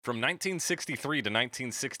From 1963 to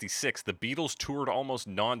 1966, the Beatles toured almost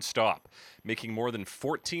non-stop, making more than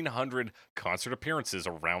 1,400 concert appearances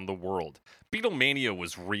around the world. Beatlemania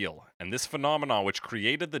was real, and this phenomenon which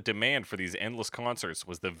created the demand for these endless concerts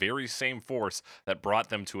was the very same force that brought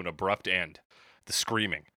them to an abrupt end. The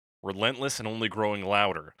screaming. Relentless and only growing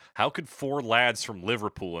louder. How could four lads from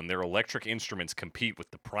Liverpool and their electric instruments compete with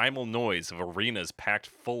the primal noise of arenas packed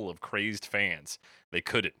full of crazed fans? They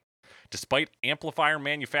couldn't. Despite amplifier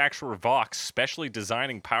manufacturer Vox specially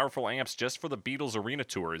designing powerful amps just for the Beatles' arena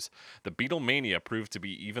tours, the Beatlemania proved to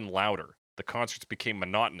be even louder. The concerts became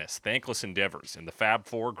monotonous, thankless endeavors, and the Fab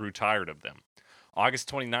Four grew tired of them. August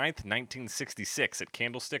 29th, 1966, at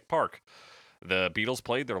Candlestick Park, the Beatles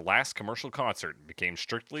played their last commercial concert and became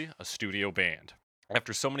strictly a studio band.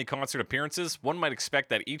 After so many concert appearances, one might expect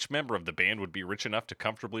that each member of the band would be rich enough to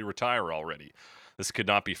comfortably retire already. This could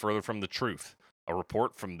not be further from the truth. A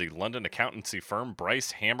report from the London accountancy firm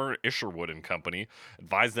Bryce Hammer Isherwood and Company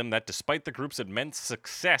advised them that despite the group's immense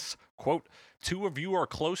success, quote, two of you are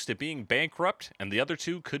close to being bankrupt and the other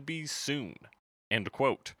two could be soon, end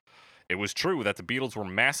quote. It was true that the Beatles were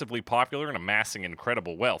massively popular and amassing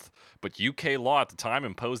incredible wealth, but UK law at the time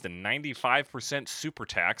imposed a 95% super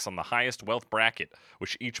tax on the highest wealth bracket,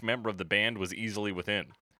 which each member of the band was easily within.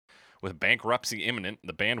 With bankruptcy imminent,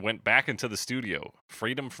 the band went back into the studio.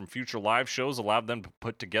 Freedom from future live shows allowed them to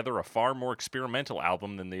put together a far more experimental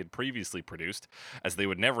album than they had previously produced, as they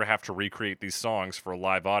would never have to recreate these songs for a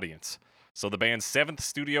live audience. So the band's seventh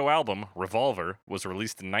studio album, Revolver, was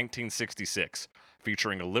released in 1966,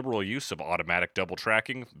 featuring a liberal use of automatic double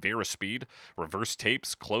tracking, Verispeed, reverse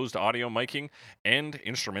tapes, closed audio miking, and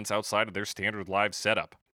instruments outside of their standard live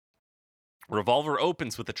setup. Revolver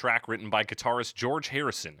opens with a track written by guitarist George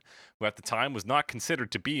Harrison, who at the time was not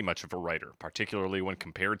considered to be much of a writer, particularly when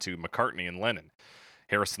compared to McCartney and Lennon.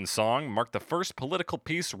 Harrison's song marked the first political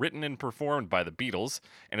piece written and performed by the Beatles,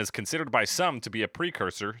 and is considered by some to be a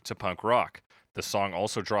precursor to punk rock. The song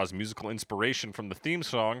also draws musical inspiration from the theme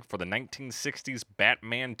song for the 1960s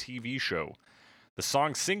Batman TV show. The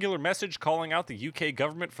song's singular message calling out the UK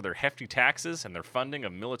government for their hefty taxes and their funding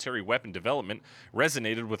of military weapon development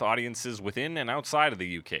resonated with audiences within and outside of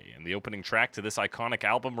the UK, and the opening track to this iconic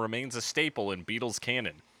album remains a staple in Beatles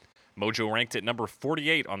canon. Mojo ranked it number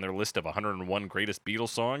 48 on their list of 101 greatest Beatles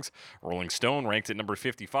songs, Rolling Stone ranked it number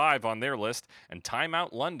 55 on their list, and Time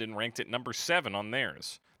Out London ranked it number 7 on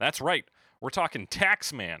theirs. That's right, we're talking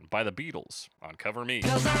Taxman by the Beatles on Cover Me.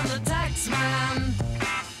 'Cause I'm the tax man.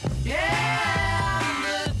 Yeah, I'm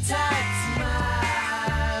the tax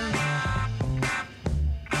man.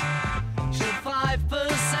 Should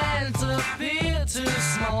 5% appear too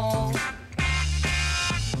small?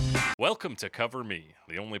 Welcome to Cover Me,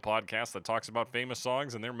 the only podcast that talks about famous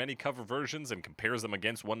songs and their many cover versions and compares them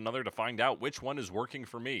against one another to find out which one is working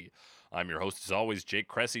for me. I'm your host, as always, Jake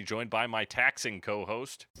Cressy, joined by my taxing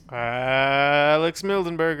co-host, Alex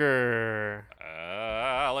Mildenberger.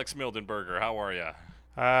 Alex Mildenberger. How are you?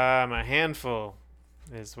 I'm a handful,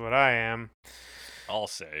 is what I am. I'll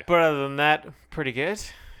say. But other than that, pretty good.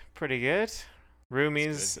 Pretty good.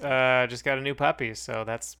 Roomies just got a new puppy, so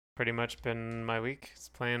that's pretty much been my week. It's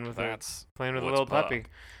playing with a little puppy.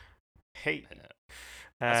 Hey,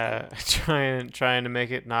 Cool. trying to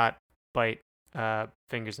make it not bite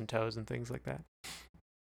fingers and toes and things like that.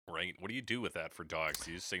 Right. What do you do with that for dogs?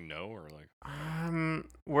 Do you just say no or like?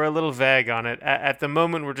 We're a little vague on it. At the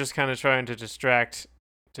moment, we're just kind of trying to distract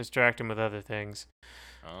him with other things.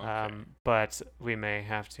 Okay. But we may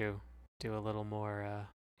have to do a little more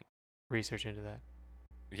research into that.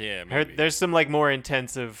 Yeah, I heard maybe. there's some like more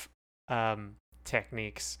intensive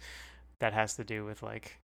techniques that has to do with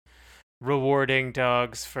like rewarding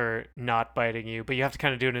dogs for not biting you, but you have to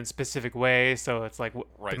kind of do it in a specific way. So it's like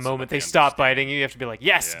Right, the so moment that they they stop understand. biting you, you have to be like,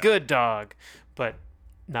 yes, Yeah. good dog. But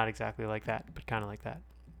not exactly like that, but kind of like that.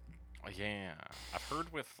 Yeah, I've heard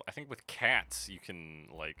I think with cats, you can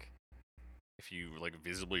like, if you like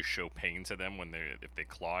visibly show pain to them if they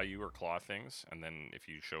claw you or claw things, and then if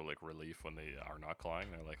you show like relief when they are not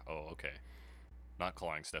clawing, they're like, oh, okay, not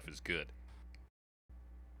clawing stuff is good.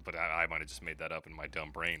 But I might have just made that up in my dumb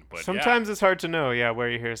brain. But Sometimes it's hard to know, where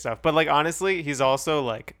you hear stuff. But like honestly, he's also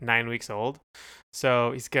like 9 weeks old,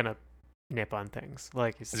 so he's gonna nip on things.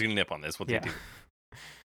 Like he's gonna nip on this. What they do?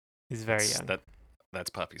 He's very young. That's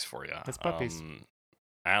puppies for you. That's puppies.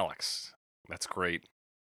 Alex, that's great.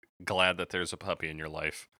 Glad that there's a puppy in your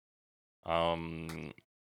life.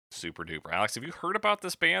 Super duper. Alex, have you heard about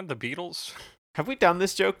this band, the Beatles? Have we done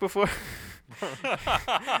this joke before?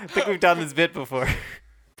 I think we've done this bit before.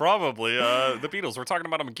 Probably. The Beatles. We're talking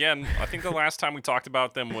about them again. I think the last time we talked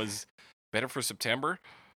about them was Better for September.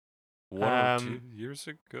 One or Um, 2 years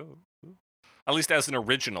ago. At least as an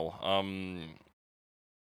original.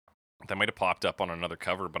 That might have popped up on another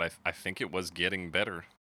cover, but I think it was Getting Better.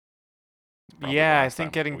 Probably the Yeah, I last think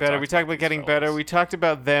time Getting Better. We talked about these Getting Better. fellas. We talked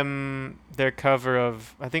about their cover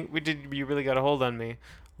of. I think we did. You Really Got a Hold on Me,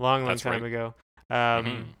 long That's time right. ago.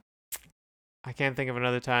 Mhm. I can't think of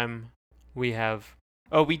another time we have.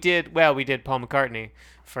 Oh, we did. Well, we did Paul McCartney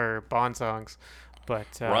for Bond songs,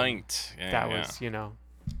 but Right. Yeah, that yeah. was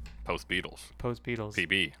Post Beatles. post Beatles.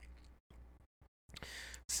 PB.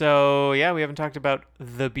 So yeah, we haven't talked about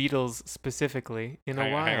the Beatles specifically in a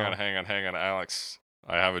while. Hang on, Alex.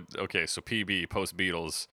 I have it. Okay, so PB, post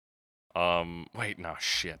Beatles. Wait, no,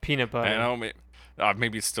 shit. Peanut I butter. know,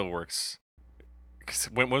 maybe it still works. 'Cause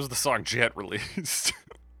when was the song Jet released?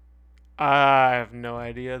 I have no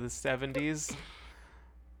idea. The 70s.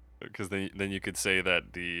 Because then you could say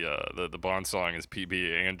that the Bond song is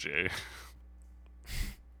PB and J.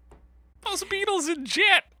 Those Beatles and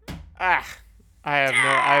Jet. Ah, I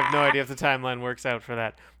have no idea if the timeline works out for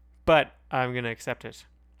that, but I'm gonna accept it.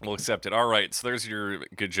 We'll accept it. All right, so there's your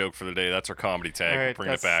good joke for the day. That's our comedy tag. All We'll right,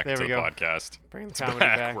 bring it back there to we the go. podcast. Bring the It's comedy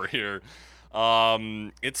back. back. We're here.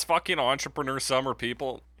 It's fucking entrepreneur summer,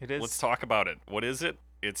 people. It is. Let's talk about it. What is it?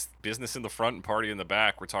 It's business in the front and party in the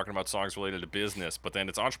back. We're talking about songs related to business, but then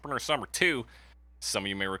it's entrepreneur summer too. Some of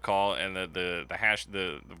you may recall, and the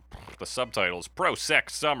subtitle is pro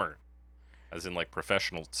sex summer, as in like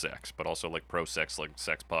professional sex, but also like pro sex, like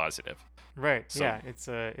sex positive. Right. So- Yeah. It's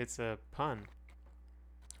a pun.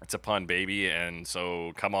 It's a pun, baby. And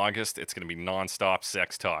so come August, it's going to be nonstop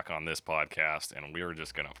sex talk on this podcast, and we're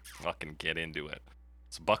just going to fucking get into it.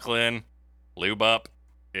 So buckle in, lube up.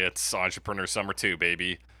 It's Entrepreneur Summer 2,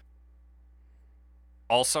 baby.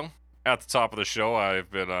 Also, at the top of the show, I've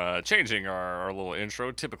been changing our little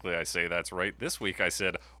intro. Typically, I say that's right. This week, I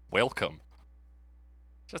said welcome.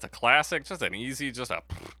 Just a classic, just an easy, just a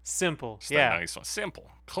Simple. just Yeah. a nice one. Simple,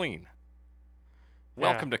 clean. Yeah.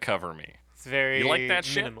 Welcome to Cover Me. It's very You like that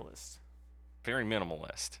shit? minimalist. Very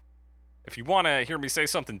minimalist. If you want to hear me say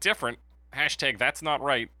something different, hashtag that's not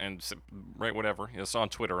right, and write whatever. It's on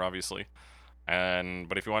Twitter, obviously.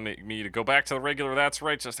 But if you want me to go back to the regular that's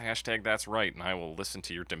right, just hashtag that's right, and I will listen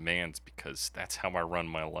to your demands because that's how I run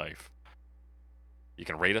my life. You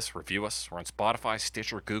can rate us, review us. We're on Spotify,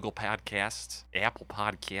 Stitcher, Google Podcasts, Apple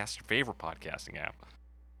Podcasts, your favorite podcasting app.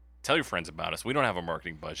 Tell your friends about us. We don't have a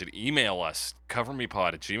marketing budget. Email us,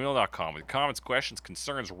 covermepod@gmail.com with comments, questions,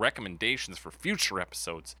 concerns, recommendations for future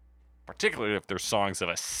episodes, particularly if there's songs of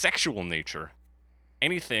a sexual nature.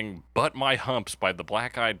 Anything but My Humps by the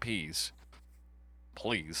Black Eyed Peas.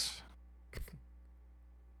 Please.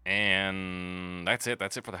 And that's it.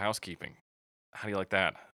 That's it for the housekeeping. How do you like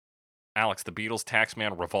that? Alex, the Beatles,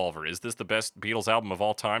 Taxman, Revolver. Is this the best Beatles album of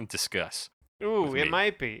all time? Discuss. Ooh, With it me.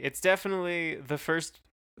 might be. It's definitely the first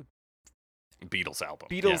Beatles album.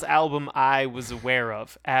 Beatles album I was aware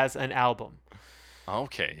of as an album. Yeah.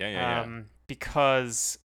 Okay. Yeah.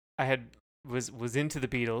 Because I was into the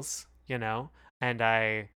Beatles, and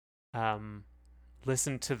I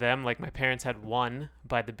listened to them. Like, my parents had one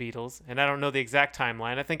by the Beatles, and I don't know the exact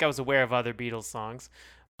timeline. I think I was aware of other Beatles songs,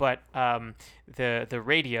 but the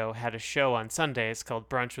radio had a show on Sundays called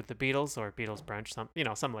Brunch with the Beatles, or Beatles Brunch,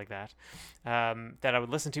 something like that, that I would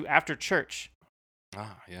listen to after church.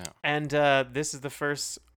 Ah, yeah. And this is the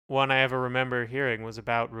first one I ever remember hearing was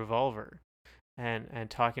about Revolver, and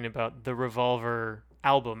talking about the Revolver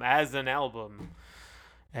album as an album,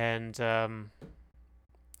 and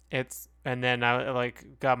then I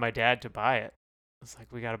got my dad to buy it. I was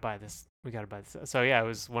like, we gotta buy this. So yeah, it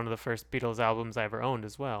was one of the first Beatles albums I ever owned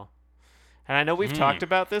as well. And I know we've talked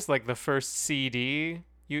about this, like the first CD.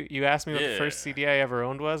 You asked me what the first Yeah. CD I ever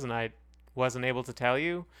owned was, and I wasn't able to tell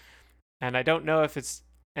you. And I don't know if it's,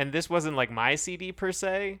 and this wasn't like my CD per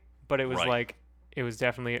se, but it was Right. it was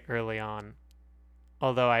definitely early on.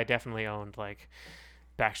 Although I definitely owned like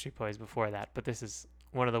Backstreet Boys before that, but this is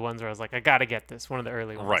one of the ones where I was like, I gotta get this, one of the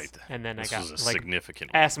early ones. Right. And then This I was a got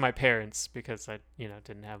significant one. asked my parents because I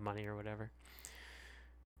didn't have money or whatever.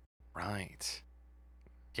 Right.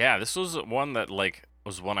 Yeah, this was one that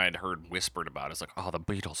was one I'd heard whispered about. It's like, oh, the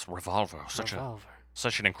Beatles, Revolver,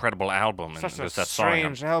 such an incredible album, and Such a there's that song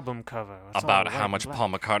strange album cover. It's about all how white much and Paul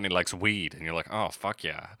McCartney likes weed, and you're like, oh, fuck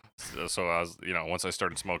yeah. So I was, once I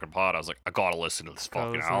started smoking pot, I was like, I gotta listen to this black.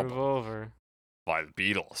 fucking Colors and album Revolver. by the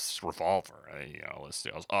Beatles, Revolver. And,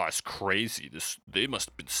 listen, I was, oh, it's crazy. They must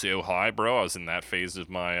have been so high, bro. I was in that phase of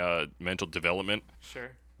my mental development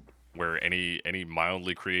Sure. where any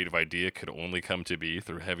mildly creative idea could only come to be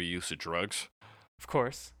through heavy use of drugs. Of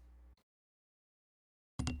course.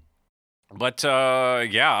 But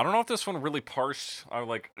yeah, I don't know if this one really parsed,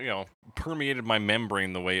 permeated my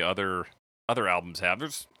membrane the way other albums have.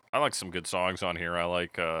 I like some good songs on here. I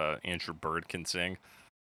like Andrew Bird Can Sing.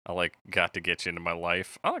 I like Got to Get You Into My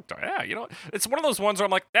Life. I like, yeah, it's one of those ones where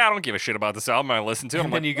I'm like, yeah, I don't give a shit about this album. I listen to it. And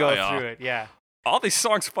I'm then like, you go oh, yeah. through it, yeah. All these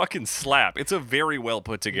songs fucking slap. It's a very well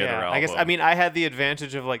put together album. I mean, I had the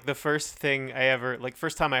advantage of like the first time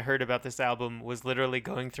I heard about this album was literally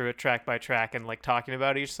going through it track by track and like talking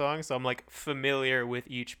about each song. So I'm like familiar with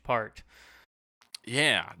each part.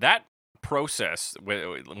 Yeah, that process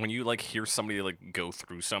when you like hear somebody like go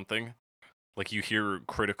through something, like you hear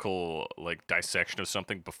critical like dissection of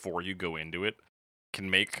something before you go into it, can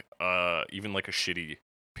make even like a shitty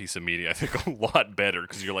piece of media I think a lot better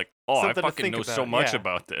because you're like, oh, Something to I fucking think know about, so much yeah.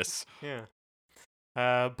 about this.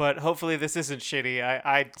 Yeah. But hopefully this isn't shitty.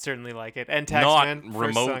 I certainly like it. And Not Taxman,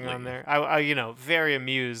 first song remotely. on there. I very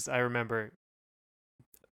amused. I remember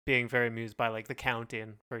being very amused by like the count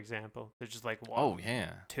in, for example. They're just like 1, Oh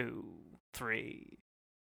yeah. 2, 3.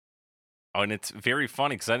 Oh, and it's very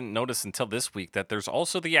funny because I didn't notice until this week that there's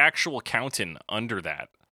also the actual count-in under that.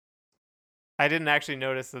 I didn't actually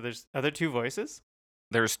notice that are there 2 voices?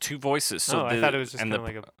 There's 2 voices. So I thought it was just and kind of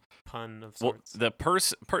like a pun of well, sorts.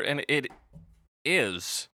 the and it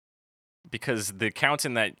is because the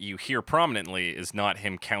count-in that you hear prominently is not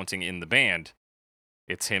him counting in the band.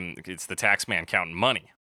 It's him. It's the tax man counting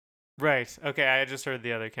money. Right. Okay, I just heard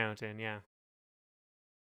the other count in, yeah.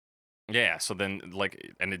 Yeah. So then,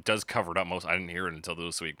 like, and it does cover it up most. I didn't hear it until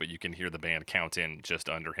this week, but you can hear the band count in just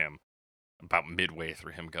under him, about midway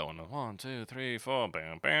through him going 1, 2, 3, 4,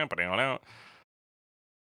 bam, bam, bam, bam.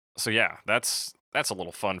 So yeah, that's a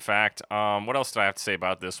little fun fact. What else did I have to say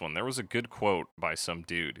about this one? There was a good quote by some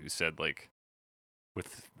dude who said like,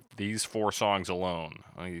 with these 4 songs alone,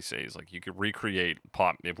 he says like you could recreate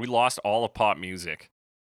pop if we lost all of pop music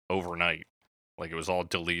overnight, like it was all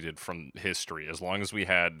deleted from history. As long as we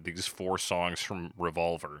had these 4 songs from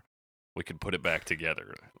Revolver, we could put it back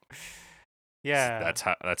together. Yeah.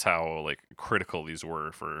 That's how like critical these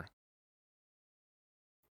were for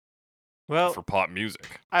Well, pop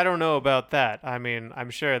music. I don't know about that. I mean, I'm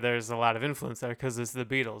sure there's a lot of influence there because it's the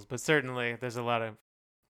Beatles, but certainly there's a lot of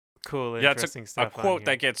cool, interesting it's a stuff. quote on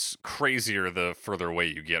that gets crazier the further away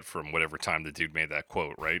you get from whatever time the dude made that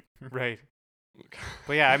quote, right? here. Right.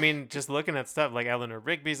 But yeah, I mean, just looking at stuff like Eleanor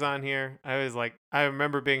Rigby's on here, I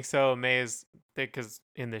remember being so amazed because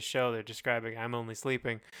in this show they're describing I'm Only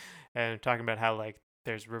Sleeping and talking about how like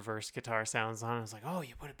there's reverse guitar sounds on. I was like, oh,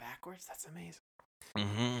 you put it backwards? That's amazing.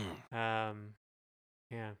 Mm-hmm.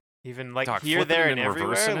 Yeah. Even like Doc, here, flipping there, it and and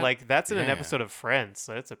everywhere, reversing it? like that's in an Yeah. episode of Friends,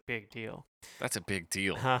 so it's a big deal. That's a big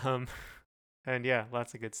deal. And yeah,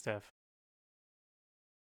 lots of good stuff.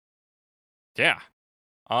 Yeah.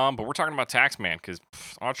 But we're talking about Taxman because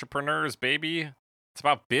entrepreneurs, baby, it's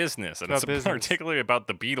about business. And about it's business. particularly about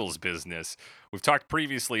the Beatles' business. We've talked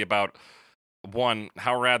previously about, 1,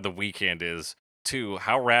 how rad The Weeknd is. 2,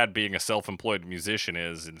 how rad being a self-employed musician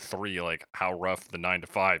is. And 3, like, how rough the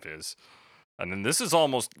 9-to-5 is. And then this is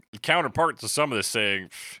almost counterpart to some of this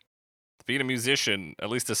saying, being a musician, at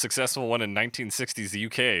least a successful one in 1960s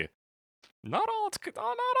UK, not all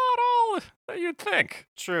that you'd think.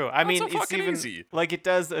 True. I Not mean, so it's fucking even easy. like it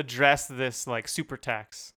does address this like super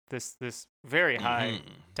tax, this very high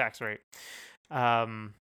Mhm. tax rate,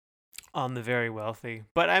 on the very wealthy.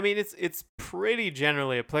 But I mean, it's pretty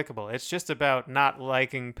generally applicable. It's just about not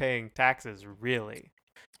liking paying taxes, really.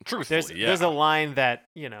 Truthfully, There's a line that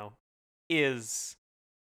is.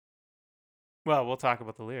 Well, we'll talk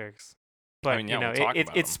about the lyrics, but mean, yeah, we'll talk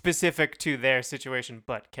about it's 'em. specific to their situation,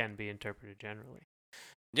 but can be interpreted generally.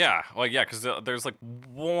 Yeah, well, yeah, because there's like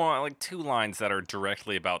 2 lines that are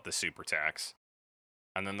directly about the super tax,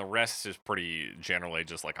 and then the rest is pretty generally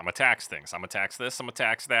just like I'm gonna tax things. I'm gonna tax this. I'm gonna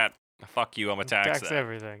tax that. Fuck you. I'm gonna tax that.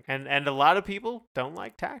 Everything, and a lot of people don't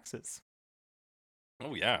like taxes,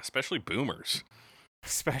 Oh yeah, especially boomers.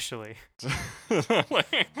 especially.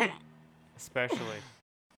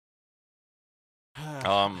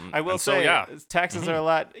 I will and so, say, yeah. taxes Mhm. are a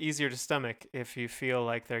lot easier to stomach if you feel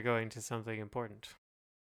like they're going to something important,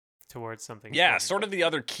 towards something. Yeah, important. sort of the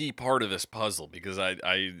other key part of this puzzle because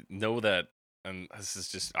I know that, and this is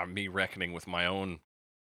just me reckoning with my own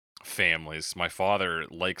families. My father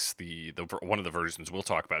likes the one of the versions we'll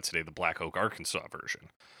talk about today, the Black Oak, Arkansas version.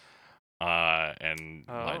 And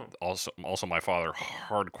also my father,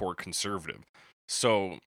 hardcore conservative.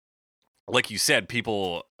 So, like you said,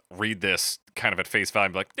 people read this kind of at face value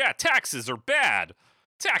and be like, yeah, taxes are bad.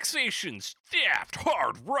 Taxation's theft,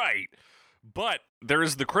 hard right. But there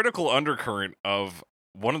is the critical undercurrent of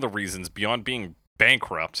one of the reasons, beyond being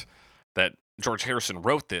bankrupt, that George Harrison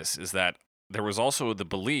wrote this is that there was also the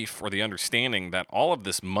belief or the understanding that all of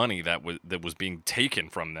this money that was being taken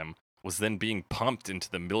from them was then being pumped into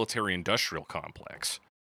the military-industrial complex,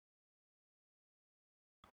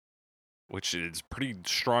 which is pretty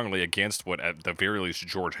strongly against what, at the very least,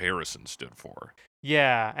 George Harrison stood for.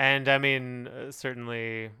 Yeah, and I mean,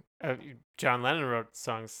 certainly John Lennon wrote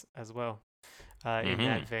songs as well in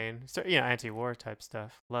that vein. So, anti-war type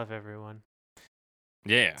stuff. Love everyone.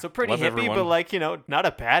 Yeah. So pretty love hippie, everyone. but like, not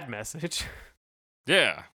a bad message.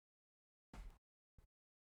 Yeah.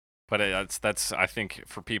 But that's I think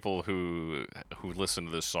for people who listen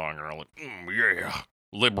to this song are like, yeah,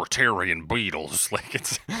 libertarian Beatles. Like,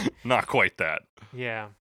 it's not quite that. Yeah.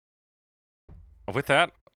 With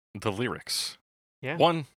that, the lyrics. Yeah.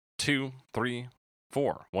 1, 2, 3,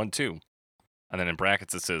 4. 1, 2. And then in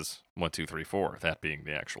brackets it says 1, 2, 3, 4. That being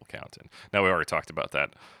the actual count-in. Now we already talked about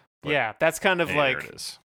that. Yeah, that's kind of Hey, like there it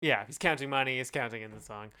is. Yeah, he's counting money. He's counting in the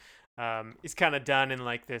song. He's kind of done in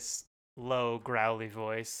like this low, growly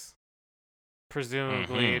voice,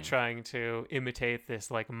 presumably trying to imitate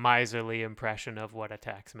this like miserly impression of what a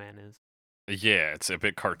tax man is. Yeah, it's a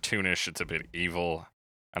bit cartoonish. It's a bit evil.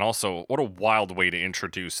 And also, what a wild way to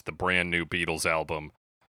introduce the brand new Beatles album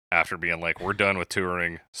after being like, we're done with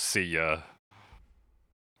touring. See ya.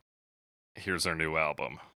 Here's our new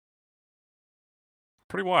album.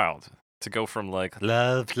 Pretty wild to go from like,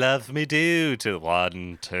 love, love me do, to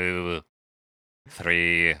 1, 2,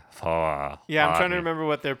 3, 4. Yeah, I'm trying to remember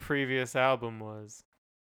what their previous album was.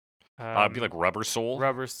 It'd be like Rubber Soul.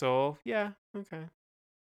 Rubber Soul. Yeah, okay.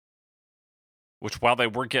 Which, while they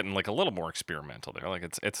were getting like a little more experimental there, like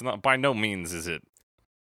it's not, by no means is it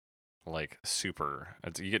like super.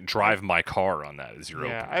 You get Drive My Car on that as your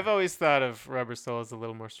Yeah, opener. I've always thought of Rubber Soul as a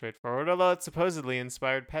little more straightforward, although it supposedly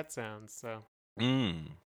inspired Pet Sounds. So.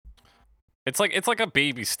 It's like a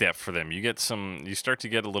baby step for them. You start to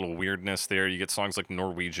get a little weirdness there. You get songs like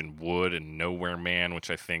Norwegian Wood and Nowhere Man, which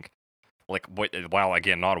I think, like, while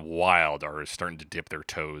again not wild, are starting to dip their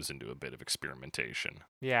toes into a bit of experimentation.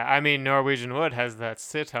 Yeah, I mean Norwegian Wood has that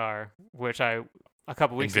sitar, which I a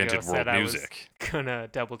couple weeks Invented ago world said music. I was gonna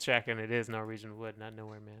double check, and it is Norwegian Wood, not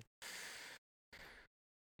Nowhere Man.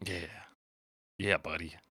 Yeah,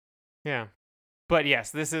 buddy. Yeah, but yes,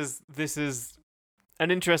 this is an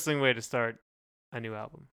interesting way to start a new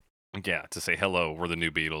album. Yeah, to say hello, we're the new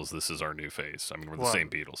Beatles. This is our new face. I mean, we're the 1, same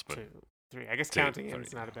Beatles, but 2, 3. I guess 2, counting in 3.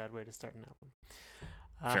 is not a bad way to start an album.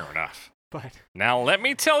 Fair enough. But Now let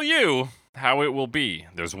me tell you how it will be.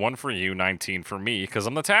 There's 1 for you, 19 for me, because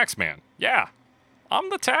I'm the tax man. Yeah, I'm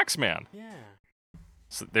the tax man. yeah,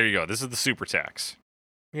 So there you go. This is the super tax.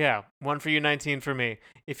 1 for you, 19 for me.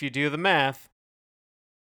 If you do the math,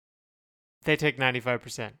 they take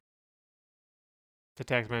 95%. The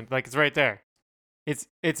tax man, like, it's right there. It's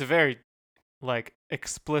a very like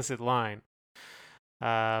explicit line,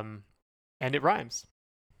 and it rhymes.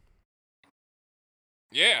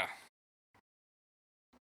 Yeah.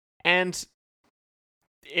 And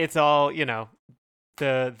it's all,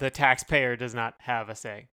 the taxpayer does not have a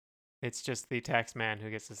say. It's just the tax man who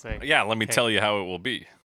gets to say. Yeah, let me Okay. tell you how it will be.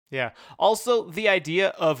 Yeah. Also, the idea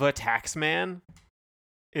of a tax man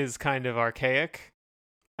is kind of archaic.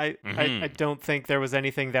 I don't think there was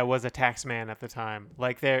anything that was a tax man at the time.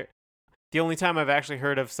 Like, the only time I've actually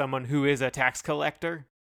heard of someone who is a tax collector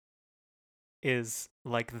is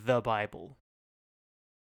like the Bible.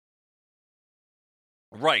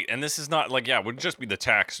 Right, and this is not like, it would just be the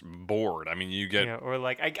tax board. I mean, you get Or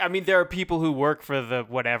like, I mean, there are people who work for the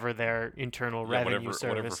whatever their internal revenue whatever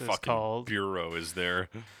service is fucking called. bureau is there.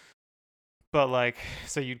 But like,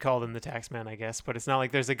 so you'd call them the tax man, I guess. But it's not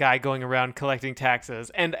like there's a guy going around collecting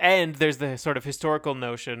taxes. And there's the sort of historical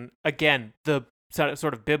notion, again, the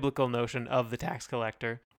sort of biblical notion of the tax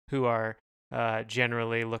collector, who are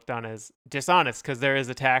generally looked on as dishonest because there is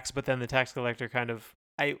a tax, but then the tax collector kind of,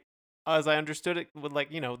 as I understood it, would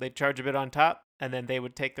they'd charge a bit on top and then they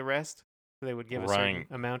would take the rest. So they would give a certain Right.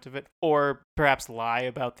 amount of it, or perhaps lie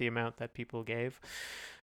about the amount that people gave.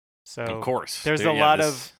 So Of course. there's a lot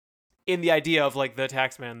of, in the idea of like the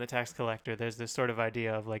tax man, the tax collector, there's this sort of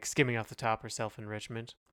idea of like skimming off the top or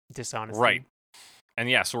self-enrichment, dishonesty. Right. And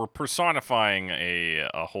yeah, so we're personifying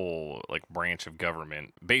a whole like branch of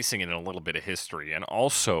government, basing it in a little bit of history, and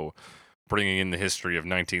also bringing in the history of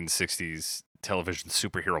 1960s television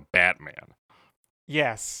superhero Batman.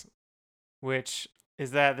 Yes. Which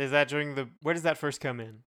is that during where does that first come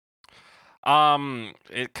in?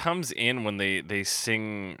 It comes in when they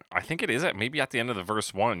sing. I think it is maybe at the end of the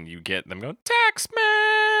verse 1. You get them going,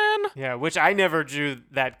 "Taxman." Yeah, which I never drew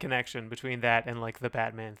that connection between that and like the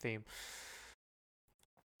Batman theme.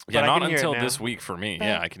 Yeah, But I not can hear it until now. this week for me.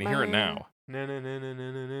 Yeah, I can hear it now.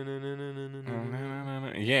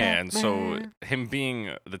 Yeah, and so Batman. him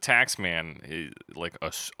being the tax man, like a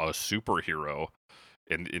superhero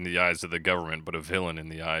in the eyes of the government, but a villain in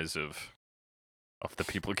the eyes of the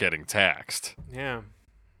people getting taxed. Yeah.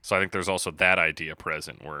 So I think there's also that idea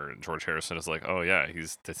present where George Harrison is like, oh yeah,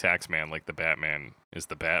 he's the tax man, like the Batman is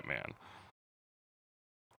the Batman.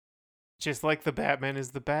 Just like the Batman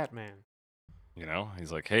is the Batman. You know,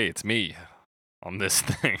 he's like, hey, it's me on this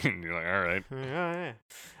thing. And you're like, all right.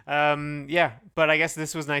 Yeah, yeah, but I guess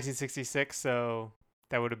this was 1966, so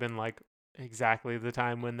that would have been like exactly the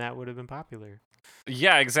time when that would have been popular.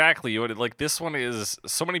 Yeah, exactly. You would like this one is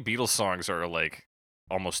so many Beatles songs are like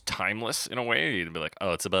almost timeless in a way. You'd be like,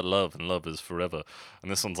 oh, it's about love and love is forever.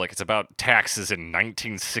 And this one's like it's about taxes in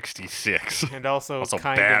 1966. And also, Also,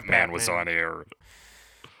 kind Batman of was on air.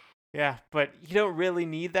 Yeah, but you don't really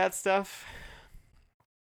need that stuff,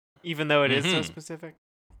 even though it is so Mhm. specific.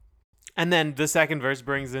 And then the second verse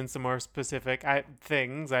brings in some more specific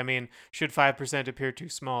things. I mean, should 5% appear too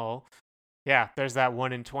small? Yeah, there's that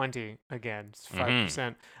 1 in 20 again. It's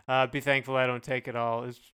 5%. Be thankful I don't take it all.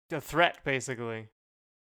 It's a threat, basically.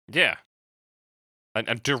 Yeah.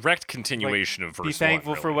 A direct continuation of verse Be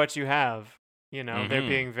thankful 1, for really. what you have. You know, they're Mhm.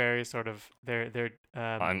 being very sort of they're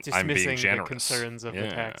I'm being dismissing the generous. concerns of the Yeah.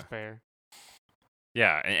 taxpayer.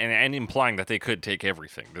 Yeah, and implying that they could take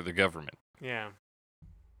everything. They're the government. Yeah.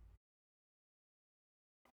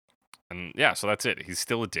 And yeah, so that's it. He's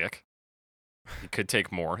still a dick. He could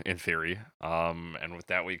take more, in theory. And with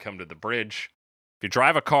that, we come to the bridge. If you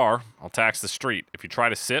drive a car, I'll tax the street. If you try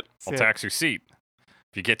to sit, I'll Sit. tax your seat.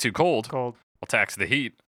 If you get too cold, Cold I'll tax the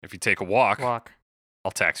heat. If you take a walk, walk.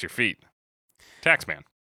 I'll tax your feet. Tax man.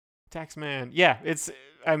 Tax man. Yeah, it's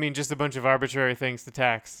I mean just a bunch of arbitrary things to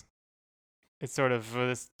tax. It's sort of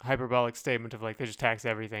this hyperbolic statement of like they just tax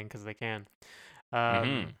everything because they can.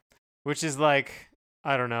 Mhm. Which is like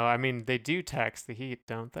I don't know. I mean they do tax the heat,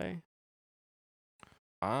 don't they?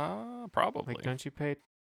 Probably. Like don't you pay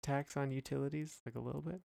tax on utilities like a little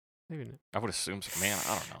bit? Maybe not. I would assume so. Man,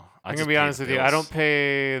 I don't know. I'm just gonna be pay honest the with you. I don't bills.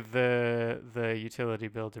 pay the utility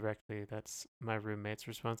bill directly. That's my roommate's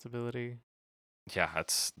responsibility. Yeah,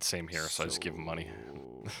 that's the same here, so I just give him money.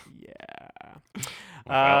 So, yeah.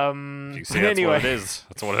 Well, if you say But that's anyway, what it is.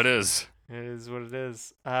 That's what it is. it is what it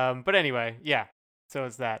is. But anyway, yeah. So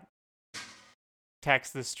it's that.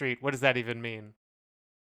 Tax the street. What does that even mean?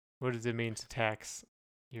 What does it mean to tax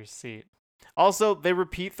your seat? Also, they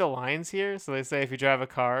repeat the lines here. So they say if you drive a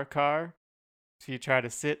car, car. If you try to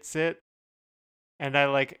sit, sit. And I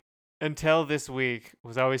like until this week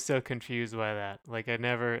was always so confused by that. Like I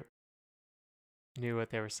never knew what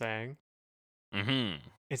they were saying. Mm-hmm.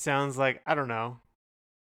 It sounds like I don't know.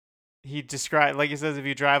 He described like he says if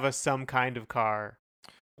you drive a some kind of car.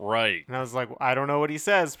 Right. And I was like, I don't know what he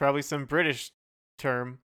says. Probably some British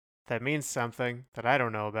term that means something that I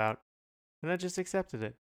don't know about. And I just accepted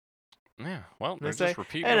it. Yeah. Well, And they're they say, just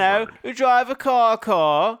repeating you a know, word. you drive a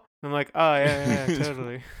car. I'm like, oh yeah,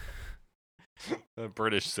 totally. The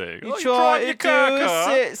British saying, You "Oh, try drive to your do a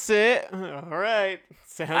car." sit. All right,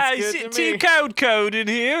 sounds good to me. code in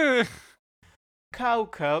here.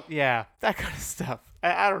 Cow. Yeah, that kind of stuff.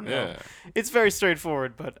 I don't know. Yeah. It's very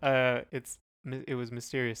straightforward, but it was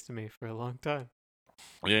mysterious to me for a long time.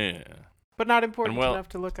 Yeah. But not important well- enough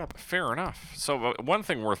to look up. Fair enough. So one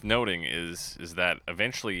thing worth noting is that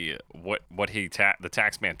eventually what the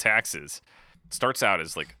taxman taxes starts out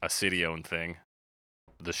as like a city-owned thing,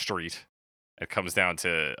 the street. It comes down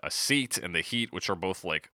to a seat and the heat, which are both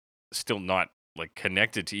like still not like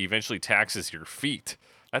connected to. Eventually taxes your feet.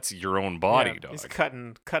 That's your own body, Yeah, dog. he's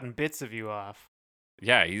cutting bits of you off.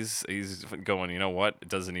 Yeah, he's going, you know what? It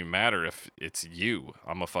doesn't even matter if it's you.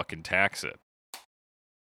 I'm going to fucking tax it.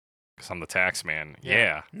 Because I'm the tax man.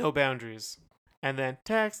 Yeah, No boundaries. And then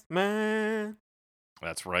tax man.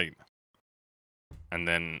 that's right. And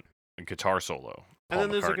then a guitar solo. And Paul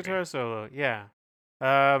then there's a McCartney. guitar solo. Yeah.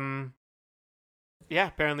 Yeah,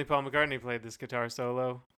 apparently Paul McCartney played this guitar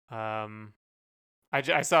solo.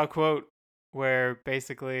 I saw a quote where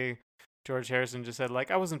basically George Harrison just said like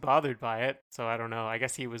I wasn't bothered by it, so I don't know. I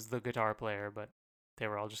guess he was the guitar player, but they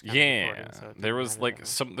were all just kind of Yeah, recording, so it there didn't was matter like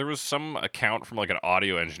that much. there was some account from like an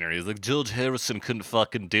audio engineer. He's like, George Harrison couldn't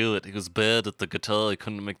fucking do it. He was bad at the guitar. He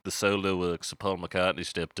couldn't make the solo work. So Paul McCartney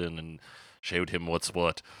stepped in and showed him what's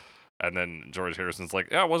what. And then George Harrison's like,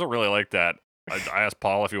 yeah, it wasn't really like that. I asked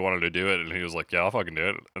Paul if he wanted to do it, and he was like, yeah, I'll fucking do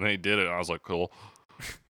it. And then he did it, and I was like, cool.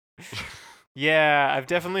 Yeah, I've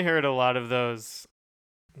definitely heard a lot of those.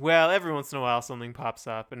 Well, every once in a while something pops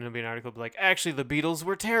up and it'll be an article be like, actually the Beatles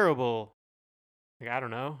were terrible. Like I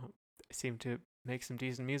don't know. They seem to make some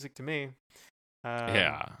decent music to me.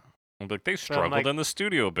 Yeah. Like they I'm struggled like- in the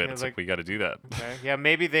studio a bit. yeah, It's like like- we got to do that. Okay. Yeah,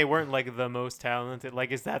 maybe they weren't like the most talented.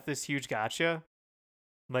 Like, is that this huge gotcha?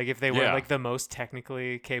 Like, if they were Yeah. like the most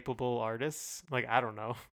technically capable artists, like I don't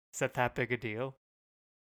know, is that big a deal?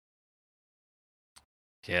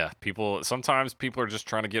 Yeah, sometimes people are just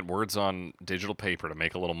trying to get words on digital paper to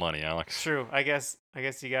make a little money, Alex. True. I guess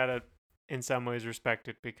you gotta, in some ways, respect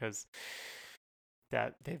it because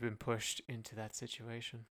that they've been pushed into that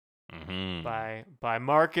situation Mm-hmm. by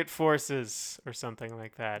market forces or something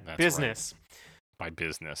like that. That's right. Business. By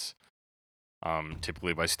business.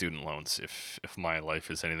 Typically by student loans, if my life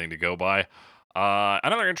is anything to go by.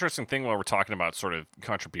 Another interesting thing while we're talking about sort of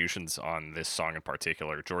contributions on this song in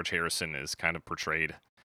particular, George Harrison is kind of portrayed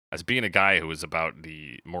as being a guy who was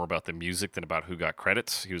more about the music than about who got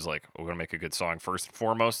credits. He was like, we're gonna make a good song first and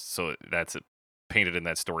foremost. So that's it, painted in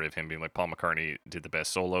that story of him being like Paul McCartney did the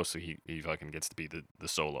best solo, so he fucking gets to be the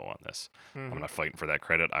solo on this. Mhm. I'm not fighting for that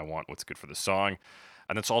credit. I want what's good for the song.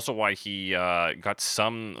 And that's also why he got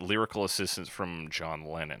some lyrical assistance from John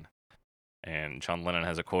Lennon. And John Lennon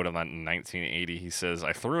has a quote on that in 1980. He says,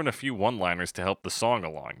 I threw in a few one-liners to help the song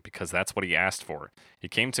along because that's what he asked for. He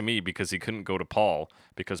came to me because he couldn't go to Paul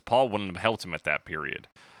because Paul wouldn't have helped him at that period.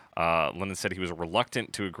 Lennon said he was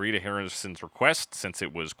reluctant to agree to Harrison's request since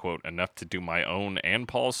it was, quote, enough to do my own and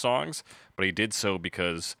Paul's songs, but he did so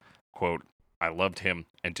because, quote, I loved him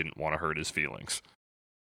and didn't want to hurt his feelings.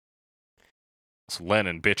 It's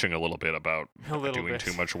Lennon bitching a little bit about A little doing bit.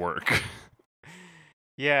 too much work.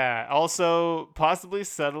 Yeah. Also, possibly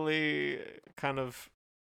subtly, kind of,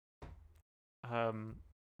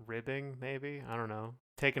 ribbing. Maybe I don't know.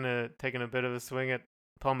 Taking a bit of a swing at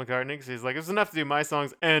Paul McCartney because he's like, it's enough to do my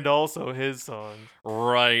songs and also his songs.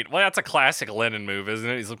 Right. Well, that's a classic Lennon move, isn't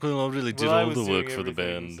it? He's like, well, I really did Well, I all was the doing work for the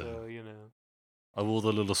everything, band. so you know. I wore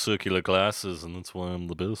the little circular glasses, and that's why I'm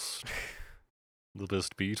the best. The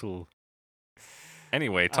best Beatle.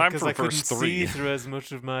 Anyway, time 'Cause for I couldn't verse 3. see through as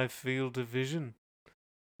much of my field of vision.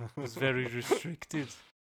 It was very restricted.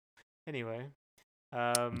 Anyway,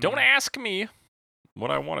 Don't ask me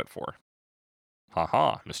what I want it for.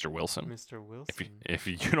 Haha, Mr. Wilson. Mr. Wilson. If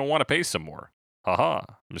you don't want to pay some more. Haha,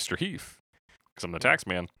 Mr. Heath. Because I'm the tax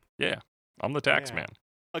man. Yeah, I'm the tax Yeah. man.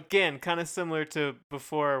 Again, kind of similar to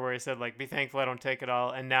before where he said like, be thankful I don't take it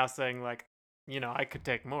all, and now saying like, I could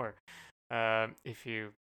take more if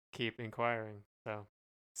you keep inquiring. So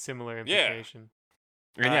similar Yeah. implication.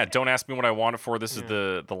 And yeah, don't ask me what I want it for. This is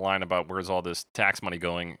yeah. the line about where's all this tax money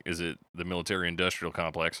going? Is it the military industrial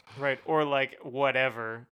complex? Right. Or like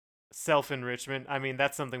whatever. Self-enrichment. I mean,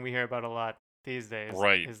 that's something we hear about a lot these days.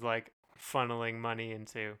 Right. Is like funneling money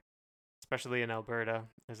into, especially in Alberta,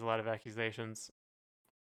 there's a lot of accusations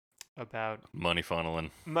about Money funneling.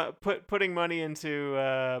 putting money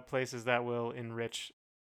into places that will enrich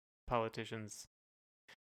politicians.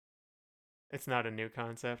 It's not a new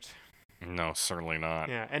concept. No, certainly not.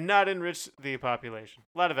 Yeah, and not enrich the population.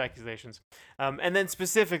 A lot of accusations. And then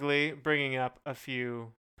specifically bringing up a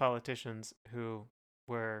few politicians who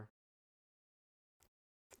were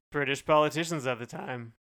British politicians at the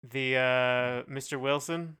time. The Mr.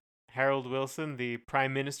 Wilson, Harold Wilson, the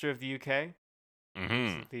Prime Minister of the UK,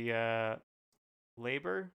 Mm-hmm. the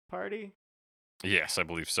Labour Party, Yes, I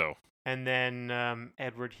believe so. and then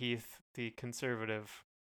Edward Heath, the Conservative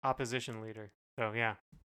opposition leader. So yeah.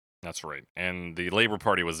 That's right. And the Labour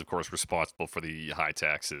Party was, of course, responsible for the high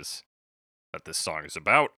taxes that this song is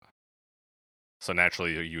about. So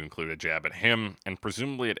naturally, you include a jab at him, and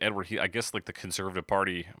presumably at Edward Heath. I guess like the Conservative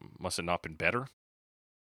Party must have not been better.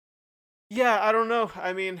 Yeah, I don't know.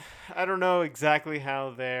 I mean, I don't know exactly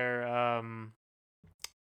how their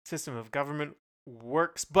system of government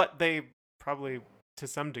works, but they probably, to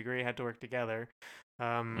some degree, had to work together.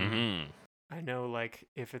 Mm-hmm. I know, like,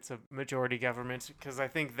 if it's a majority government, because I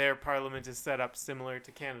think their parliament is set up similar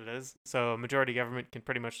to Canada's, so a majority government can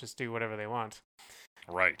pretty much just do whatever they want.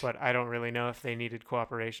 Right. But I don't really know if they needed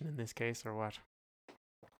cooperation in this case or what.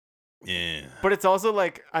 Yeah. But it's also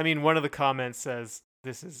like, I mean, one of the comments says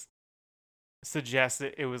suggests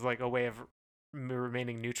that it was like a way of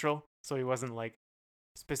remaining neutral, so he wasn't like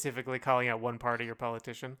specifically calling out one party or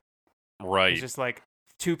politician. Right. It's just like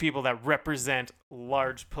two people that represent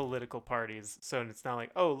large political parties. So it's not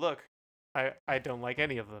like, oh, look, I don't like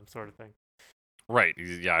any of them, sort of thing. Right.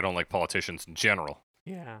 Yeah, I don't like politicians in general.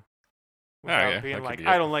 Yeah. Oh, Without yeah, that being could like, be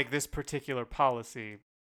I it. don't like this particular policy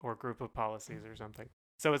or group of policies or something.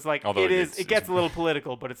 So it's like, Although it gets a little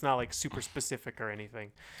political, but it's not like super specific or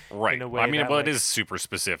anything. Right. a way I mean, that, well, like- it is super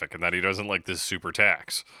specific in that he doesn't like this super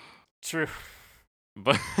tax. True.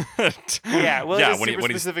 But Yeah, well, yeah, it's when super he's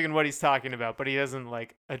specific in what he's talking about, but he doesn't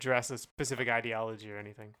like address a specific ideology or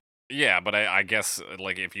anything. Yeah, but I guess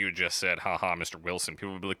like if you had just said, "Haha, Mr. Wilson,"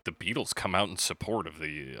 people would be like, "The Beatles come out in support of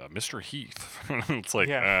the Mr. Heath." It's like,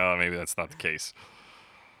 Yeah. maybe that's not the case.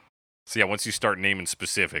 So yeah, once you start naming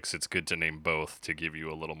specifics, it's good to name both to give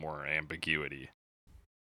you a little more ambiguity.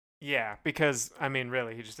 Yeah, because I mean,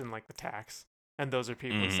 really, he just didn't like the tax, and those are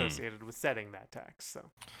people Mhm. associated with setting that tax.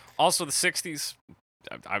 So Also, the '60s,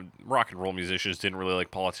 rock and roll musicians didn't really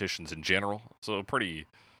like politicians in general, so pretty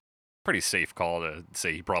safe call to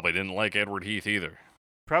say he probably didn't like Edward Heath either.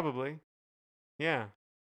 probably, yeah,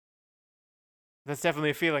 that's definitely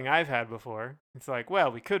a feeling I've had before. It's like,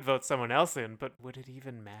 well, we could vote someone else in, but would it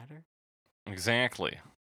even matter? Exactly.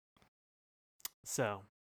 So,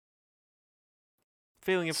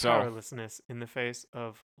 feeling of So powerlessness in the face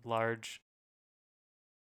of large,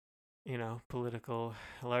 political,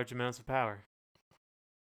 large amounts of power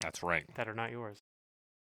that's right. that are not yours.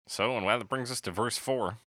 So, and that brings us to verse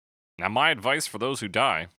 4. Now, my advice for those who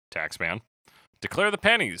die, taxman, declare the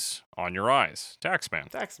pennies on your eyes, taxman.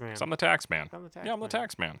 Tax man. 'Cause I'm the taxman. I'm the tax Yeah, I'm the man.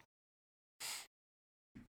 taxman.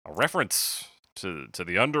 A reference to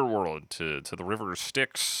the underworld, to the river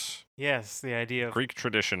Styx, Yes, the idea of Greek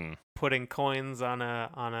tradition. putting coins on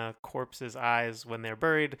a corpse's eyes when they're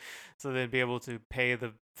buried, so they'd be able to pay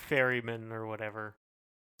the ferryman or whatever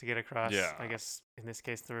to get across. Yeah. I guess in this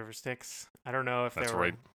case the river Styx. I don't know if That's there were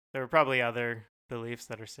right. there were probably other beliefs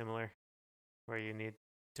that are similar, where you need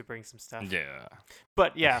to bring some stuff. Yeah.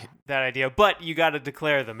 But yeah, that idea. But you got to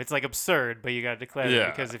declare them. It's like absurd, but you got to declare them Yeah.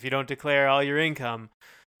 because if you don't declare all your income,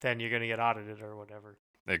 then you're gonna get audited or whatever.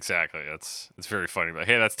 Exactly. It's very funny. But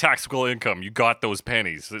hey, that's taxable income. You got those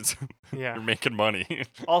pennies. Yeah. You're making money.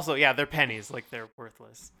 Also, yeah, they're pennies. Like they're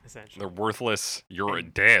worthless, essentially. They're worthless. You're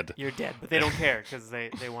And- dead. You're dead, but they don't care because they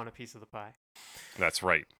want a piece of the pie. That's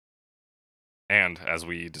right. And as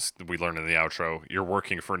we learned in the outro, you're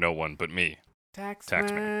working for no one but me.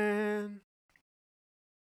 Taxman.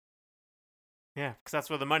 Yeah, because that's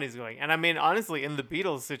where the money's going. And I mean, honestly, in the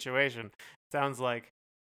Beatles situation, it sounds like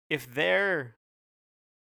if they're,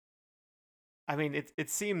 I mean, it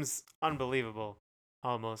seems unbelievable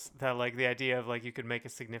almost that like the idea of like you could make a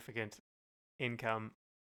significant income,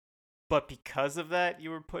 but because of that you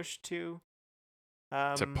were pushed to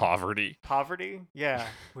To poverty. poverty, yeah,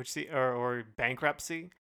 which or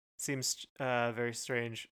bankruptcy seems very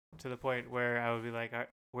strange to the point where I would be like,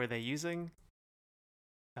 were they using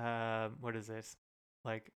what is this,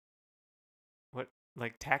 like what,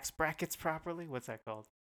 like tax brackets properly? What's that called?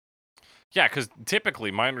 Yeah, because typically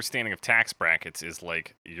my understanding of tax brackets is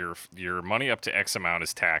like your money up to X amount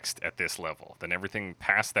is taxed at this level. Then everything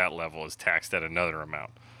past that level is taxed at another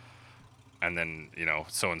amount. And then,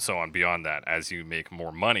 so and so on beyond that. As you make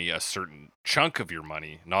more money, a certain chunk of your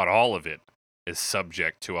money, not all of it, is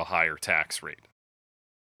subject to a higher tax rate.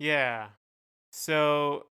 Yeah,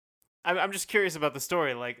 so I'm just curious about the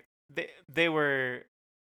story. Like they were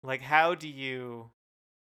like, how do you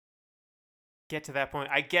get to that point?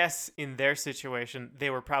 I guess in their situation, they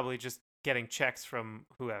were probably just getting checks from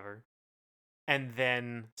whoever and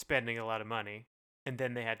then spending a lot of money, and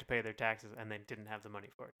then they had to pay their taxes and they didn't have the money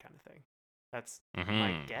for it, kind of thing. That's my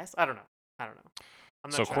Mhm. guess. I don't know. I'm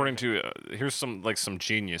not So trying according to here's some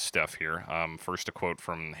genius stuff here. First a quote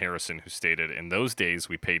from Harrison, who stated, "In those days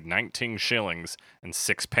we paid 19 shillings and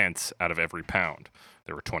 6 pence out of every pound.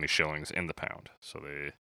 There were 20 shillings in the pound, so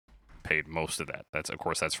they paid most of that." That's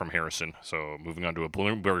from Harrison. So moving on to a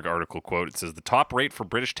Bloomberg article quote, it says the top rate for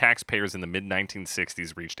British taxpayers in the mid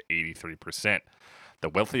 1960s reached 83%. The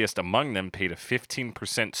wealthiest among them paid a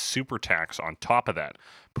 15% super tax on top of that,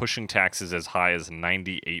 pushing taxes as high as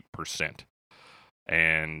 98%.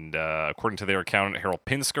 And according to their accountant, Harold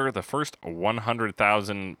Pinsker, the first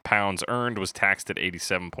 £100,000 earned was taxed at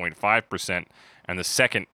 87.5%, and the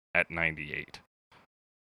second at 98.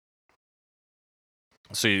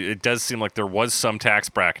 So it does seem like there was some tax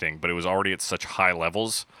bracketing, but it was already at such high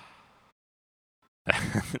levels.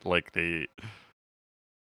 Like they.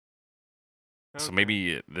 So Okay.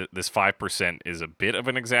 maybe this 5% is a bit of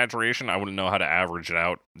an exaggeration. I wouldn't know how to average it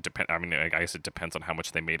out. I mean, I guess it depends on how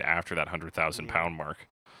much they made after that £100,000 mark.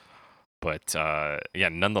 But yeah,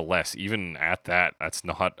 nonetheless, even at that, that's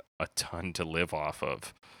not a ton to live off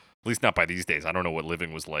of. At least not by these days. I don't know what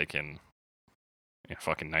living was like in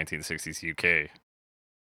fucking 1960s UK.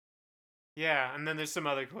 Yeah, and then there's some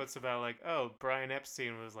other quotes about like, oh, Brian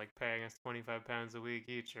Epstein was like paying us £25 a week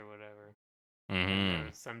each or whatever. And there Mm-hmm.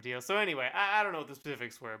 was some deal. So anyway, I don't know what the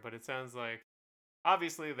specifics were, but it sounds like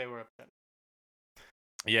obviously they were upset.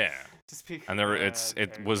 Yeah. To speak, And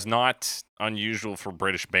it was not unusual for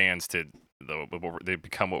British bands to they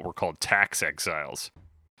become what were called tax exiles.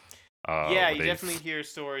 yeah, you definitely hear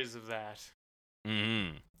stories of that.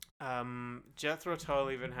 Mm-hmm. Jethro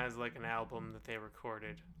Tull even has like an album that they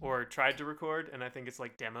recorded or tried to record, and I think it's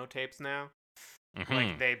like demo tapes now. Like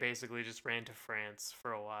Mhm. they basically just ran to France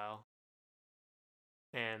for a while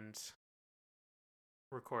and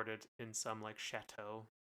recorded in some like chateau.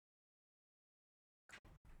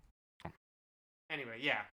 Anyway,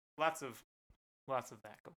 yeah, lots of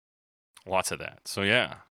that. Lots of that. So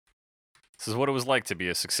yeah, this is what it was like to be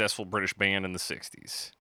a successful British band in the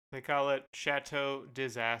 '60s. They call it Chateau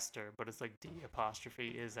Disaster, but it's like D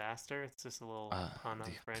apostrophe Isaster. It's just a little pun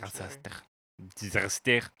on French there.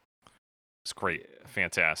 Disaster. It's great, Yeah.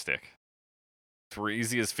 fantastic. For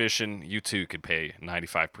easy as fishing, you too could pay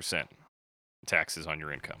 95% taxes on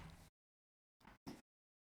your income.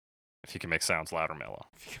 If you can make sounds loud or mellow.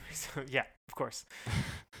 Yeah, of course.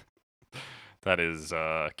 That is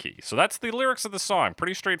key. So that's the lyrics of the song.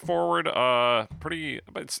 Pretty straightforward. But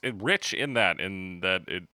it's rich in that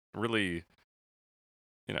it really,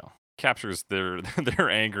 captures their their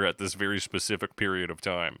anger at this very specific period of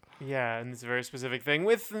time. Yeah, and it's a very specific thing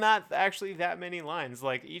with not actually that many lines.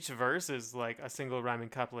 Like each verse is like a single rhyming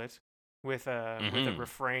couplet with a Mhm.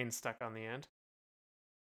 refrain stuck on the end.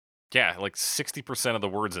 Yeah, like 60% of the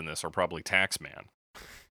words in this are probably Taxman.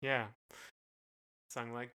 Yeah.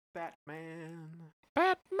 Sung like Batman.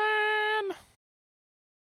 Batman,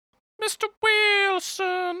 Mr.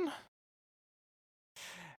 Wilson.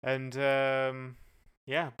 And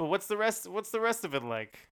yeah, but what's the rest of it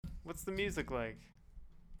like? What's the music like?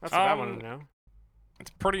 That's what I want to know. It's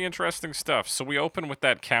pretty interesting stuff. So we open with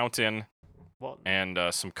that count in Well, and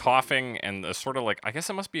some coughing and a sort of like, I guess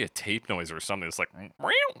it must be a tape noise or something. It's like,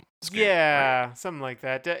 yeah, something like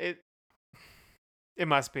that. It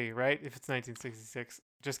must be, right? If it's 1966,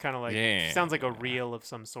 just kind of like sounds like a reel of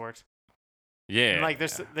some sort. Yeah. And like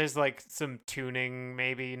there's like some tuning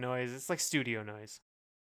maybe noise. It's like studio noise.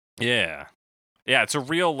 Yeah. Yeah, it's a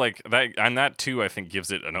real like that, and that too I think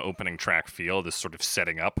gives it an opening track feel, this sort of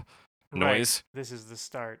setting up noise. Right. This is the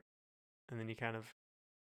start, and then you kind of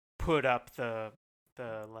put up the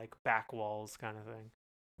like back walls kind of thing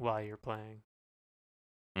while you're playing.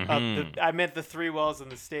 Mhm. I meant the three walls on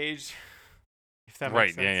the stage. If that Right.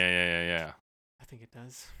 makes sense. Yeah. I think it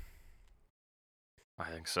does. I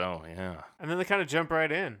think so. Yeah. And then they kind of jump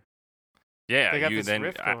right in. Yeah. They got you this then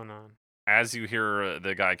riff going on. as you hear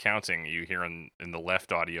the guy counting, you hear in the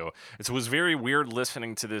left audio. It was very weird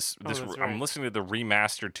listening to this. Oh, that's I'm right. listening to the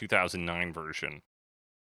remastered 2009 version,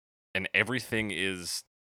 and everything is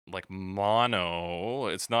like mono.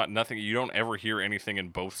 It's not nothing. You don't ever hear anything in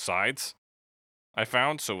both sides. I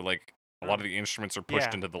found so like a lot of the instruments are pushed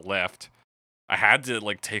Yeah. into the left. I had to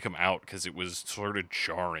like take them out because it was sort of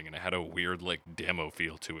jarring and it had a weird like demo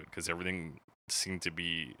feel to it because everything seemed to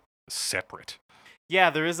be separate. Yeah,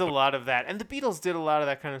 there is a lot of that. And the Beatles did a lot of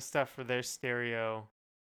that kind of stuff for their stereo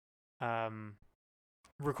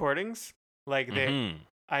recordings. Like Mhm.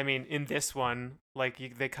 I mean, in this one,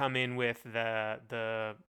 like they come in with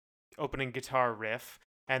the opening guitar riff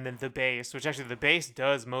and then the bass, which actually the bass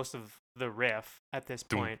does most of the riff at this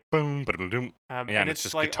point. Boom, ba-dum-dum. Yeah, And it's it's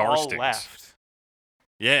just like guitar all stings. left.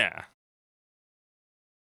 Yeah.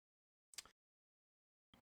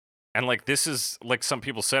 And like this is like some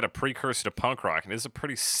people said a precursor to punk rock, and it's a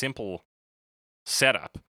pretty simple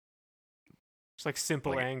setup. It's like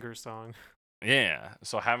simple Like- anger song. Yeah.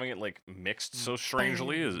 So having it like mixed so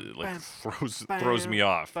strangely is like bam, throws me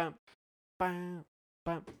off. Bum, bum,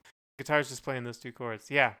 bum. Guitar's just playing those two chords.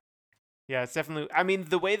 Yeah. Yeah, it's definitely I mean,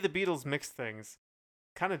 the way the Beatles mixed things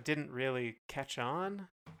kind of didn't really catch on.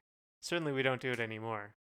 Certainly we don't do it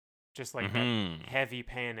anymore. Just like that Mhm. heavy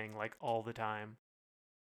panning like all the time.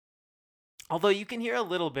 Although you can hear a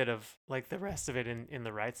little bit of like the rest of it in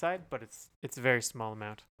the right side, but it's a very small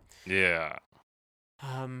amount. Yeah.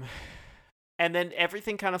 And then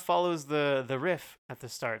everything kind of follows the riff at the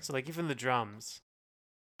start. So like even the drums.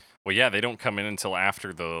 Well, yeah, they don't come in until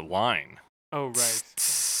after the line. Oh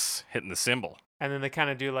right. Hitting the cymbal. And then they kind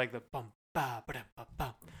of do like the bum ba ba ba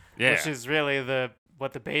bum, Yeah. which is really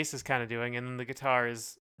what the bass is kind of doing, and then the guitar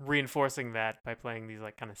is reinforcing that by playing these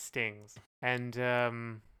like kind of stings.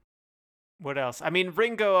 And what else? I mean,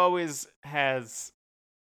 Ringo always has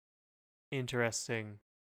interesting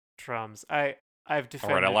drums. I've All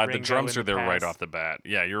defended right, I lied. The Ringo drums in are there right past. off the bat.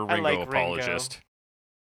 Yeah, you're a I Ringo like Ringo. apologist.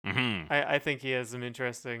 Mm-hmm. I think he has some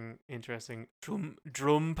interesting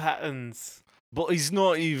drum patterns. But he's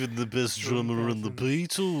not even the best Drum drummer in the patterns.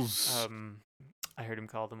 Beatles. I heard him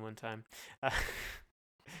call them one time.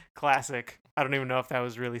 Classic. I don't even know if that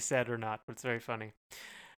was really said or not, but it's very funny.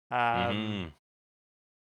 Mhm.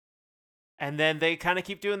 And then they kind of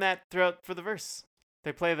keep doing that throughout for the verse.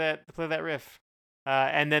 They play that riff,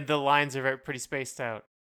 and then the lines are pretty spaced out.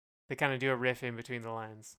 They kind of do a riff in between the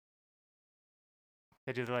lines.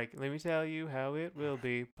 They do like, let me tell you how it will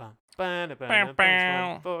be. Bum, ba, ba,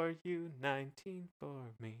 ba, one for you, 19 for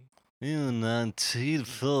me. You 19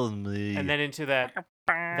 for me. And then into that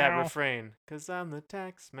refrain, cause I'm the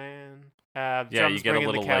tax man. Yeah, drums you get a bring in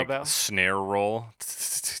little the cowbell. like snare roll.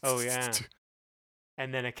 Oh yeah.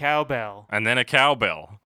 And then a cowbell. And then a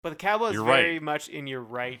cowbell. But the cowbell is You're very right. much in your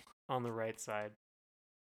on the right side.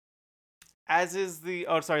 As is the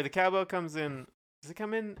the cowbell comes in. Does it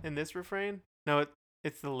come in this refrain? No,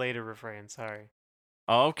 it's the later refrain. Sorry.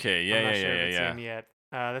 Okay, yeah, I'm not yeah, sure yeah, if it's yeah. in yet.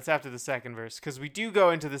 That's after the second verse, because we do go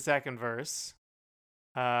into the second verse.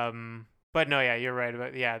 But no, yeah, you're right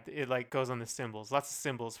about it. Like goes on the cymbals. Lots of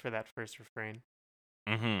cymbals for that first refrain.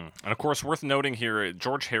 Mm-hmm. And of course, worth noting here,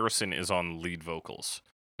 George Harrison is on lead vocals,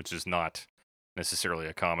 which is not necessarily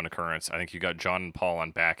a common occurrence. I think you got John and Paul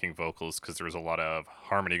on backing vocals because there's a lot of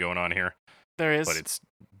harmony going on here. There is, But it's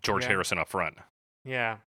George Yeah. Harrison up front.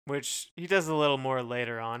 yeah, which he does a little more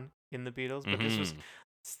later on in the Beatles. But this was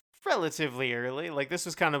relatively early. Like this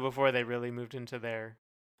was kind of before they really moved into their.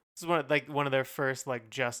 This is one of their first like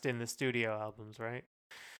just in the studio albums, right?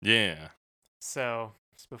 Yeah. So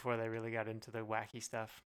it's before they really got into the wacky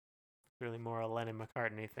stuff. Really more a Lennon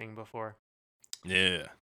McCartney thing before. Yeah.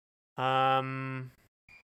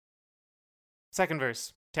 Second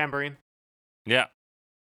verse, tambourine. Yeah.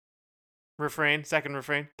 Refrain, second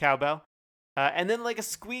refrain, cowbell. And then like a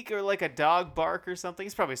squeak or like a dog bark or something.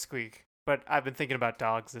 It's probably squeak, but I've been thinking about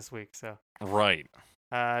dogs this week, so. Right.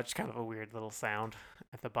 Just kind of a weird little sound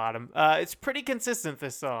at the bottom. It's pretty consistent,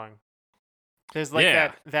 this song. There's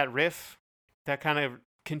like that riff that kind of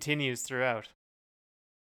continues throughout.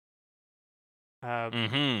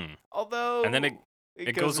 Although, and then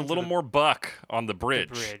it goes a little more buck on the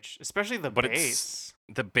bridge. Especially the But bass.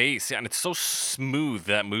 The bass, yeah, and it's so smooth,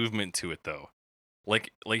 that movement to it, though.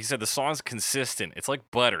 Like you said, the song's consistent. It's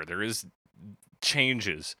like butter. There is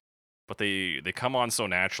changes, but they come on so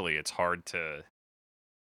naturally. It's hard to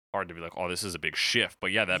be like, oh, this is a big shift.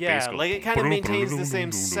 But yeah, that bass goes. Like it kind of maintains the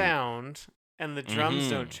same sound, and the drums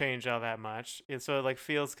don't change all that much. So it like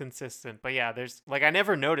feels consistent. But yeah, there's like I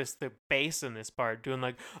never noticed the bass in this part doing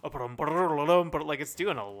like, but like it's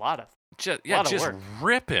doing a lot of just work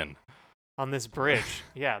ripping on this bridge.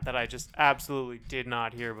 Yeah, that I just absolutely did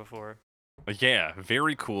not hear before. Yeah,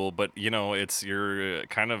 very cool, but you're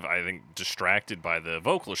kind of, I think, distracted by the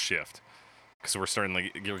vocal shift because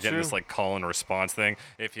you're getting this like call and response thing.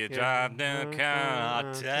 If you drive down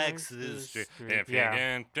Texas Street, if you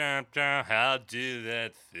how do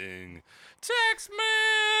that thing, Tex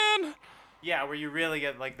Man. Yeah, where you really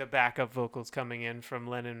get like the backup vocals coming in from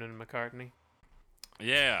Lennon and McCartney.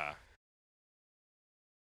 Yeah.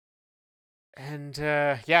 And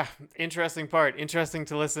interesting part. Interesting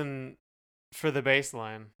to listen for the bass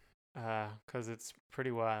line, because it's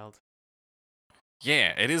pretty wild.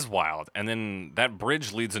 Yeah, it is wild. And then that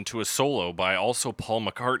bridge leads into a solo by also Paul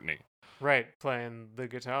McCartney. Right, playing the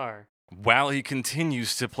guitar. While he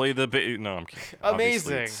continues to play the bass. No, I'm kidding.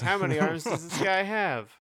 Amazing. How many arms does this guy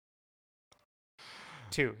have?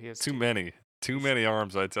 2. He has too many. Too many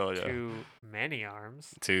arms, I tell you. Too many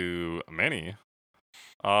arms. Too many.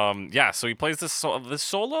 Yeah, so he plays this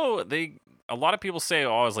solo. A lot of people say,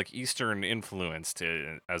 oh, it's like Eastern influenced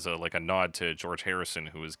as a nod to George Harrison,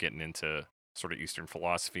 who was getting into sort of Eastern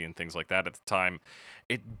philosophy and things like that at the time.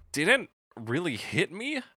 It didn't really hit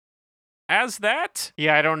me as that.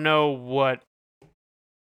 Yeah, I don't know what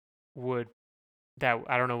would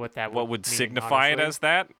signify mean, it as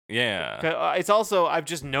that. Yeah. It's also, I've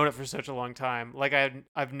just known it for such a long time. Like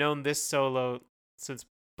I've known this solo since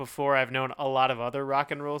before I've known a lot of other rock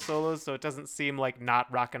and roll solos, so it doesn't seem like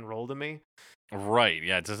not rock and roll to me. Right,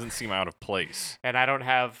 yeah, it doesn't seem out of place. And I don't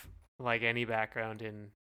have like any background in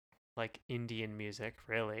like Indian music,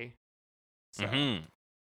 really. So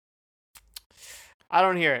I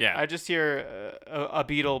don't hear it. Yeah. I just hear a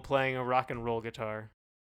Beatle playing a rock and roll guitar.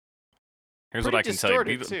 Here's Pretty what I can tell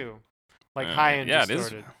you. too. Like high end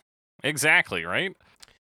distorted. It is. Exactly, right?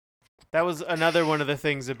 That was another one of the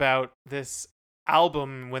things about this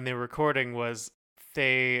album when they were recording was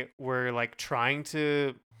they were like trying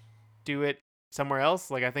to do it somewhere else.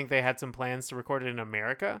 Like I think they had some plans to record it in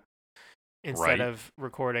America instead of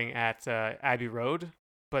recording at Abbey Road,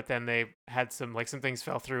 but then they had some things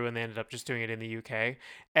fell through and they ended up just doing it in the UK,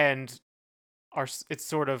 and it's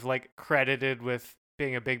sort of like credited with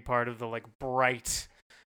being a big part of the like bright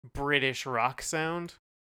British rock sound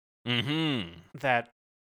that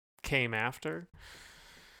came after.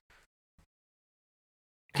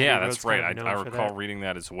 Yeah, Abbey that's Road's kind right. of I known for recall that. reading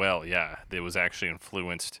that as well. Yeah, it was actually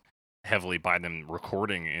influenced heavily by them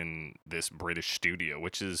recording in this British studio,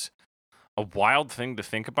 which is a wild thing to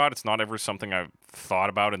think about. It's not ever something I've thought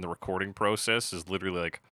about in the recording process, is literally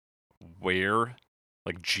like where,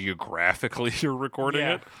 like geographically you're recording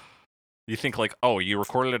Yeah. it. You think like, oh, you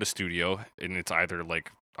recorded at a studio and it's either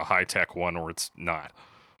like a high-tech one or it's not.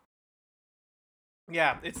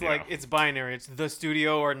 Yeah, it's Yeah. like it's binary. It's the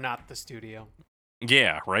studio or not the studio.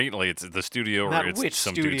 Yeah, right? Like it's the studio Not or it's which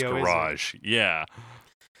some dude's studio is it. garage. Yeah.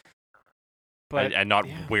 But And not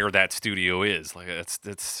yeah. where that studio is. Like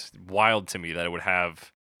it's wild to me that it would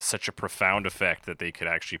have such a profound effect that they could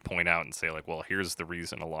actually point out and say like, well, here's the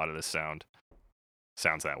reason a lot of this sounds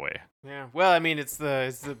that way. Yeah. Well, I mean, it's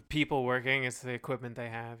the people working, it's the equipment they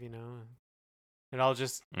have, you know. It all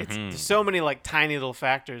just it's Mhm. there's so many like tiny little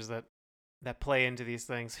factors that play into these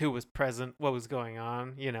things. Who was present, what was going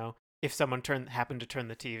on, you know. If someone happened to turn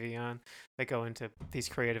the TV on, they go into these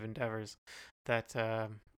creative endeavors that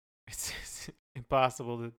it's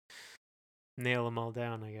impossible to nail them all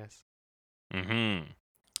down, I guess. Mm-hmm.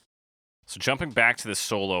 So jumping back to the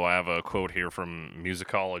solo, I have a quote here from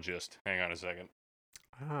musicologist. Hang on a second.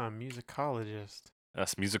 Musicologist.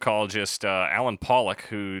 That's musicologist Alan Pollock,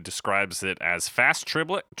 who describes it as fast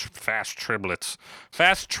triplets,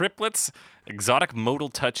 exotic modal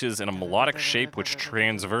touches in a melodic shape which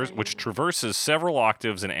traverses several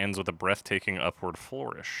octaves and ends with a breathtaking upward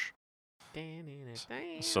flourish.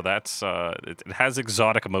 So that's it has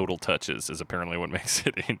exotic modal touches, is apparently what makes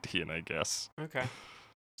it Indian, I guess. Okay.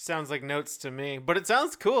 Sounds like notes to me, but it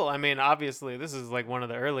sounds cool. I mean, obviously, this is like one of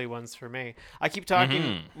the early ones for me. I keep talking,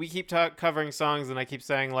 Mhm. we keep covering songs, and I keep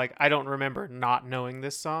saying, like, I don't remember not knowing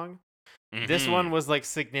this song. This Mhm. one was like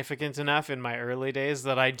significant enough in my early days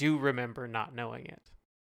that I do remember not knowing it.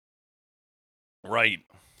 Right.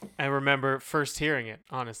 I remember first hearing it,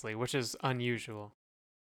 honestly, which is unusual.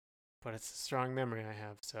 But it's a strong memory I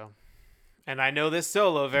have, so. And I know this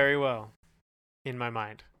solo very well in my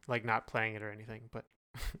mind. Like, not playing it or anything, but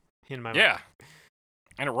in my mind. Yeah.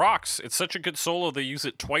 And it rocks. It's such a good solo, they use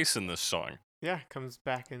it twice in this song. Yeah, comes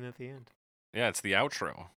back in at the end. Yeah, it's the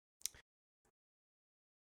outro.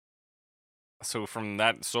 So from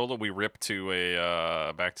that solo, we rip to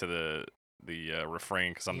a back to the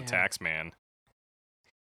refrain, because I'm Yeah. the tax man.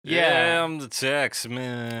 Yeah. I'm the tax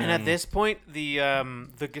man. And at this point, the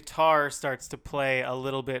guitar starts to play a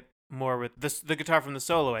little bit more with the guitar from the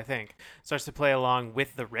solo. I think starts to play along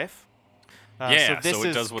with the riff. yeah, this so it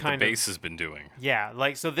is does what the kind bass of, has been doing. Yeah,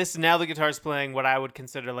 like so this now the guitar's playing what I would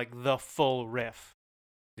consider like the full riff.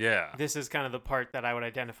 Yeah. This is kind of the part that I would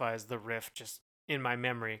identify as the riff, just in my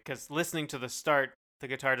memory, because listening to the start, the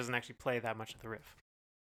guitar doesn't actually play that much of the riff.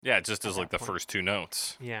 Yeah, it just At does like that the point. first two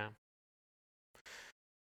notes. Yeah.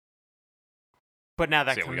 But now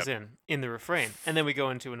that So, yeah, we comes in the refrain, and then we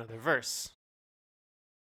go into another verse.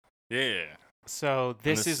 Yeah. So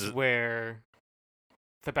this this is is- where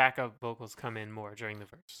the backup vocals come in more during the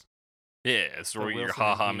verse. Yeah, it's where you're Wilson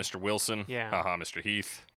and haha, Heath. Mr. Wilson. Yeah. Haha, Mr.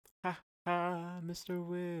 Heath. Ah, Mr.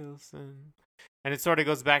 Wilson. And it sort of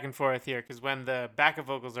goes back and forth here, because when the backup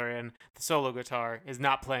vocals are in, the solo guitar is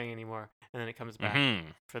not playing anymore, and then it comes back Mm-hmm.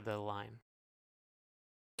 for the line.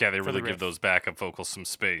 Yeah, they For the really riff. give those backup vocals some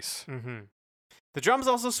space. Mm-hmm. The drums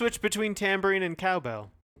also switch between tambourine and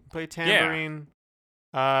cowbell. Play tambourine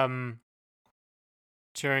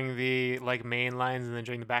during the like main lines, and then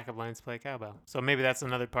during the backup lines play cowbell. So maybe that's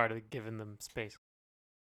another part of giving them space.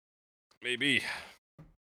 Maybe.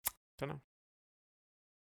 Don't know.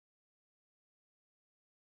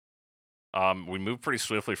 We move pretty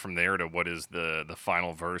swiftly from there to what is the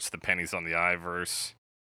final verse, the pennies on the eye verse.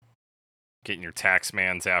 Getting your tax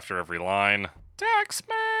mans after every line. Tax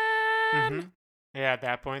man. Mm-hmm. Yeah, at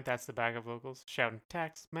that point, that's the backup vocals shouting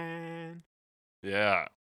 "Tax Man." Yeah.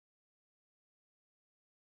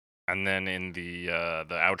 And then in the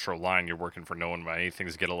outro line, you're working for no one by any.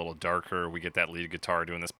 Things get a little darker. We get that lead guitar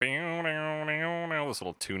doing this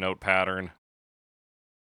little two-note pattern.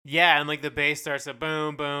 Yeah, and like the bass starts to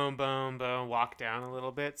boom, boom, boom, boom, walk down a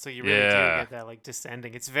little bit. So you really do Yeah. get that like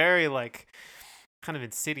descending. It's very like kind of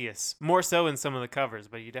insidious. More so in some of the covers,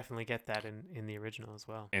 but you definitely get that in the original as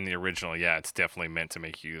well. In the original, yeah, it's definitely meant to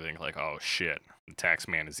make you think like, oh shit, the tax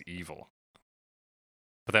man is evil.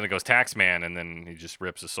 But then it goes tax man, and then he just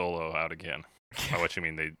rips a solo out again. By what you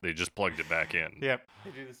mean, they just plugged it back in. Yep.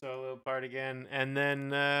 They do the solo part again, and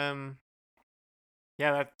then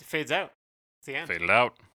yeah, that fades out. It's the end. Fade it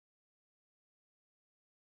out.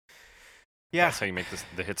 Yeah. That's how you make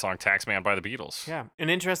the hit song Tax Man by the Beatles. Yeah, an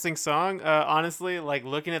interesting song. Honestly, like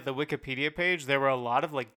looking at the Wikipedia page, there were a lot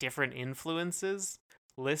of like different influences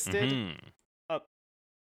listed. Mhm.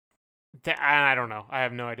 I don't know. I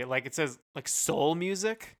have no idea. Like it says like soul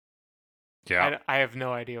music, Yeah. I have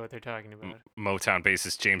no idea what they're talking about. Motown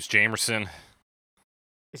bassist James Jamerson.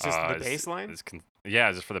 It's just the is- bass line? is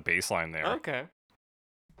yeah, just for the bass line there. Okay.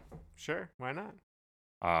 Sure, why not?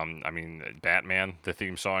 I mean, Batman, the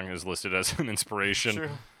theme song, is listed as an inspiration.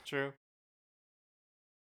 True.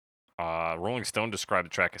 Rolling Stone described the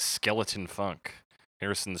track as skeleton funk.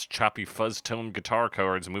 Harrison's choppy fuzz-tone guitar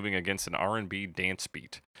chords moving against an R&B dance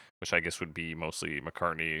beat, which I guess would be mostly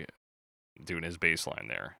McCartney doing his bass line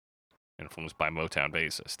there, influenced by Motown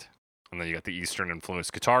bassist. And then you got the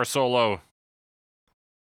Eastern-influenced guitar solo.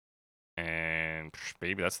 And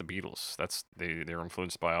baby, that's the Beatles. They're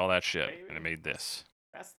influenced by all that shit, and it made this.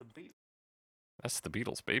 That's the beat. That's the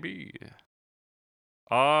Beatles, baby.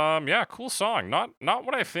 Yeah, cool song. Not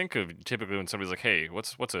what I think of typically when somebody's like, "Hey,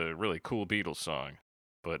 what's a really cool Beatles song?"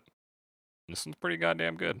 But this one's pretty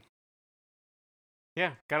goddamn good.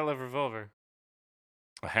 Yeah, gotta love Revolver.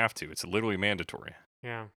 I have to. It's literally mandatory.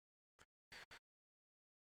 Yeah.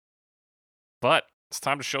 But it's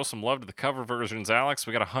time to show some love to the cover versions, Alex.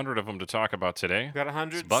 We got 100 of them to talk about today. Got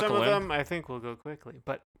 100. So buckle Some of in. them I think will go quickly,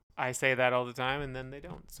 but I say that all the time and then they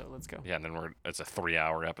don't. So let's go. Yeah, and then it's a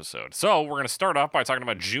 3-hour episode. So we're gonna start off by talking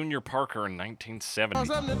about Junior Parker in 1970.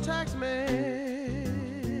 Cause I'm the tax man.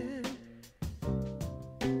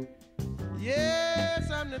 Yes,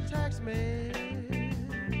 I'm the tax man.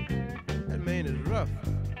 That man is rough.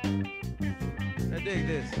 Now dig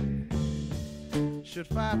this. Should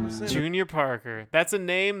 5% Junior Parker. That's a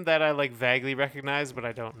name that I like vaguely recognize, but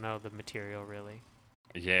I don't know the material really.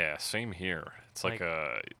 Yeah, same here. It's like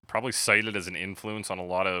Like- probably cited as an influence on a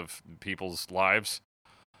lot of people's lives.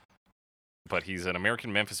 But he's an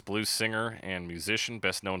American Memphis blues singer and musician,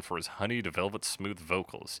 best known for his honey to velvet smooth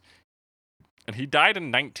vocals. And he died in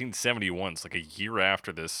 1971, so like a year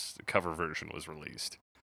after this cover version was released.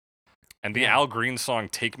 And the Yeah. Al Green song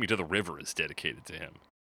 "Take Me to the River" is dedicated to him,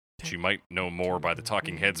 which you might know more by the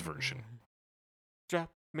Talking Heads version.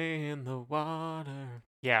 Drop me in the water.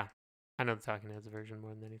 Yeah, I know the Talking Heads version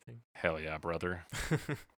more than anything. Hell yeah, brother.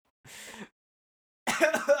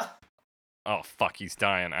 Oh fuck, he's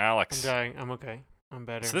dying, I'm Alex. dying. I'm okay. I'm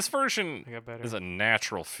better. So this version I got better. is a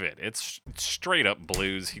natural fit. It's straight up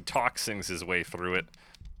blues. He sings his way through it.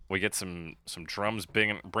 We get some drums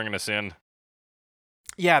bringing us in.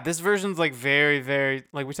 Yeah, this version's like very, very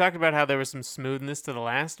like we talked about how there was some smoothness to the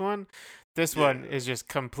last one. This one is just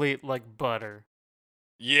complete like butter.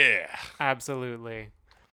 Yeah. Absolutely.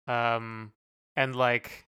 And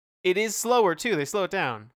like it is slower too. They slow it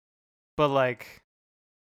down. But like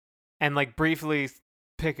and like briefly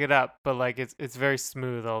pick it up, but like it's very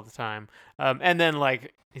smooth all the time. And then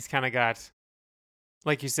like he's kind of got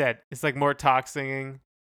like you said, it's like more talk singing.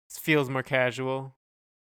 It feels more casual.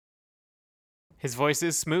 His voice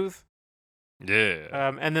is smooth.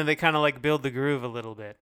 Yeah. And then they kind of like build the groove a little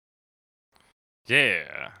bit.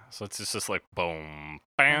 Yeah. So it's just like boom,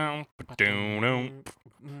 bam, ba-doom,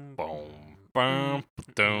 boom, bam,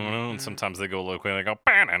 ba-doom. And sometimes they go a little quick. They go.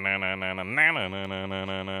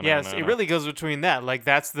 Yes, it really goes between that. Like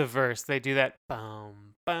that's the verse. They do that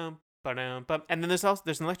bum bum ba-dum, bum. And then there's an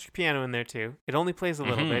electric piano in there too. It only plays a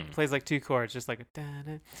little bit. It plays like 2 chords, just like a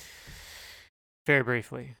da-da. Very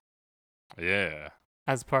briefly. Yeah.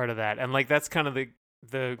 As part of that. And like that's kind of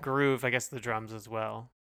the groove, I guess the drums as well.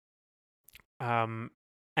 And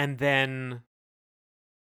then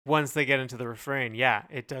once they get into the refrain, yeah,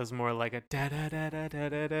 it does more like a da da da da da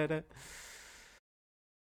da da da.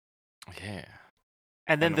 Yeah.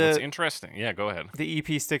 And then what's interesting? Yeah, go ahead. the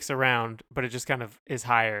EP sticks around, but it just kind of is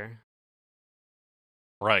higher.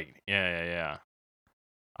 Right. Yeah.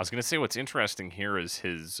 I was gonna say what's interesting here is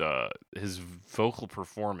his vocal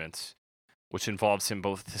performance, which involves him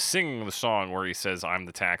both singing the song where he says "I'm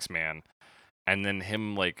the tax man," and then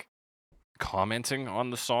him like commenting on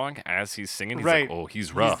the song as he's singing. He's Right. like, "Oh,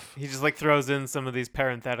 he's rough." He just like throws in some of these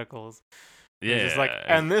parentheticals. Yeah. He's just like,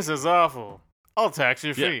 and this is awful. I'll tax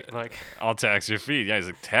your Yeah. feet. Like, I'll tax your feet. Yeah, he's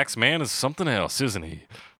like, tax man is something else, isn't he?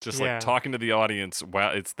 Just Yeah. like talking to the audience.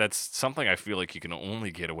 Wow, that's something I feel like you can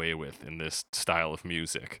only get away with in this style of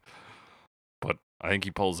music. But I think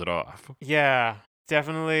he pulls it off. yeah,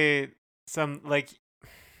 definitely some like.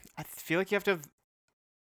 I feel like you have to.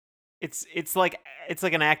 It's like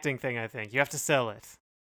an acting thing. I think you have to sell it.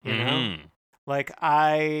 You know, Mhm. like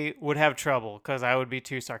I would have trouble because I would be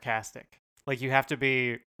too sarcastic. Like you have to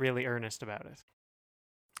be really earnest about it.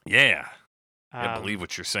 Yeah. I Um, believe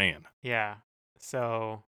what you're saying. Yeah.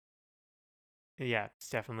 So, yeah, it's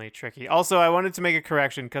definitely tricky. Also, I wanted to make a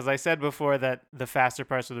correction because I said before that the faster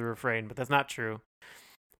parts of the refrain, but that's not true.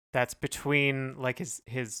 That's between like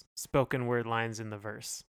his spoken word lines in the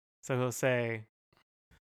verse. So he'll say,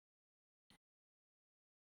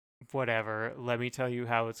 whatever. Let me tell you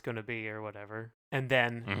how it's gonna be or whatever. And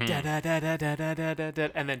then Mhm. da da da da da da da da da,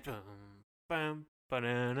 and then boom, bam,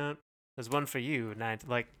 banana. There's one for you.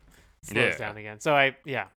 Like slows Yeah. down again. So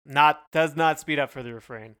does not speed up for the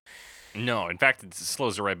refrain. No, in fact, it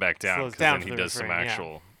slows it right back down Slows because down then for he the does some refrain, yeah.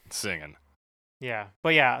 actual singing. Yeah,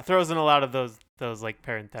 but yeah, it throws in a lot of those like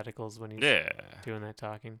parentheticals when he's Yeah. doing that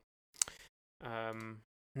talking.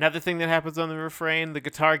 Another thing that happens on the refrain, the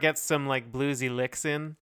guitar gets some like bluesy licks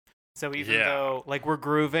in. So even Yeah. though like we're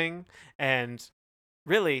grooving and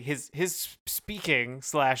really his speaking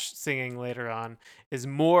 / singing later on is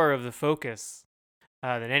more of the focus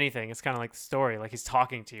than anything. It's kind of like the story, like he's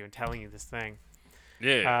talking to you and telling you this thing.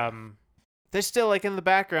 Yeah. There's still like in the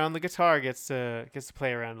background, the guitar gets to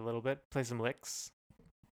play around a little bit, play some licks.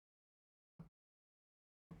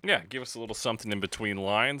 Yeah, give us a little something in between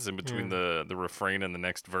lines, in between the refrain and the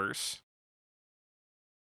next verse.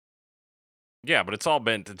 Yeah, but it's all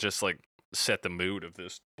meant to just like set the mood of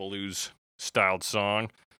this blues styled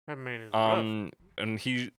song. I mean, it's rough. And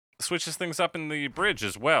he switches things up in the bridge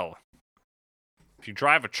as well. If you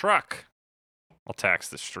drive a truck, I'll tax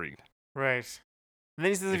the street. Right. And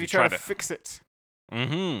then he says, If if you you try try to to- fix it,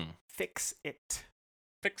 Mm-hmm. fix it,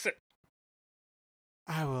 Fix it.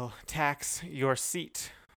 I will tax your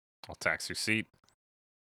seat. I'll tax your seat.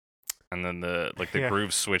 And then the Yeah.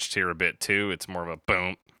 groove switched here a bit too. It's more of a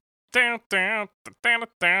boom, down, down, down,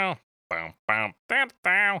 down, boom, boom, down,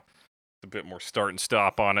 down. A bit more start and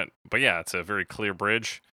stop on it, but yeah, it's a very clear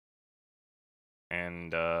bridge.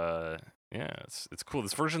 And yeah, it's cool.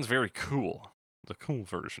 This version's very cool. The cool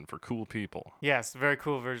version for cool people. Yes, very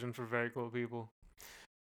cool version for very cool people.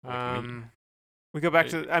 Like me. We go back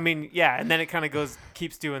to, I mean, yeah, and then it kind of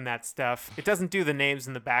keeps doing that stuff. It doesn't do the names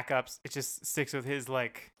and the backups. It just sticks with his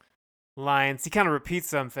like lines. He kind of repeats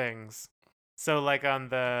some things. So like on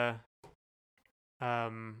the,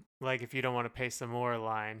 like if you don't want to pay some more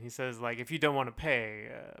line, he says like if you don't want to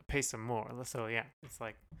pay some more. So yeah, it's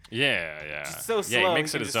like Yeah. just so slow. Yeah, he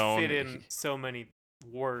makes can it his just own. Fit in so many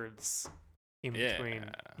words in between.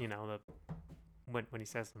 Yeah. You know when he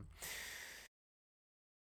says them.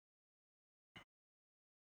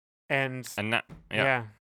 And And yeah.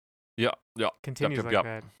 continues Yup. like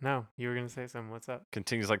that. No, you were gonna say something. What's up?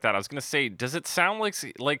 Continues like that. I was gonna say, does it sound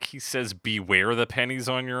like he says, "Beware the pennies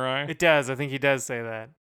on your eye"? It does. I think he does say that.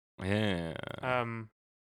 Yeah.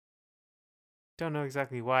 Don't know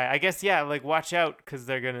exactly why. I guess yeah. Like watch out because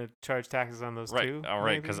they're gonna charge taxes on those Right. too. All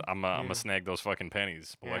right. Because maybe? I'm Yeah. gonna snag those fucking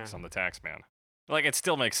pennies, boy. 'Cause Yeah. I'm the tax man. Like it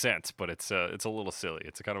still makes sense, but it's a little silly.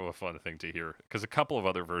 It's kind of a fun thing to hear because a couple of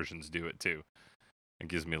other versions do it too. It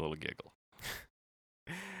gives me a little giggle.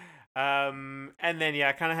 And then yeah,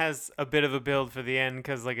 it kind of has a bit of a build for the end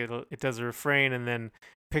because like it does a refrain and then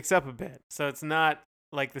picks up a bit. So it's not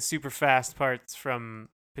like the super fast parts from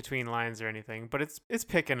between lines or anything, but it's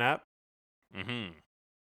picking up. Mm-hmm.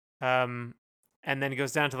 And then it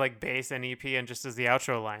goes down to like bass and EP and just as the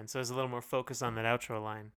outro line. So there's a little more focus on that outro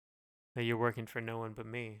line that you're working for no one but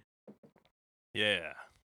me. Yeah.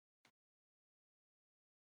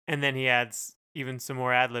 And then he adds even some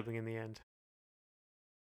more ad-libbing in the end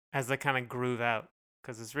as they kind of groove out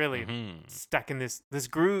because it's really Mm-hmm. stuck in this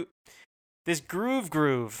groove. This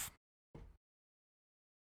groove.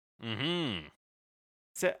 Mm-hmm.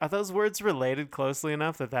 So are those words related closely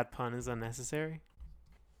enough that pun is unnecessary?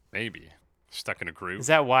 Maybe stuck in a groove. Is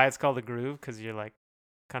that why it's called a groove? Because you're like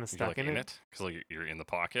kind of You're stuck like in in it? it because like you're in the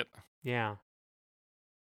pocket. Yeah.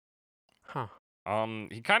 Huh.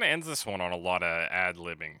 He kind of ends this one on a lot of ad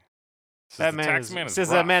libbing. That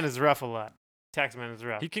man is rough a lot. Taxman is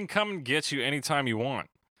rough. He can come and get you anytime you want.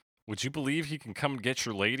 Would you believe he can come and get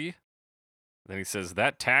your lady? Then he says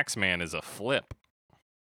that tax man is a flip.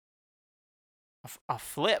 A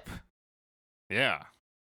flip. Yeah.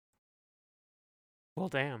 Well,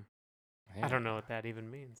 damn. Yeah. I don't know what that even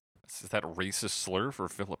means. Is that a racist slur for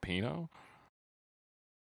Filipino?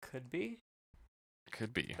 Could be.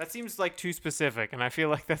 Could be. That seems like too specific, and I feel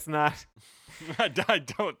like that's not I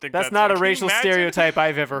don't think that's not like, a can you racial imagine? stereotype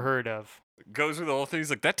I've ever heard of. Goes through the whole thing. He's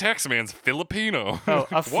like, that tax man's Filipino. Oh,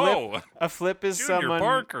 a flip. Whoa. A flip is Junior someone.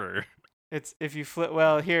 Parker. It's if you flip.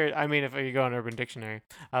 Well, here, I mean, if you go on Urban Dictionary,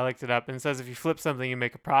 I looked it up, and it says if you flip something, you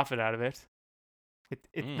make a profit out of it.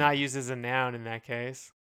 It's not used as a noun in that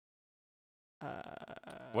case.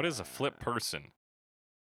 What is a flip person?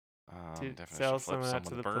 To Definition sell of flip, someone out to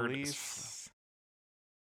someone the bird is police.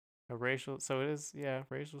 A racial, so it is, yeah,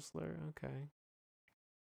 racial slur. Okay.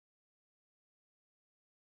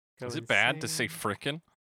 Go Is it bad to say insane. frickin'?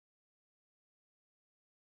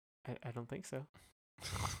 I don't think so.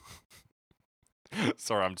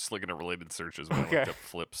 Sorry, I'm just looking at related searches when I Okay. looked up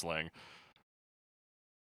flip slang.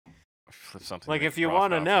 Something Like, they if you profit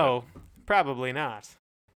want to off of know, probably not.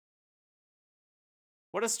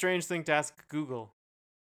 What a strange thing to ask Google.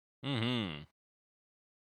 it. Mm-hmm.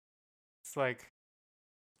 It's like,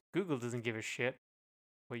 Google doesn't give a shit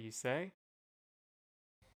what you say.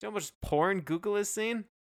 Do you know how much porn Google has seen?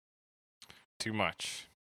 Too much.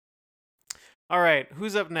 All right,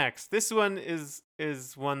 who's up next? This one is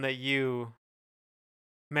one that you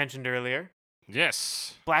mentioned earlier.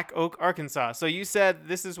 Yes. Black Oak, Arkansas. So you said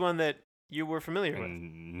this is one that you were familiar with.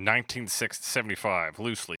 In 1975,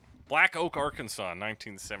 loosely. Black Oak, Arkansas,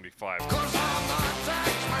 1975.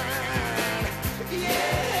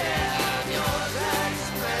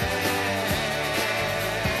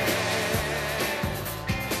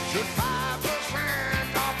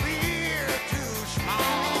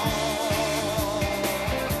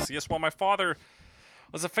 So yes, while my father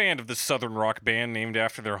was a fan of this southern rock band named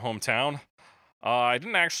after their hometown, I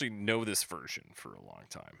didn't actually know this version for a long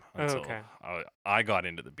time until Okay. I got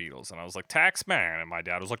into the Beatles, and I was like, Tax Man, and my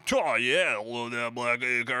dad was like, oh yeah, I love that Black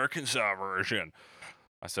Oak, Arkansas version.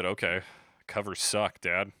 I said, okay, covers suck,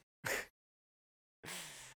 Dad.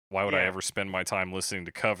 Why would I Yeah. ever spend my time listening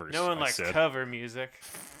to covers? No one I likes said, cover music.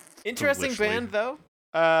 Interesting foolishly. band, though.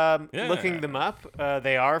 Yeah. Looking them up,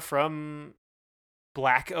 they are from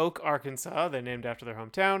Black Oak, Arkansas. They're named after their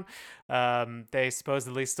hometown. They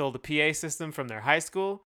supposedly stole the PA system from their high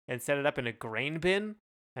school and set it up in a grain bin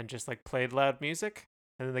and just like played loud music.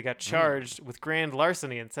 And then they got charged with grand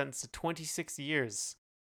larceny and sentenced to 26 years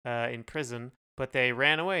in prison. But they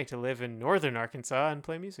ran away to live in northern Arkansas and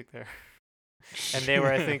play music there. And they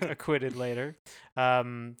were, I think, acquitted later.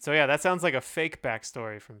 So yeah, that sounds like a fake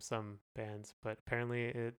backstory from some bands, but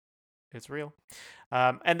apparently it's real.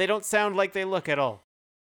 And they don't sound like they look at all.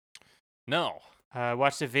 No. I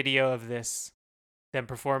watched a video of them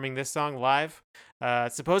performing this song live.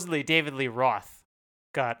 Supposedly David Lee Roth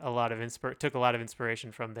took a lot of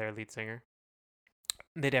inspiration from their lead singer.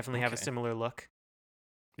 They definitely have a Okay. similar look.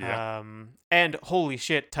 Yeah. And holy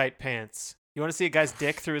shit, tight pants. You want to see a guy's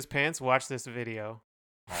dick through his pants? Watch this video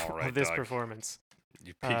All right, of this Doug. performance.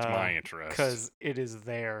 You piqued my interest. Because it is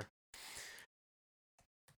there.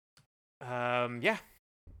 Yeah.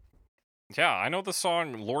 Yeah, I know the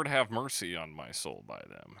song "Lord Have Mercy on My Soul" by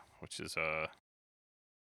them, which is it's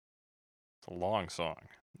a long song.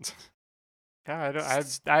 Yeah,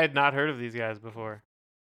 I had not heard of these guys before.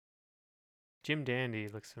 Jim Dandy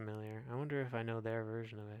looks familiar. I wonder if I know their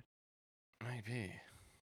version of it. Maybe.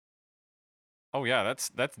 Oh yeah, that's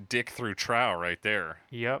Dick Through Trow right there.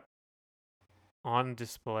 Yep. On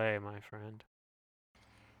display, my friend.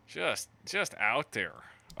 Just out there.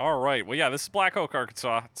 All right. Well, yeah, this is Black Oak,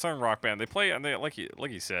 Arkansas, southern rock band. They play, and they like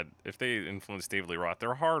you said, if they influenced David Lee Roth,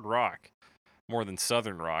 they're hard rock more than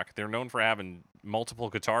southern rock. They're known for having multiple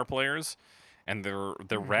guitar players, and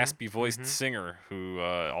their raspy voiced singer, who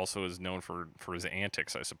also is known for his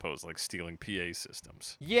antics, I suppose, like stealing PA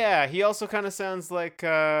systems. Yeah, he also kind of sounds like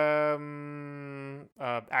Axl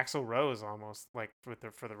Rose almost, like for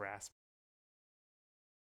the rasp.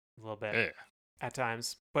 A little bit. Yeah. At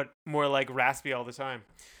times, but more like raspy all the time.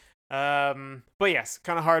 But yes,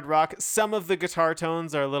 kind of hard rock. Some of the guitar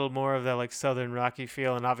tones are a little more of that like southern rocky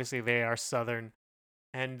feel, and obviously they are southern.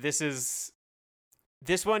 And this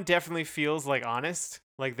one definitely feels like honest.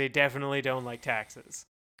 Like they definitely don't like taxes.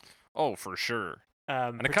 Oh, for sure.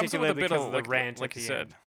 And it comes with a bit because of the rant like at you the said.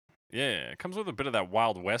 end. Yeah, it comes with a bit of that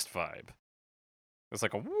Wild West vibe. It's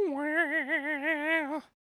like a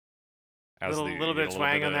Little bit of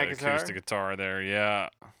twang on that guitar. acoustic guitar there, yeah.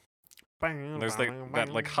 And there's that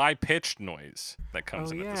like high pitched noise that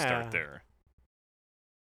comes in at the start there.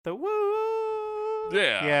 The woo.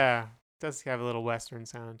 Yeah. Yeah, does have a little western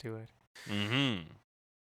sound to it. Mm-hmm.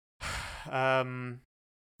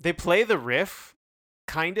 They play the riff,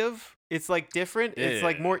 kind of. It's like different. It's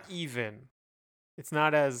like more even. It's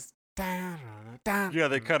not as. Yeah,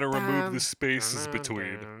 they kind of remove the spaces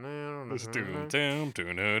between.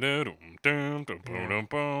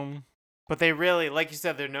 But they really, like you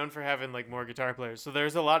said, they're known for having like more guitar players. So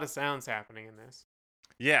there's a lot of sounds happening in this.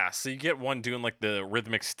 Yeah, so you get one doing like the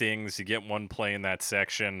rhythmic stings, you get one playing that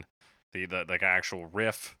section, the like actual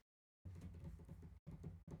riff.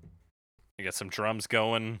 You get some drums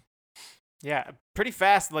going. Yeah, pretty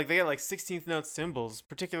fast. Like they get like 16th note cymbals,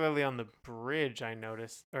 particularly on the bridge. I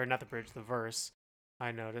noticed, or not the bridge, the verse.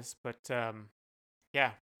 I noticed, but yeah,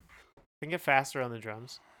 they can get faster on the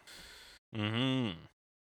drums. Mm-hmm.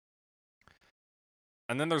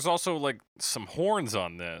 And then there's also like some horns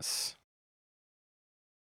on this.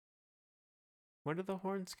 When did the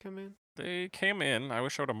horns come in? They came in. I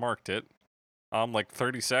wish I would have marked it. Like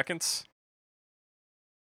 30 seconds.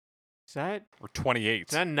 or 28.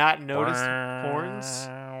 Did I not notice horns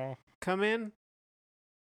come in?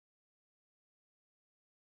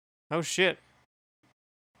 Oh shit.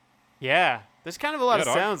 Yeah, there's kind of a lot Yeah, of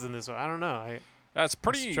dog. sounds in this one. I don't know. That's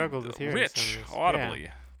pretty struggled with hearing some rich of this. audibly.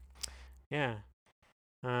 Yeah.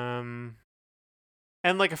 And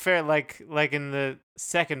like a fair like in the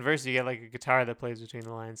second verse you get like a guitar that plays between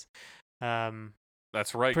the lines.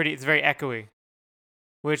 That's right. It's very echoey,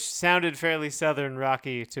 which sounded fairly southern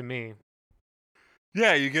rocky to me.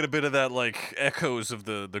 Yeah, you get a bit of that like echoes of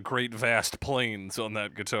the great vast plains on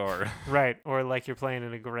that guitar. Right, or like you're playing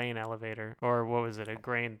in a grain elevator, or what was it, a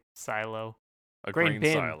grain silo? A Grain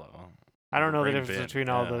bin. silo. I don't know the Grain difference bin, between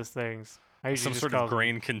all yeah. those things. I usually Some just sort call of them-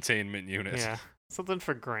 grain containment unit. Yeah, something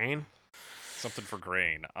for grain. Something for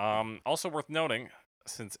grain. Also worth noting,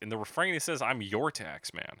 since in the refrain he says, "I'm your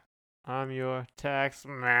tax man." I'm your tax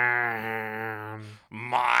man.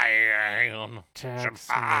 Man. Tax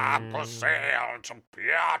I'm man. for sale to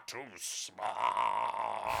appear too small.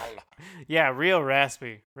 Yeah, real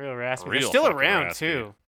raspy. Real raspy. They're Real still fucking around raspy.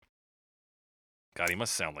 too. God, he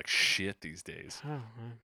must sound like shit these days. Oh, man.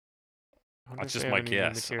 I wonder That's if just they my have any new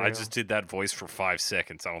guess. I material. just did that voice for 5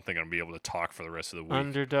 seconds. I don't think I'm gonna be able to talk for the rest of the week.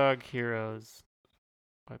 Underdog Heroes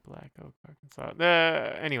by Black Oak, Arkansas.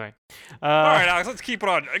 Anyway. All right, Alex, let's keep it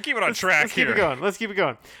on. Keep it on track let's here. Keep it going. Let's keep it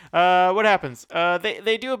going. What happens?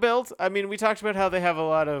 They do a build. I mean, we talked about how they have a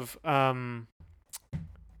lot of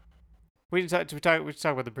We should talk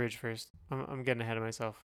about the bridge first. I'm getting ahead of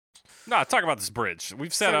myself. No, talk about this bridge.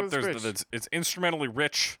 We've set Talk up. about this There's bridge. it's instrumentally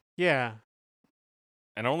rich, Yeah.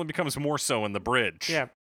 and only becomes more so in the bridge. Yeah.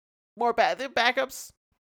 More they're backups.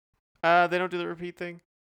 They don't do the repeat thing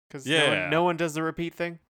because Yeah. no one does the repeat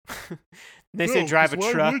thing. They say No, drive a 'cause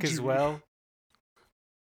why truck would as you? well.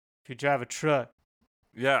 If you drive a truck,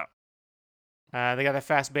 Yeah. they got that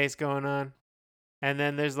fast bass going on, and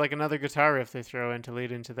then there's like another guitar riff they throw in to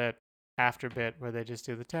lead into that after bit where they just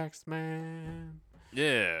do the text man,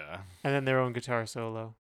 Yeah. and then their own guitar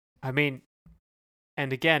solo. I mean,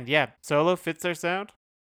 and again, yeah, solo fits their sound.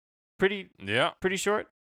 Pretty Yeah.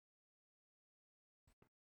 short.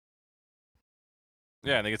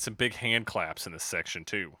 Yeah, and they get some big hand claps in this section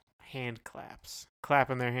too. Hand claps,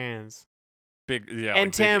 clapping their hands. Big, yeah, And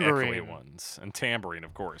like big echoey tambourine. ones, and tambourine,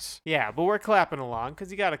 of course. Yeah, but we're clapping along because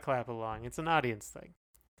you got to clap along. It's an audience thing.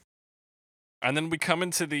 And then we come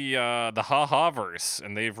into the ha-ha verse,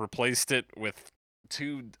 and they've replaced it with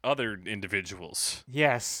 2 other individuals.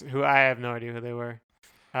 Yes, who I have no idea who they were.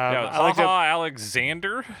 Yeah, I looked up, Ha-ha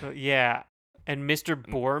Alexander. yeah, and Mr.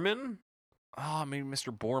 Borman Oh, maybe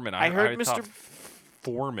Mr. Borman. I heard thought Mr.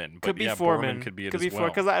 Foreman, but could be yeah, Foreman. could be it could as be well.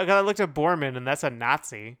 because I looked at Borman and that's a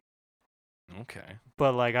Nazi. Okay.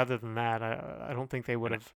 But like other than that, I don't think they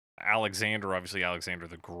would have. Alexander, obviously Alexander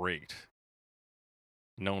the Great,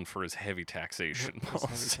 known for his heavy taxation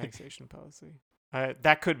policy. Taxation policy.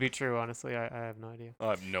 That could be true. Honestly, I have no idea. I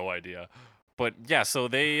have no idea. But yeah, so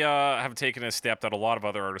they have taken a step that a lot of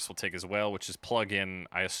other artists will take as well, which is plug in,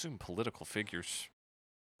 I assume, political figures.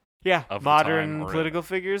 Yeah, Of the modern time or- political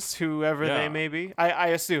figures, whoever Yeah. they may be. I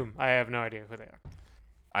assume. I have no idea who they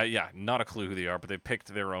are. Yeah, not a clue who they are, but they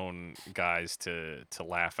picked their own guys to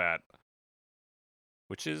laugh at,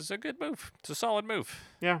 which is a good move. It's a solid move.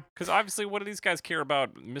 Yeah, Because obviously, what do these guys care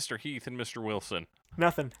about Mr. Heath and Mr. Wilson?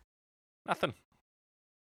 nothing. Nothing.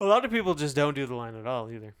 A lot of people just don't do the line at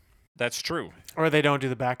all either. That's true. Or they don't do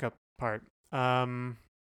the backup part.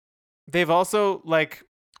 They've also like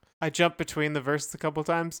I jumped between the verses a couple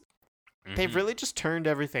times. They've Mhm. really just turned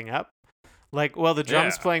everything up. Like, well, the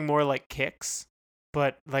drums Yeah. playing more like kicks,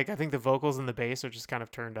 but like I think the vocals and the bass are just kind of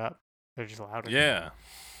turned up. They're just louder. Yeah.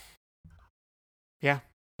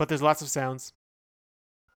 But there's lots of sounds.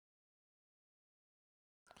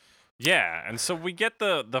 Yeah, and so we get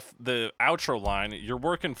the outro line. You're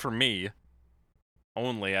working for me.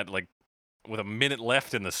 Only at like with a minute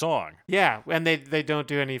left in the song. Yeah, and they don't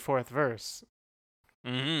do any fourth verse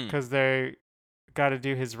Mm-hmm. because they got to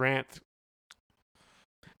do his rant.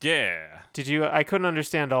 Yeah. Did you? I couldn't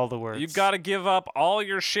understand all the words. You got to give up all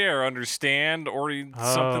your share, understand, or something,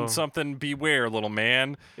 Oh. something. Beware, little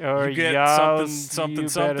man. Or You get "Yas, something, you something, better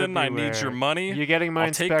something. I need your beware." money. You getting my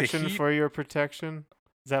I'll take the inspection heat. for your protection?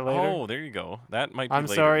 Is that later? Oh, there you go. That might be I'm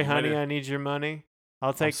later. sorry, You might honey. have- I need your money.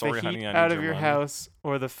 I'll take sorry, the heat honey, I out need of your your money. house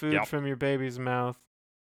or the food Yep. from your baby's mouth.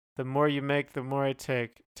 The more you make, the more I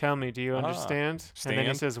take. Tell me, do you Ah, understand? And then he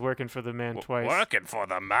stand. says, working for the man twice. Working for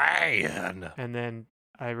the man. And then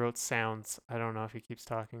I wrote sounds. I don't know if he keeps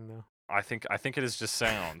talking, though. I think it is just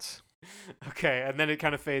sounds. Okay, and then it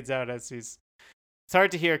kind of fades out as he's... It's hard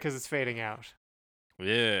to hear because it's fading out.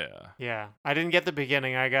 Yeah. Yeah. I didn't get the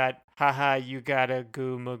beginning. I got, haha, you gotta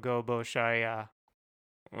goomagobo shaya.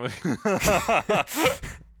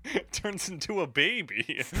 Turns into a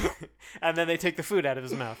baby. And then they take the food out of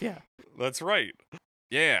his mouth. Yeah. That's right.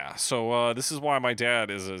 Yeah, so this is why my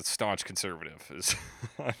dad is a staunch conservative. Is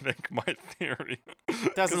I think my theory. 'Cause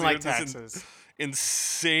Doesn't he like had this taxes.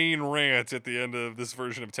 insane rant at the end of this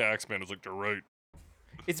version of Taxman. It's like, they're right.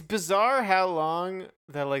 It's bizarre how long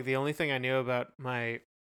that like the only thing I knew about my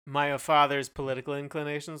father's political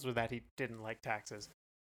inclinations was that he didn't like taxes.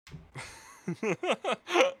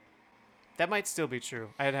 That might still be true.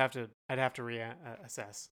 I'd have to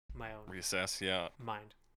assess my own Reassess, yeah.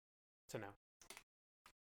 mind to know.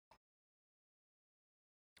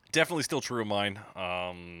 Definitely still true of mine.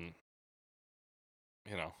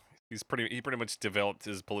 You know, he pretty much developed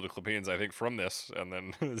his political opinions, I think, from this, and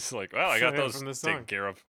then it's like, well, I got Yeah, those from this taken song. care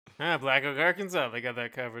of. Ah, Black Oak, Arkansas. They got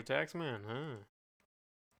that covered, Taxman. Huh.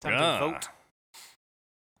 Time to vote.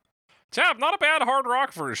 Chap, not a bad hard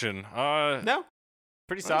rock version. No,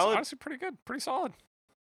 pretty that's solid. honestly pretty good. Pretty solid.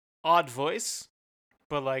 Odd voice,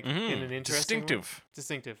 but like in Mhm. an interesting way. Distinctive.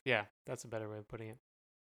 Distinctive. Yeah, that's a better way of putting it.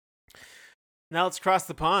 Now let's cross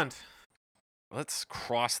the pond. Let's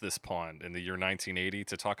cross this pond in the year 1980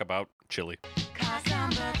 to talk about Chile. 'Cause I'm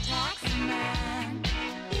the tax man.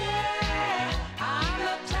 Yeah, I'm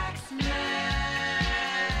the tax man.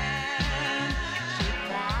 Keep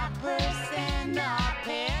that person up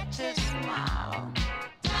here too small.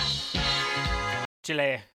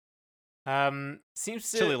 Chile. Seems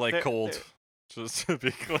to Chile like they're- cold. Just to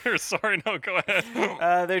be clear. Sorry, no, go ahead.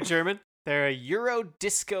 They're German. They're a Euro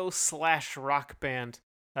disco / rock band.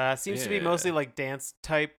 Seems to be mostly Yeah. like dance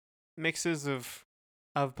type mixes of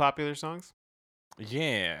popular songs.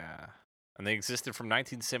 Yeah. And they existed from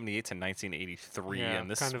 1978 to 1983. Yeah, And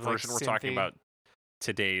this kind of like version we're talking synthy. about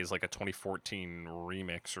today is like a 2014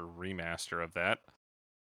 remix or remaster of that.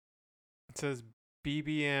 It says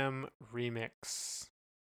BBM remix.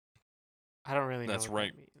 I don't really know. That's what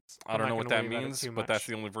right. That means. I I'm don't not know what gonna that worry about it means, too but that's much.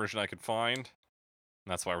 the only version I could find. And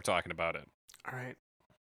that's why we're talking about it. All right.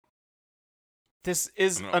 This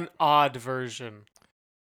is No. an odd version.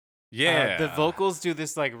 Yeah. The vocals do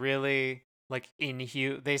this like really like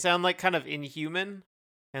they sound like kind of inhuman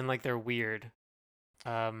and like they're weird.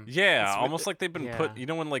 Yeah, it's with almost the- like they've been yeah. put. You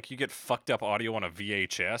know when like you get fucked up audio on a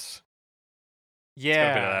VHS?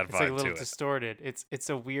 Yeah, that it's like a vibe little to it. distorted. It's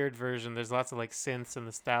a weird version. There's lots of like synths and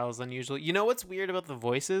the styles unusual. You know what's weird about the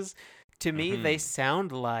voices? To me, they Mhm.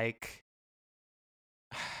 sound like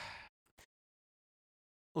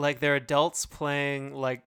they're adults playing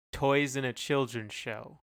like toys in a children's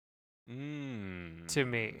show. To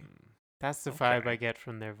me. That's the vibe I Okay. get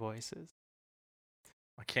from their voices.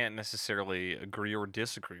 I can't necessarily agree or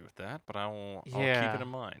disagree with that, but I'll keep Yeah. it in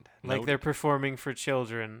mind. Like they're Noted. performing for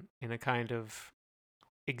children in a kind of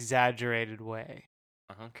exaggerated way.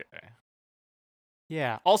 Okay.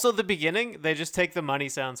 Yeah. Also, the beginning, they just take the money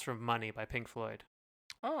sounds from Money by Pink Floyd.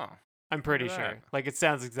 Oh. I'm pretty at sure. that. Like it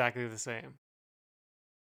sounds exactly the same.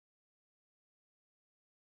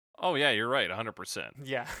 Oh yeah, you're right, 100%.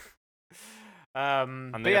 Yeah.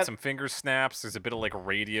 And But they yeah, got some finger snaps. There's a bit of like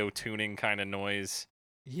radio tuning kind of noise,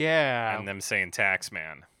 yeah. and them saying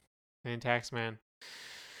 "Taxman." And Taxman.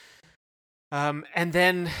 And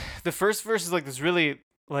then the first verse is like this really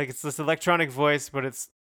like it's this electronic voice, but it's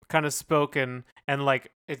kind of spoken and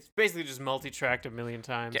like it's basically just multi-tracked a million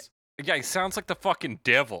times. Yeah, he sounds like the fucking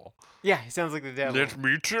devil. Yeah, he sounds like the devil. Let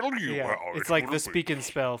me tell you Yeah, how it's it like will the be. speak and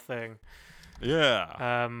spell thing.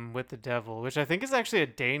 Yeah. With the devil, which I think is actually a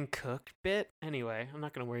Dane Cook bit. Anyway, I'm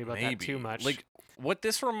not gonna worry about that too much. Like what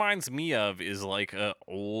this reminds me of is like a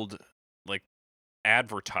old like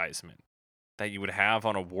advertisement that you would have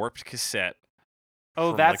on a warped cassette. oh,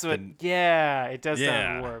 from, that's like, what. Yeah, it does Yeah.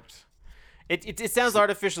 sound warped. It sounds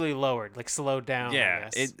artificially lowered, like slowed down. I Yeah,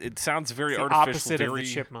 guess. it sounds very It's the artificial, opposite very of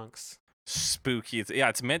the Chipmunks. spooky.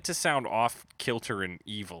 It's meant to sound off kilter and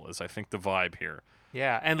evil, is I think the vibe here.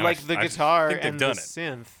 Yeah, and And I like the I guitar think they've and the done it.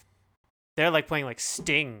 synth, they're like playing like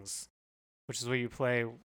stings, which is what you play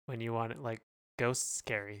when you want it like ghost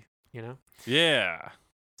scary, you know? Yeah.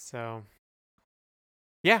 So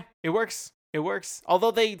yeah, it works. It works.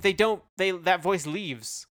 Although that voice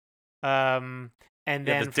leaves. And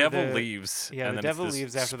Yeah, then the for devil leaves. Yeah, and the then it's devil this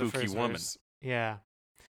leaves after the spooky first woman. verse. Yeah.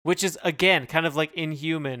 Which is again kind of like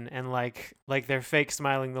inhuman and like they're fake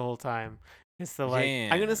smiling the whole time. It's the like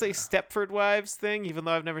I'm gonna say Yeah. Stepford Wives thing, even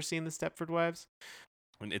though I've never seen the Stepford Wives.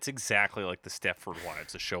 And it's exactly like the Stepford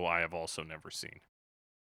Wives, a show I have also never seen.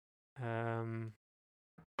 And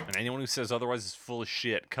anyone who says otherwise is full of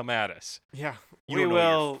shit. Come at us. Yeah, You we don't know what you're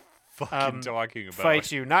will fucking talking about?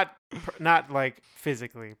 fight you, not like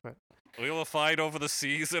physically, but We will fight over the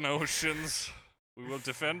seas and oceans. We will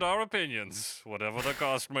defend our opinions, whatever the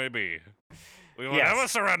cost may be. We will Yes. never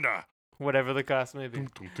surrender. whatever the cost may be.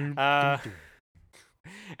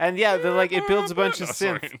 And yeah, it builds a bunch of Oh,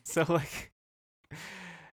 sorry. synth. So like,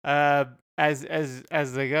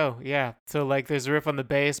 as they go, yeah. So like, there's a riff on the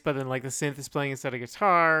bass, but then like the synth is playing instead of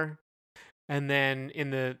guitar. And then in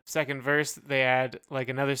the second verse, they add like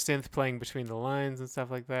another synth playing between the lines and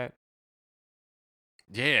stuff like that.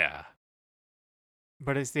 Yeah.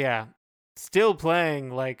 But it's still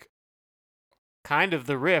playing like kind of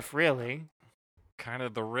the riff, really. Kind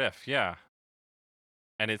of the riff, yeah.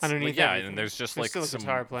 And it's Underneath yeah, everything. and there's just There's like still a some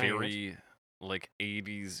guitar playing it. very like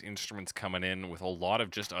 80s instruments coming in with a lot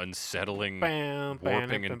of just unsettling Bam, bam,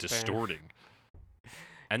 warping bam, and bam. distorting.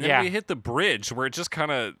 And then Yeah. we hit the bridge where it just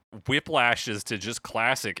kind of whiplashes to just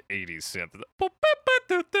classic 80s synth.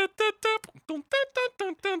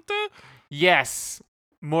 Yes.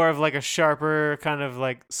 More of like a sharper kind of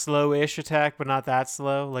like slow-ish attack, but not that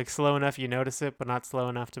slow. Like slow enough you notice it, but not slow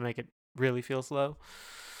enough to make it really feel slow.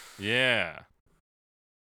 Yeah.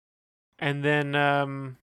 And then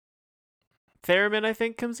theremin, I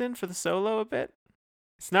think, comes in for the solo a bit.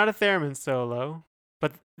 It's not a theremin solo,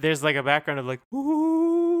 but there's like a background of like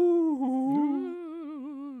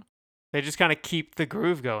ooh. They just kind of keep the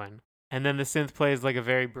groove going. And then the synth plays like a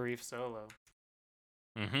very brief solo.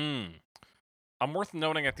 Mm-hmm. I'm worth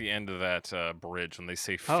noting at the end of that bridge when they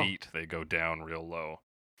say Oh. feet, they go down real low.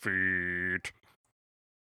 Feet.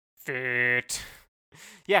 Fit.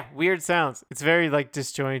 Yeah, weird sounds. It's very like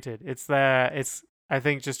disjointed. It's I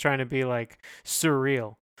think just trying to be like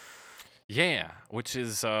surreal. Yeah, which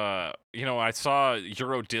is I saw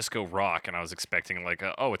Euro Disco Rock and I was expecting like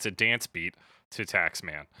it's a dance beat to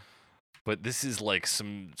Taxman. But this is like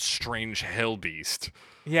some strange hell beast.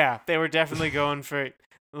 Yeah, they were definitely going for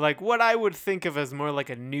like what I would think of as more like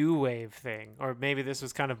a new wave thing, or maybe this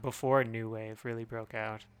was kind of before new wave really broke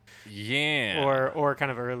out, Yeah. or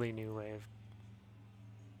kind of early new wave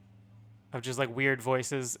of just like weird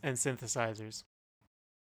voices and synthesizers.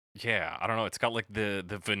 Yeah, I don't know. It's got like the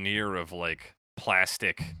veneer of like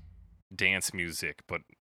plastic dance music, but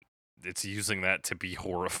it's using that to be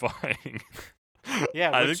horrifying. Yeah,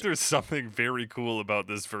 I which- think there's something very cool about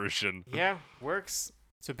this version. Yeah, works.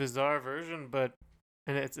 It's a bizarre version, but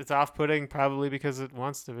and it's off-putting probably because it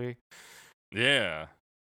wants to be. Yeah.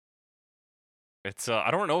 It's I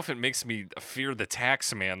don't know if it makes me fear the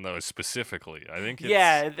Taxman though specifically. I think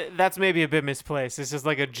it's That's maybe a bit misplaced. It's just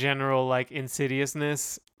like a general like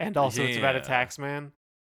insidiousness, and also it's about a Yeah. tax man.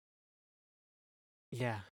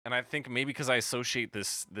 Yeah. and I think maybe because I associate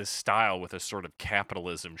this style with a sort of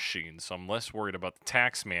capitalism sheen, so I'm less worried about the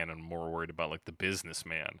Taxman and more worried about like the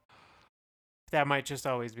businessman. That might just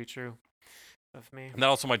always be true of me. And that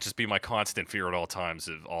also might just be my constant fear at all times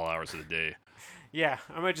of all hours of the day. Yeah,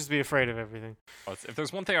 I might just be afraid of everything. If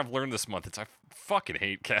there's one thing I've learned this month, it's I fucking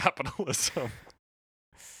hate capitalism.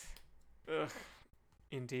 Ugh.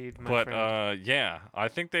 Indeed, my But friend. yeah, I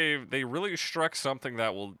think they really struck something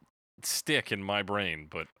that will stick in my brain.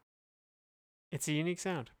 But It's a unique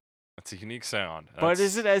sound. it's a unique sound. But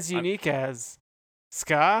is it as I'm- unique as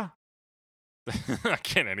ska?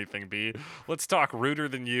 Can anything be? Let's talk Ruder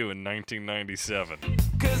Than You in 1997.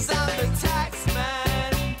 Cause I'm the tax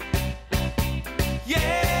man.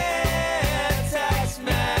 Yeah, tax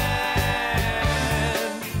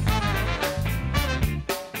man.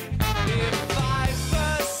 If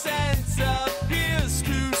 5% appears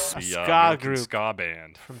too small. A The ska American group ska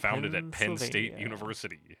band from founded at Penn State Pennsylvania.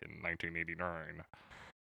 University in 1989.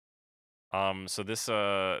 So this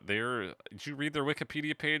did you read their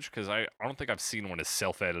Wikipedia page? Because I don't think I've seen one as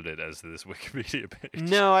self-edited as this Wikipedia page.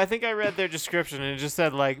 No, I think I read their description and it just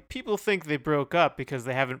said like people think they broke up because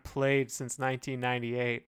they haven't played since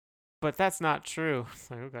 1998. But that's not true. It's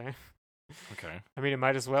like, okay. Okay. I mean, it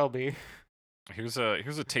might as well be. Here's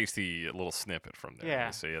a tasty little snippet from there.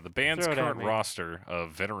 Yeah. So the band's Throw it at current me. roster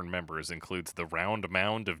of veteran members includes the round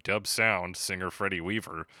mound of dub sound singer Freddie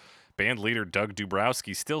Weaver. Band leader Doug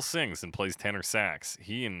Dubrowski still sings and plays tenor sax.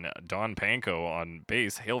 He and Don Pankow on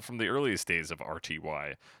bass hail from the earliest days of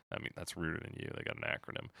RTY. I mean, that's Ruder Than You. They got an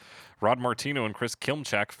acronym. Rod Martino and Chris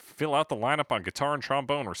Kilmchak fill out the lineup on guitar and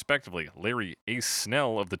trombone, respectively. Larry Ace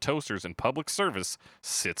Snell of the Toasters in public service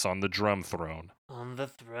sits on the drum throne. On the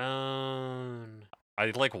throne.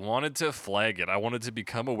 I wanted to flag it. I wanted to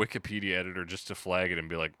become a Wikipedia editor just to flag it and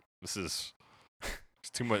be like, this is it's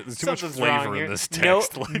too much. There's too much Something's flavor wrong in here. this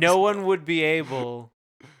text. No one would be able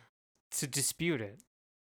to dispute it.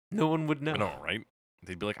 No one would know. I know, right?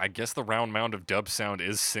 They'd be like, I guess the round mound of dub sound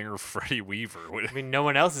is singer Freddie Weaver. I mean, no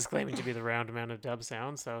one else is claiming to be the round amount of dub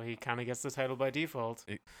sound, so he kind of gets the title by default.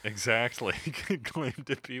 Exactly. He can claim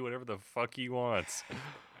to be whatever the fuck he wants. Round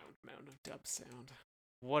amount of dub sound.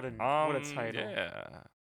 What a title. Yeah.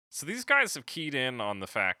 So these guys have keyed in on the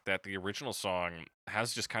fact that the original song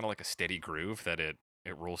has just kind of like a steady groove that it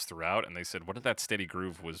rolls throughout, and they said, what if that steady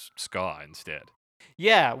groove was ska instead?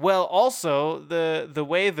 Yeah, well, also the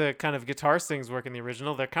way the kind of guitar stings work in the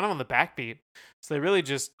original, they're kind of on the backbeat, so they really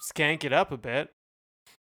just skank it up a bit,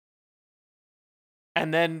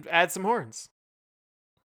 and then add some horns.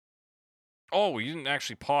 Oh, you didn't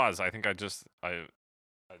actually pause. I think I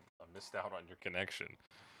missed out on your connection.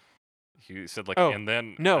 You said like, Oh, and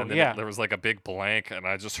then no, and then yeah. there was like a big blank, and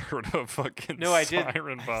I just heard a fucking No, I didn't.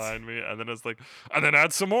 siren behind me, and then it's like, and then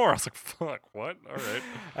add some more. I was like, fuck, what? All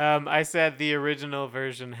right. I said the original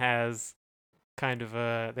version has kind of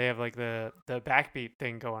they have like the backbeat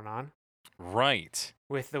thing going on Right.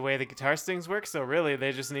 with the way the guitar stings work, so really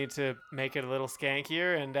they just need to make it a little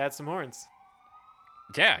skankier and add some horns.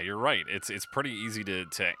 Yeah, you're right. It's pretty easy to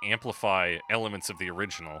amplify elements of the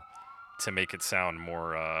original to make it sound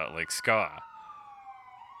more like ska.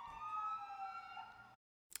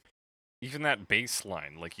 Even that bass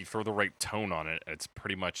line, like you throw the right tone on it, it's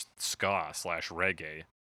pretty much ska / reggae.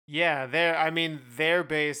 Yeah, their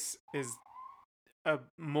bass is a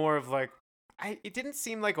more of like it didn't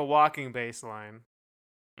seem like a walking bass line,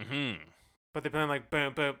 Mm-hmm. but they're playing like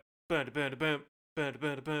boom boom boom boom boom boom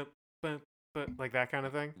boom boom boom like that kind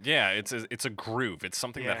of thing. Yeah, it's a groove. It's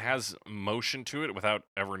something that Yeah. has motion to it without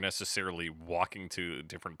ever necessarily walking to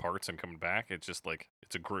different parts and coming back. It's just like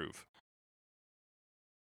it's a groove.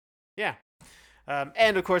 Yeah,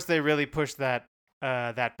 and of course they really push that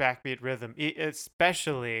that backbeat rhythm,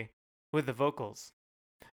 especially with the vocals.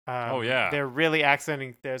 Oh, yeah. They're really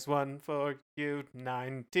accenting. There's one for you,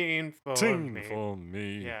 19 for Ting me. for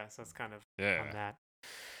me. Yeah, so it's kind of Yeah. on that.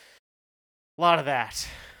 A lot of that.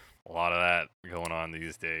 A lot of that going on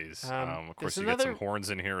these days. Of course, there's you get some another- horns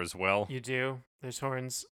in here as well. You do. There's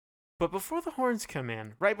horns. But before the horns come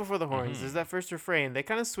in, right before the horns, Mhm. there's that first refrain. They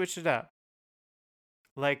kind of switch it up.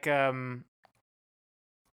 Like,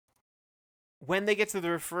 when they get to the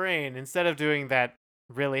refrain, instead of doing that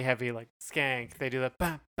really heavy, like, skank, they do the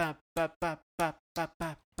ba ba ba ba ba ba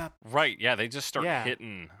ba ba. Right, yeah, they just start Yeah.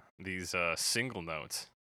 hitting these single notes.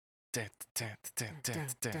 And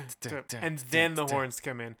then the horns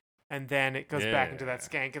come in. And then it goes back into that Yeah.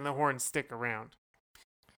 skank, and the horns stick around.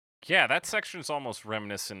 Yeah, that section's almost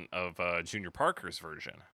reminiscent of Junior Parker's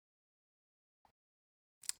version.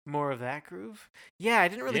 More of that groove? Yeah, I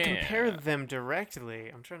didn't really compare Yeah. them directly.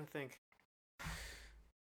 I'm trying to think.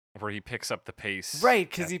 Where he picks up the pace. Right,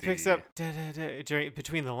 because at he picks the- up during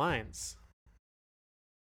between the lines.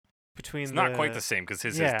 Between It's not quite the same because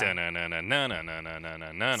his yeah. is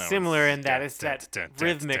na-na-na-na-na-na-na-na-na. Similar in that it's that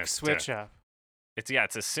rhythmic switch up. It's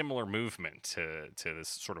a similar movement to this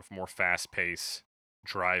sort of more fast pace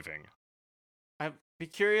driving. I'd be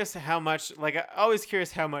curious how much, like, I'm always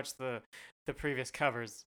curious how much the previous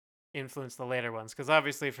covers influence the later ones, because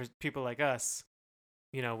obviously for people like us,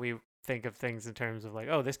 you know, we think of things in terms of like,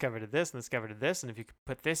 oh, this cover did this and this cover did this, and if you could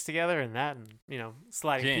put this together and that, and you know,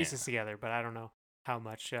 sliding Yeah. pieces together. But I don't know how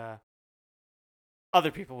much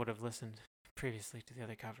other people would have listened previously to the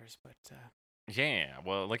other covers. But Yeah,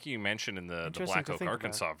 well, like you mentioned in the Interesting Black to Oak, think about.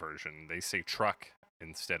 Arkansas version, they say truck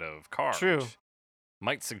instead of car. True. which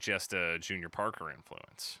might suggest a Junior Parker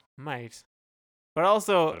influence. might. But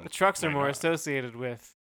also, But the trucks are might more not. associated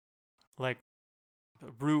with like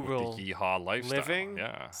rural With the yeehaw lifestyle. living.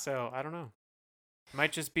 Yeah. So I don't know.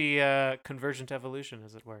 Might just be convergent evolution,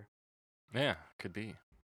 as it were. Yeah, could be.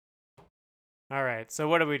 All right. So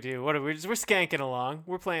what do we do? We're skanking along.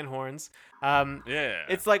 We're playing horns. Yeah.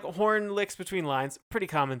 It's like horn licks between lines. Pretty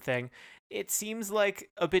common thing. It seems like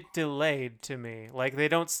a bit delayed to me. Like they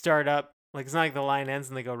don't start up. Like it's not like the line ends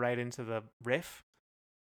and they go right into the riff.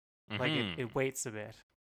 Like Mhm. it waits a bit.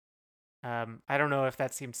 I don't know if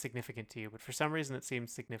that seemed significant to you, but for some reason it seemed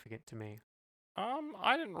significant to me.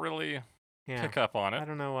 I didn't really Yeah. pick up on I it.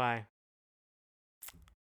 don't know why.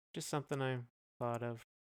 Just something I thought of.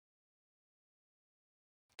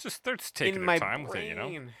 Just they're just taking in their my time with it, you know?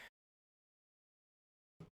 brain.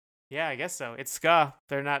 Yeah, I guess so. It's ska.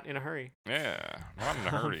 They're not in a hurry. Yeah, not in a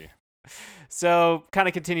hurry. So kind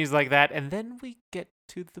of continues like that, and then we get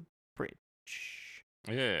to the bridge.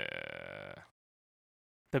 Yeah.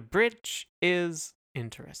 The bridge is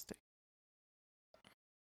interesting.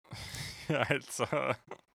 Yeah, it's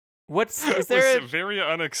What's it is there? was very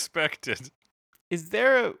unexpected. Is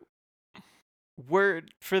there a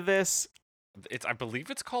word for this? I believe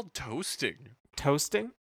it's called toasting.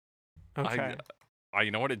 Toasting? Okay.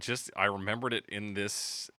 You know what? I remembered it in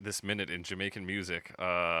this minute in Jamaican music.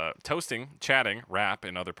 Toasting, chatting, rap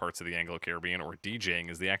in other parts of the Anglo-Caribbean, or DJing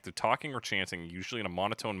is the act of talking or chanting, usually in a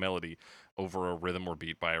monotone melody, over a rhythm or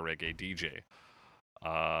beat by a reggae DJ.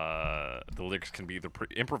 The lyrics can be either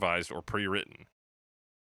improvised or pre-written.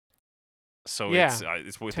 So Yeah,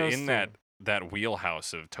 it's within that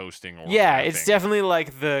wheelhouse of toasting or yeah, rapping. it's definitely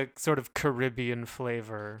like the sort of Caribbean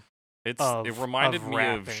flavor It of reminded of me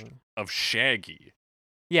rapping. of Shaggy,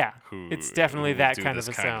 Yeah, who it's definitely who that do kind of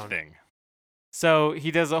this a kind sound. thing. So he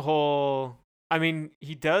does a whole. I mean,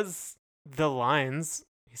 he does the lines.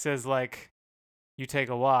 He says like, "You take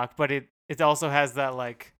a walk," but it also has that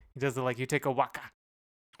like he does it like you take a waka.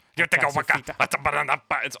 You take a That's your waka.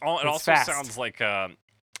 fita. It also fast. sounds like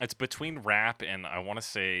it's between rap and I want to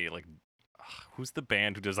say like who's the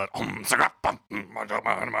band who does that?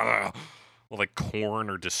 Well, like Korn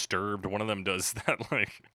or Disturbed. One of them does that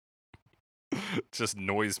like just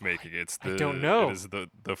noise making. I don't know. It is the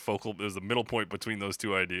focal. It is the middle point between those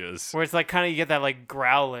two ideas. Where it's like kind of you get that like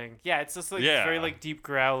growling. Yeah, it's just like very Yeah. like deep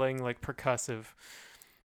growling, like percussive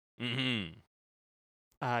Mm-hmm.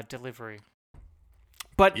 delivery.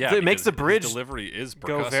 But Yeah, it makes because the his bridge delivery is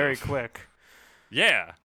go very percussive. quick.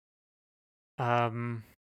 Yeah. And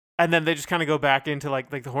then they just kind of go back into like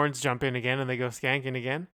the horns jump in again and they go skanking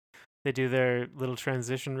again. They do their little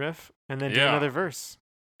transition riff and then do Yeah. another verse.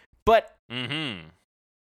 But Mm-hmm.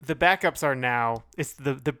 the backups are now it's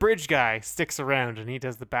the bridge guy sticks around and he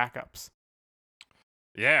does the backups.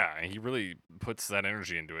 Yeah, and he really puts that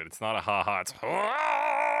energy into it. It's not a ha-ha. It's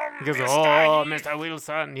He goes, Mr. "Oh, Heath." Mr.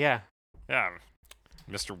 Wilson," yeah, Yeah,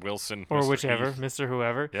 Mr. Wilson or Mr. whichever, Heath. Mr.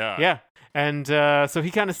 Whoever. Yeah. Yeah, and so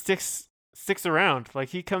he kind of sticks around, like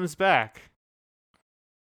he comes back,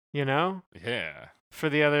 you know, Yeah. for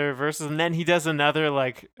the other verses, and then he does another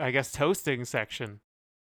like I guess toasting section.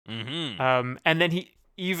 Mm-hmm. And then he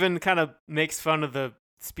even kind of makes fun of the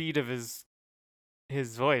speed of his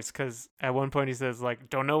voice because at one point he says like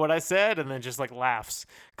 "don't know what I said" and then just like laughs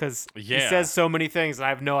because he Yeah. says so many things and I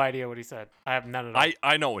have no idea what he said. I have none at all.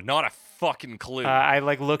 I know, not a fucking clue. I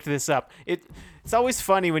like looked this up. It's always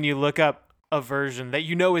funny when you look up a version that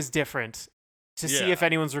you know is different to see Yeah. if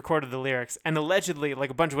anyone's recorded the lyrics. And allegedly, like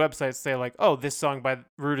a bunch of websites say like, "Oh, this song by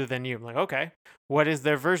Ruder Than You." I'm like, okay, what is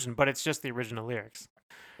their version? But it's just the original lyrics.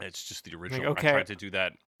 It's just the original. okay. I tried to do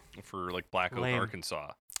that for like Black Oak, Lame.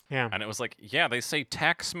 Arkansas. Yeah. And it was like, yeah, they say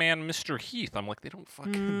Taxman Mr. Heath. I'm like, they don't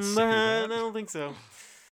fucking say I that. don't think so.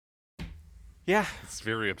 Yeah. It's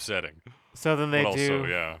very upsetting. So then they But do, also,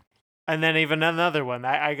 yeah. and then even another one.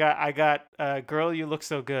 I got "Girl, You Look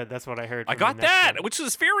So Good." That's what I heard. I from the got next that, one. which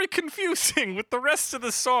was very confusing with the rest of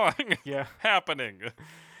the song Yeah. happening.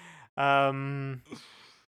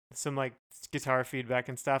 Some like guitar feedback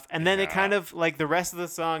and stuff, and then it Yeah. kind of like the rest of the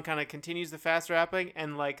song kind of continues the fast rapping,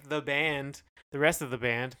 and like the rest of the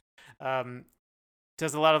band,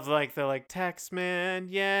 does a lot of like the like Taxman,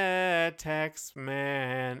 yeah,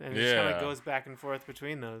 Taxman, and it just kind Yeah. of goes back and forth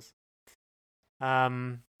between those.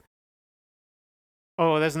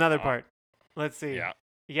 Oh, there's another part. Let's see. Yeah.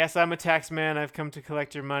 Yes, I'm a taxman. I've come to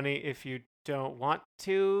collect your money. If you don't want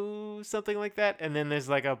to, something like that. And then there's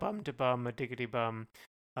like a bum to bum, a diggity bum.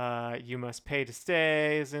 You must pay to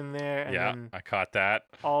stay is in there. And Yeah, then I caught that.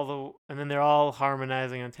 and then they're all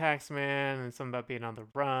harmonizing on Taxman and something about being on the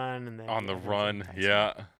run and then On the everyone's run, like, "Taxman."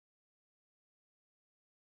 yeah.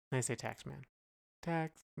 They say Taxman.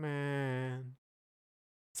 Taxman.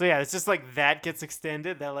 So yeah, it's just like that gets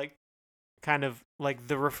extended, that like kind of like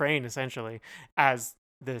the refrain essentially as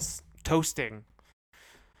this toasting.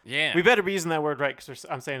 Yeah. We better be using that word right because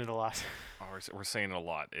I'm saying it a lot. Oh, we're saying it a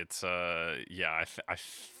lot. It's yeah. I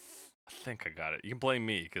think I got it. You can blame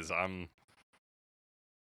me because I'm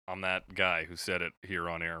that guy who said it here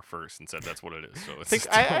on air first and said that's what it is. So it's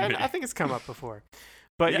still me. I think it's come up before,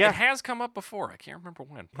 but yeah, yeah, it has come up before. I can't remember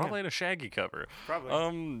when. Probably at a Shaggy cover.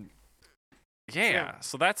 probably. Yeah.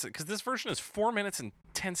 So that's it. Because this version is 4 minutes and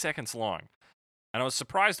 10 seconds long, and I was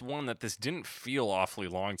surprised one that this didn't feel awfully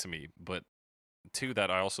long to me, but two that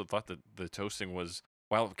I also thought that the toasting was,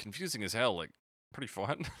 while confusing as hell, like pretty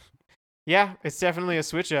fun. Yeah, it's definitely a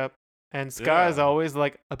switch up, and ska Yeah. is always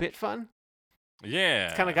like a bit fun. Yeah.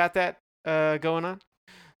 It's kind of got that going on.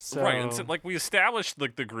 So, Right, and so, like we established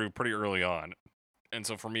like the groove pretty early on, and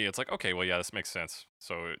so for me, it's like, okay, well, yeah, this makes sense.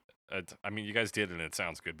 So, I mean, you guys did it, and it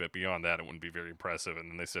sounds good, but beyond that, it wouldn't be very impressive. And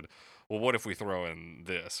then they said, well, what if we throw in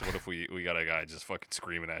this? What if we got a guy just fucking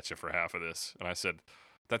screaming at you for half of this? And I said,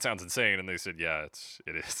 that sounds insane. And they said, yeah,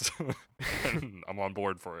 it is. And I'm on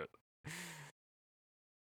board for it.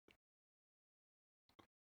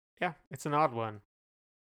 yeah, it's an odd one,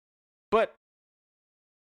 but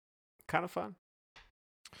kind of fun.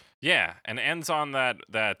 Yeah, and ends on that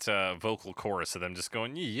vocal chorus of them just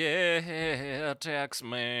going, "Yeah,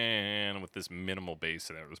 Taxman," with this minimal bass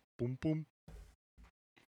in it. It was boom boom.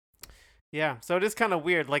 Yeah, so it is kind of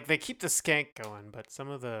weird. Like they keep the skank going, but some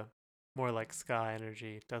of the more like ska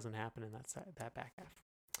energy doesn't happen in that back half.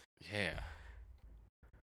 Yeah.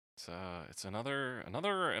 It's another in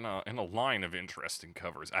a line of interesting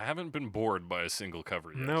covers. I haven't been bored by a single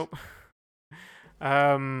cover yet. Nope.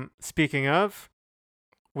 Speaking of,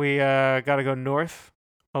 we gotta go north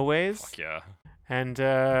a ways, Fuck yeah. and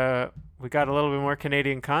we got a little bit more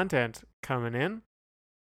Canadian content coming in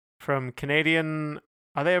from Canadian.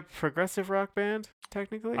 Are they a progressive rock band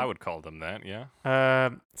technically? I would call them that, yeah.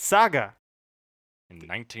 Saga. In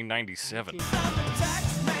 1997. I'm the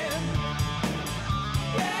tax man.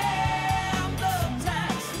 Yeah, I'm the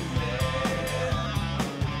tax man.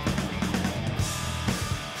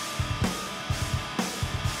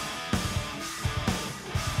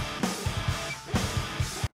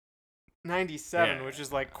 97, Yeah. which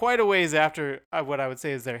is like quite a ways after what I would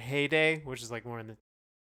say is their heyday, which is like more in the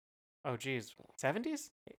 70s.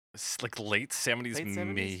 It's like late 70s, Late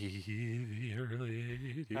 70s? maybe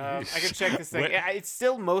early 80s. I can check this thing. What- Yeah, it's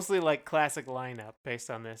still mostly like classic lineup based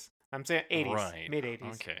on this. I'm saying 80s, Right. mid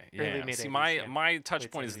 80s. Okay. Early Yeah. mid See, 80s, my yeah. my touch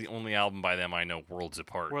Late point is the 70s. only album by them I know, Worlds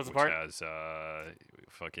Apart, Worlds which Apart? has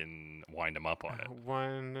fucking Wind 'Em Up on it,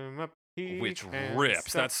 Wind 'em up, he which can't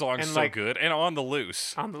rips. stop. That song's And, so like, good. And On the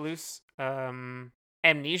Loose. On the Loose.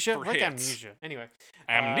 Amnesia. For Like hits. Amnesia. Anyway.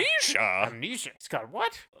 Amnesia. Amnesia. It's got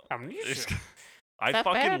what? Amnesia. I that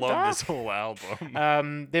fucking bad, love this Doc? whole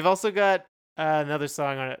album. They've also got another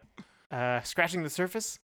song on it. Scratching the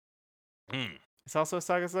Surface. Mm. It's also a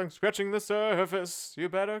Saga song. Scratching the surface, you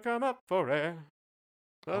better come up for it.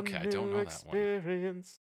 A Okay, I don't new know that one.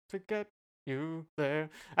 experience to get you there.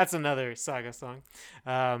 That's another Saga song.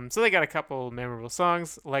 So they got a couple memorable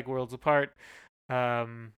songs like Worlds Apart.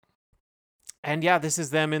 And yeah, this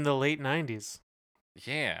is them in the late 90s.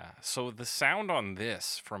 Yeah. So the sound on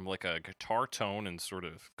this, from like a guitar tone and sort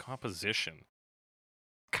of composition,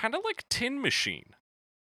 kind of like Tin Machine.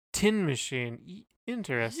 Tin Machine.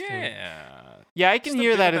 Interesting. Yeah. Yeah, I can Just a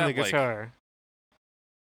hear bit that of in the that, like, guitar.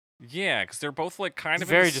 Yeah, because they're both like kind It's of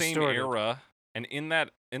very in the same distorted. era, and in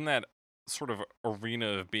that sort of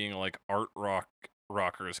arena of being like art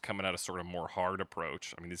rockers coming at a sort of more hard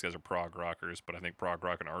approach. I mean, these guys are prog rockers, but I think prog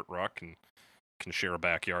rock and art rock can share a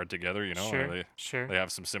backyard together. You know, Sure. Sure. they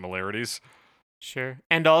have some similarities. Sure.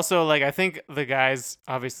 And also, like, I think the guys,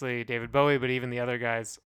 obviously David Bowie, but even the other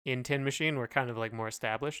guys in Tin Machine were kind of like more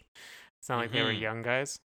established. It's not like they were Mhm. young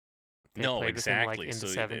guys. They No, played with him, exactly. like, in So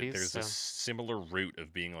the th- 70s. there's So. a similar root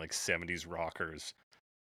of being like 70s rockers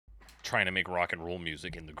trying to make rock and roll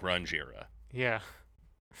music in the grunge era. Yeah.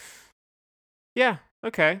 Yeah.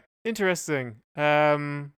 Okay. Interesting.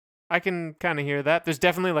 I can kind of hear that. There's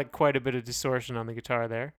definitely like quite a bit of distortion on the guitar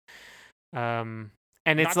there.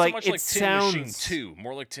 And it's Not so like much it like Tin sounds. Machine 2,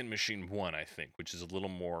 more like Tin Machine 1, I think, which is a little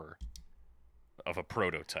more of a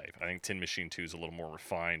prototype. I think Tin Machine 2 is a little more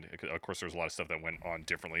refined. Of course, there's a lot of stuff that went on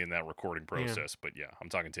differently in that recording process, but yeah, I'm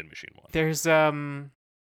talking Tin Machine 1. There's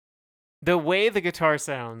the way the guitar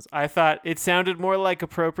sounds. I thought it sounded more like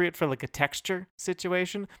appropriate for like a texture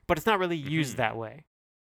situation, but it's not really used Mhm. that way.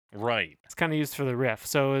 Right. It's kind of used for the riff,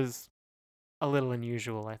 so it was a little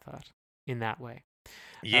unusual, I thought, in that way.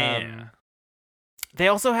 Yeah. They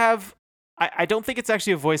also have. I don't think it's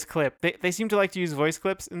actually a voice clip. They seem to like to use voice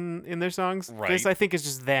clips in their songs. This, Right. I think, is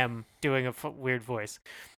just them doing a weird voice.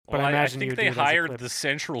 But Well, I I imagine you think would they do it as a hired clip. the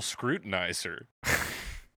central scrutinizer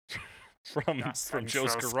from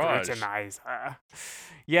Joe's Central Garage. Scrutinizer.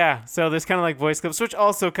 Yeah, so there's kind of like voice clips, which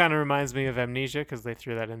also kind of reminds me of Amnesia because they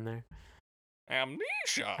threw that in there.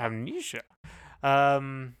 Amnesia. Amnesia.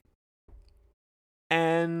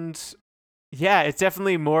 And yeah, it's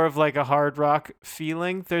definitely more of like a hard rock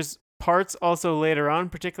feeling. There's parts also later on,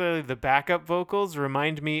 particularly the backup vocals,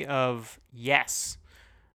 remind me of Yes.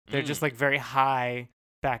 They're just like very high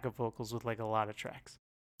backup vocals with like a lot of tracks.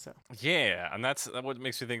 So Yeah, and that's what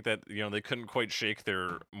makes me think that they couldn't quite shake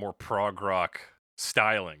their more prog rock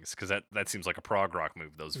stylings, because that seems like a prog rock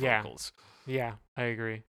move. Those Yeah. vocals. yeah, I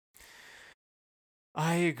agree.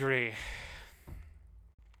 I agree.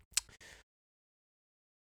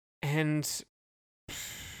 And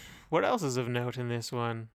what else is of note in this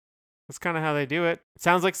one? That's kind of how they do it.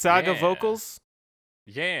 Sounds like Saga Yeah. vocals.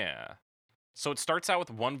 Yeah. So it starts out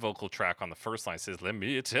with one vocal track on the first line. It says, "Let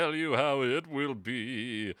me tell you how it will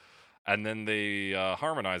be," and then they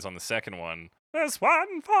harmonize on the second one. "There's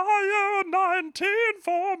one for you, 19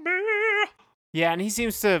 for me." Yeah, and he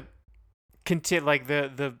seems to continue like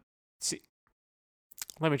the. See,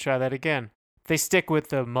 let me try that again. They stick with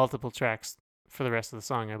the multiple tracks for the rest of the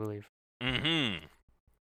song, I believe. Mm-hmm.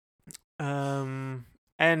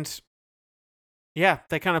 And yeah,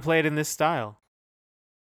 they kind of play it in this style.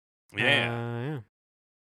 Yeah. Yeah.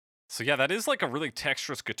 So yeah, that is like a really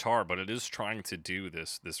texturous guitar, but it is trying to do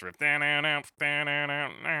this riff.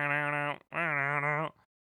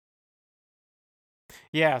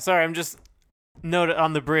 Yeah, sorry, I'm just note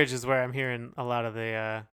on the bridge is where I'm hearing a lot of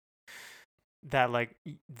the that like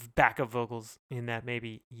backup vocals in that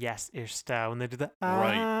maybe yes-ish style when they do the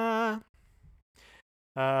Right.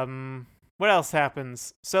 what else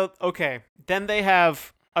happens? So okay, then they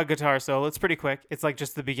have a guitar solo. It's pretty quick. It's like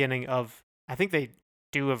just the beginning of I think they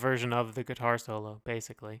do a version of the guitar solo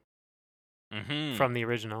basically Mm-hmm. from the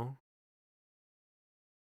original.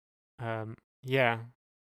 Yeah.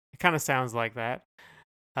 It kind of sounds like that.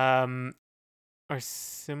 Or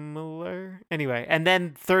similar. Anyway, and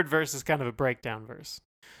then third verse is kind of a breakdown verse.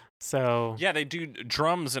 So Yeah, they do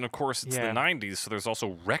drums, and of course it's the Yeah. 90s, so there's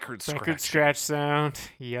also record scratching. record scratch sound.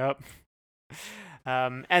 Yep.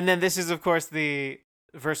 And then this is of course the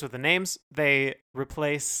verse with the names. They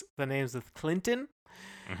replace the names with Clinton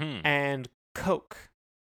Mm-hmm. and Koch,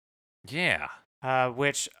 Yeah.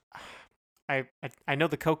 which I know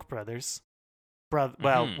the Koch brothers. Well,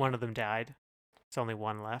 Mhm. one of them died. It's only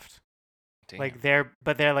one left. Damn. Like they're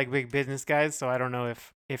like big business guys, so I don't know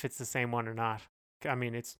if it's the same one or not. I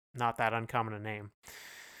mean, it's not that uncommon a name.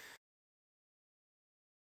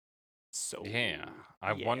 So Yeah,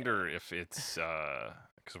 I yeah. wonder if it's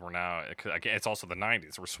because we're now it's also the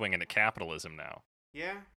 90s. We're swinging at capitalism now.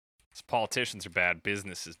 Yeah. So politicians are bad,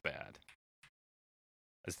 business is bad.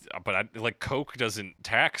 But like Coke doesn't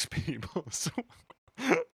tax people, so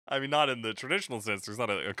I mean, not in the traditional sense. There's not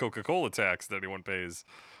a Coca-Cola tax that anyone pays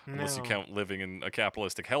unless you No. count living in a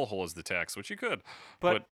capitalistic hellhole as the tax, which you could.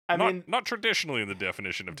 But I not, mean, not traditionally in the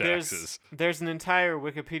definition of taxes. there's an entire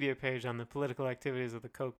Wikipedia page on the political activities of the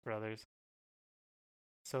Koch brothers.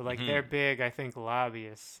 So like they're Mhm. big, I think,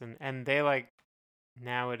 lobbyists, and they like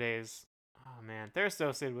nowadays. Oh man, they're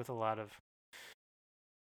associated with a lot of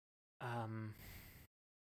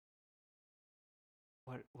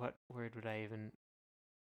What word would I even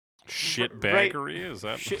Shitbaggery, is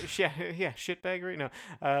that? yeah, shitbaggery.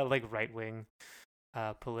 No, like right wing,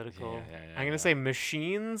 political. Yeah, I'm gonna say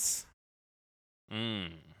machines,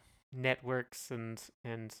 Mm. networks, and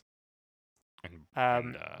And,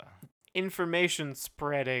 um, information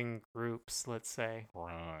spreading groups. Let's say.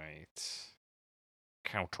 right.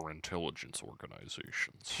 Counterintelligence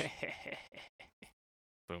organizations.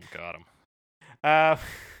 Boom, got him.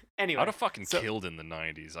 Anyway, I would have fucking so- killed in the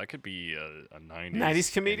 90s. I could be a 90s, 90s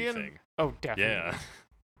comedian? anything. oh, definitely. Yeah.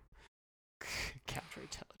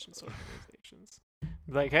 Counterintelligence organizations.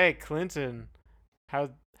 Like, hey, Clinton,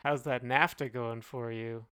 how's that NAFTA going for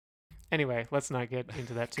you? Anyway, let's not get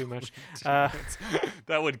into that too much.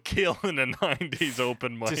 That would kill in the 90s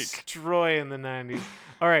open mic. Destroy in the 90s.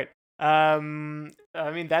 All right. I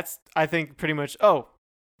mean, that's, I think, pretty much. Oh,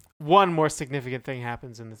 one more significant thing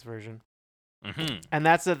happens in this version. Mm-hmm. And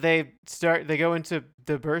that's that they go into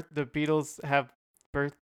the Beatles have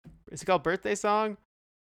is it called Birthday Song?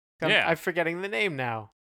 Yeah. I'm forgetting the name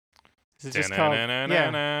now. Is it just called?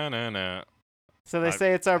 Yeah. So they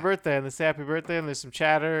say it's our birthday and they say happy birthday and there's some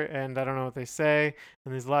chatter and I don't know what they say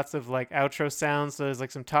and there's lots of like outro sounds. So there's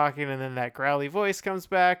like some talking and then that growly voice comes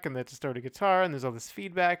back and that distorted guitar and there's all this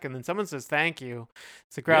feedback and then someone says thank you.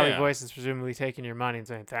 So the growly Yeah. voice is presumably taking your money and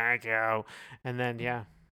saying thank you. And then yeah,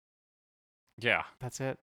 that's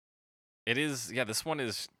it. It is, yeah, this one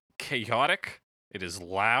is chaotic. It is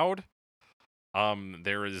loud.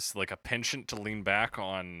 There is like a penchant to lean back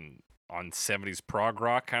on 70s prog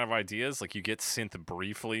rock kind of ideas. Like you get synth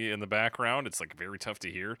briefly in the background. It's like very tough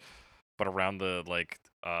to hear. But around the like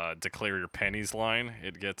declare your pennies line,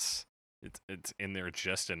 it's in there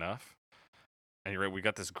just enough. And you're right, we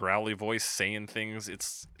got this growly voice saying things.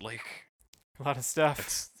 It's like A lot of stuff.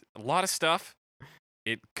 it's a lot of stuff.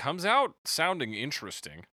 It comes out sounding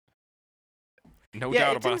interesting. No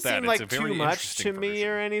doubt it about didn't that. seem It's like a very too much interesting to me version.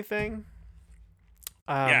 or anything.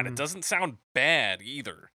 Yeah, and it doesn't sound bad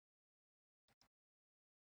either.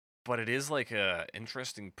 But it is like a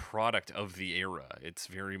interesting product of the era. It's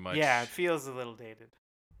very much Yeah, it feels a little dated.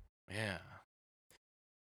 Yeah.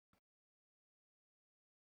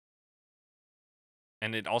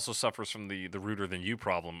 And it also suffers from the ruder than you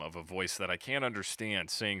problem of a voice that I can't understand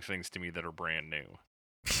saying things to me that are brand new.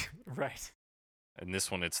 Right. And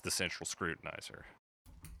this one, it's the central scrutinizer.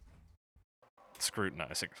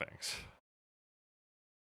 Scrutinizing things.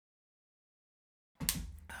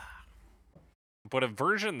 but a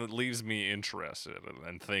version that leaves me interested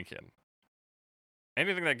and thinking.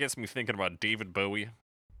 Anything that gets me thinking about David Bowie,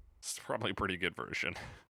 it's probably a pretty good version.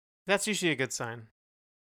 That's usually a good sign.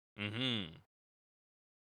 Mm-hmm.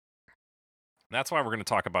 That's why we're going to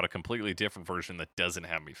talk about a completely different version that doesn't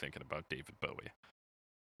have me thinking about David Bowie.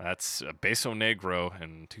 That's Beso Negro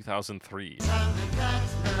in 2003.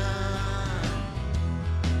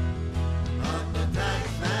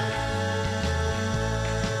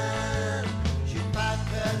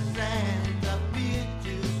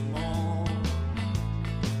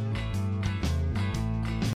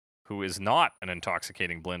 Who is not an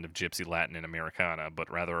intoxicating blend of gypsy, Latin, and Americana, but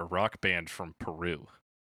rather a rock band from Peru.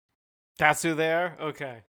 That's who they are?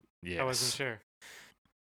 Okay. Yes. I wasn't sure.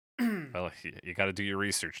 Well, you got to do your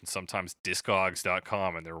research, and sometimes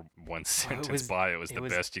Discogs.com and their one sentence bio is the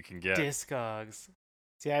best you can get. Discogs.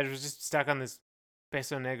 See, I was just stuck on this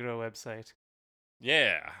Beso Negro website.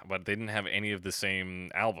 Yeah, but they didn't have any of the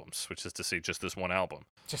same albums, which is to say just this one album.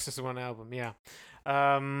 Just this one album, yeah.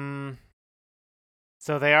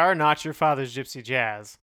 So they are Not Your Father's Gypsy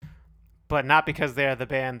Jazz, but not because they're the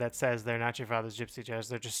band that says they're Not Your Father's Gypsy Jazz.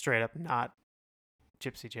 They're just straight up not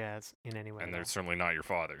Gypsy Jazz in any way. And they're certainly not your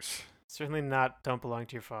father's. Certainly not Don't Belong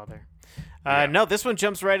to Your Father. Yeah. No, this one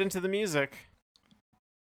jumps right into the music.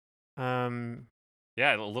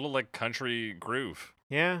 Yeah, a little like country groove.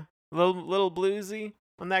 Yeah, a little bluesy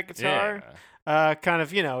on that guitar. Kind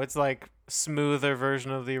of, it's like smoother version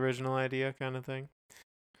of the original idea kind of thing.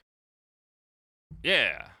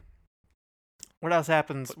 Yeah. What else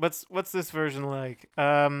happens? What's this version like?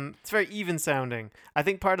 It's very even sounding. I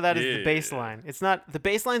think part of that is the bass line. The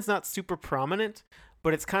bass line's not super prominent,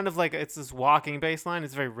 but it's kind of like it's this walking bass line.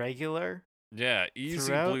 It's very regular. Yeah, easy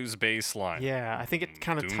throughout. blues bass line. Yeah, I think it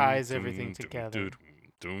kind of ties everything together.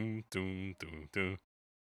 And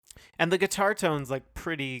the guitar tone's like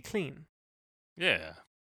pretty clean. Yeah.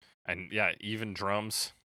 And yeah, even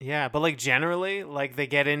drums. Yeah, but like generally, like they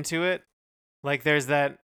get into it. Like there's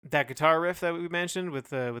that guitar riff that we mentioned with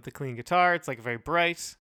the clean guitar. It's like very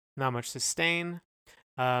bright, not much sustain.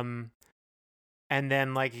 And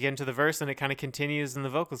then like you get into the verse and it kind of continues and the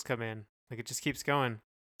vocals come in. Like it just keeps going.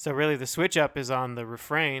 So really the switch up is on the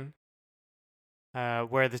refrain,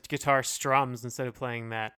 where the guitar strums instead of playing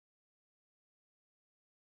that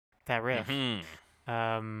riff.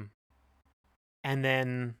 Mm-hmm. And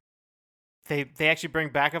then they actually bring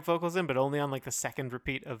backup vocals in, but only on like the second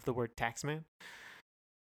repeat of the word Taxman.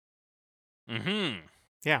 Mm-hmm.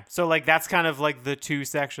 Yeah, so like that's kind of like the two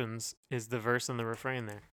sections is the verse and the refrain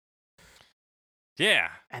there. Yeah.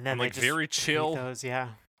 And then like they just very chill, those, yeah.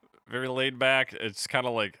 very laid back. It's kind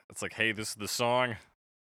of like hey, this is the song.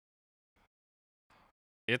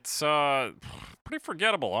 It's pretty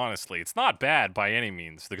forgettable, honestly. It's not bad by any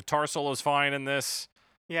means. The guitar solo's fine in this.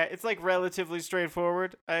 Yeah, it's like relatively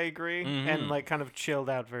straightforward, I agree, Mhm. and like kind of chilled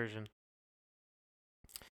out version.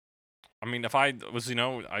 I mean, if I was,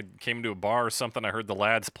 I came to a bar or something, I heard the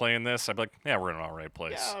lads playing this, I'd be like, yeah, we're in an all right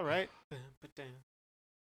place. Yeah, all right.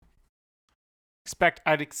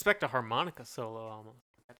 I'd expect a harmonica solo almost.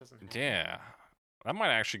 That doesn't happen. Yeah. That might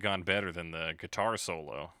have actually gone better than the guitar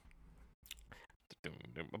solo.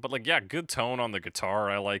 But like, yeah, good tone on the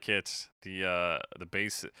guitar. I like it. The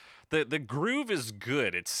bass, the groove is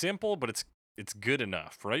good. It's simple, but it's good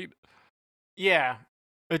enough, right? Yeah,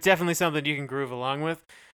 it's definitely something you can groove along with.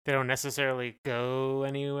 They don't necessarily go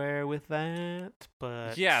anywhere with that,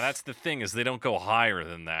 but Yeah, that's the thing, is they don't go higher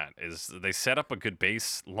than that. Is they set up a good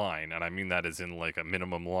bass line, and I mean that is in like a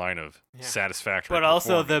minimum line of satisfactory. But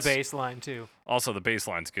also the performance. bass line too. Also, the bass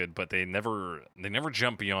line's good, but they never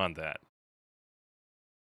jump beyond that.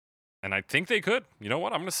 And I think they could. You know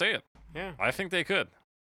what? I'm gonna say it. Yeah. I think they could.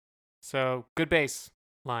 So good bass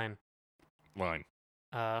line. Line.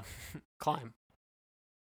 Climb.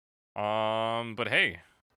 But hey,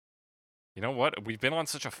 you know what? We've been on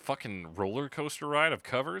such a fucking roller coaster ride of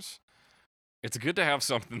covers. It's good to have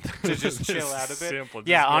something To just chill out a bit. Simple.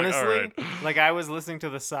 Yeah, Just be honestly, like, all right. like I was listening to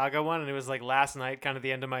the Saga one, and it was like last night, kind of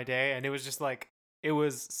the end of my day, and it was just like it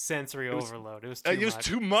was sensory overload. It was too much.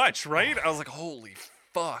 Too much, right? I was like, holy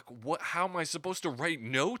fuck! What? How am I supposed to write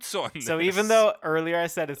notes on this? So even though earlier I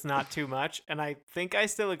said it's not too much, and I think I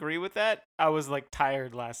still agree with that, I was like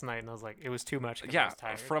tired last night, and I was like, it was too much. 'Cause I yeah, was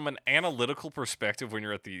tired. from an analytical perspective, when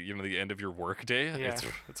you're at the the end of your workday, Yeah.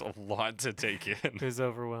 it's a lot to take in. It was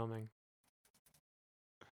overwhelming.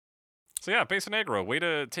 So yeah, Beso Negro, way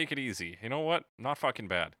to take it easy. You know what? Not fucking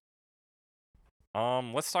bad.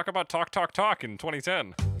 Let's talk about Talk in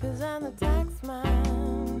 2010. 'Cause I'm the tax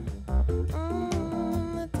man.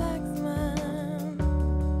 The tax man.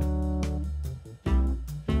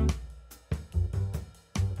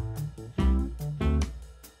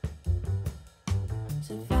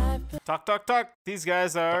 Talk, talk, talk. These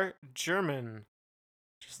guys are German.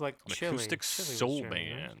 Just like An Chili. acoustic Chili was soul German,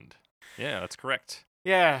 right? band. Yeah, that's correct.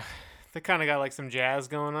 Yeah. They kind of got like some jazz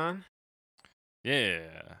going on.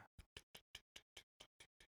 Yeah.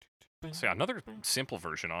 So yeah, another simple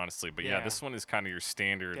version, honestly, but yeah, Yeah. this one is kind of your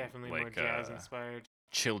standard, Definitely more like jazz inspired.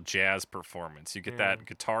 chill jazz performance. You get Yeah. that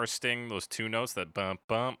guitar sting, those two notes, that bump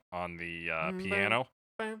bump on the piano.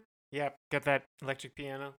 Bam. Yep. Got that electric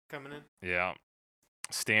piano coming in. Yeah.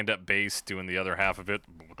 Stand up bass doing the other half of it.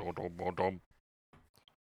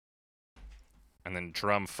 And then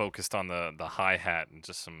drum focused on the hi hat and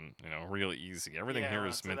just some, real easy. Everything here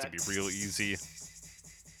is so meant to that be real easy.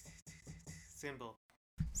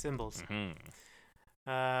 Symbols. hmm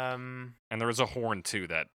Um. And there is a horn too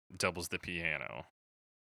that doubles the piano.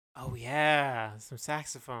 Oh yeah, some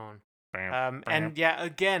saxophone. Bam, And yeah,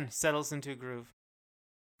 again settles into a groove.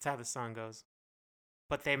 That's how the song goes.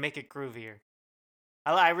 But they make it groovier.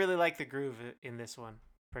 I really like the groove in this one,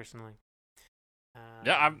 personally.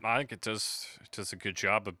 Yeah, I think it does a good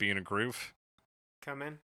job of being a groove. Come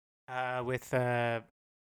in with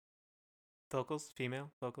vocals, female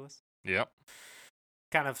vocalist. Yep.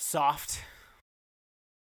 Kind of soft.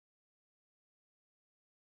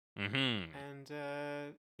 Mm-hmm. And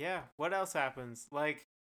yeah, what else happens? Like,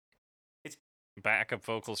 Backup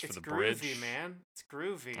vocals for it's the groovy, bridge. man. It's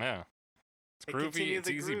groovy. Yeah. It's They groovy, continue it's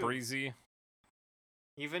the easy groove. breezy.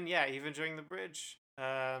 Even during the bridge.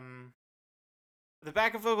 The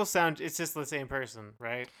backup vocal sound, it's just the same person,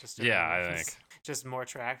 right? Just Yeah, different- I think. just more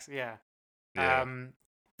tracks. Yeah. Yeah.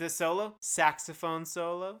 The solo, saxophone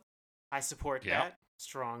solo, I support Yeah. that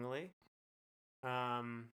strongly.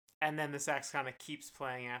 And then the sax kind of keeps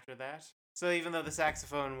playing after that. So even though the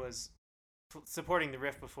saxophone was supporting the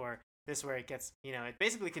riff before, this where it gets, it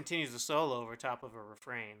basically continues the solo over top of a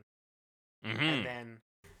refrain. Mm-hmm. And then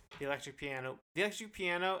the electric piano. The electric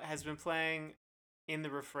piano has been playing in the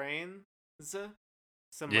refrain.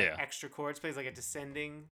 Some Yeah. like extra chords, plays like a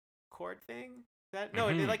descending chord thing. It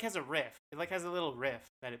Mhm. like has a riff. It like has a little riff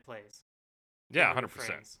that it plays. Yeah, in the 100%.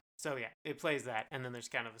 refrains. So yeah, it plays that, and then there's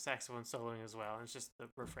kind of a saxophone soloing as well, and it's just the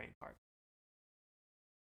refrain part.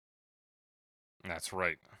 That's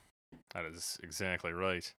right. That is exactly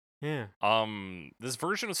right. Yeah. This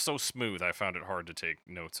version is so smooth, I found it hard to take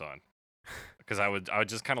notes on. Because I would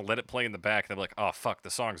just kind of let it play in the back, and I'd be like, "Oh fuck,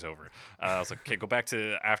 the song's over." I was like, "Okay, go back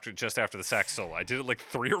to just after the sax solo." I did it like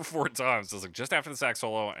 3 or 4 times. I was like, "Just after the sax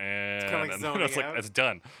solo," and kinda like then I zoning was like, out. "It's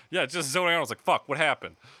done." Yeah, just zoning out. I was like, "Fuck, what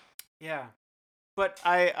happened?" Yeah. But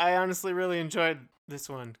I honestly really enjoyed this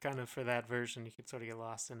one, kind of for that version. You could sort of get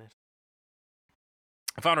lost in it.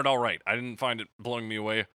 I found it all right. I didn't find it blowing me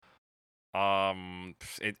away.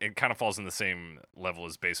 It kind of falls in the same level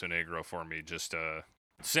as Beso Negro for me. Just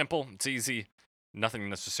simple, it's easy, nothing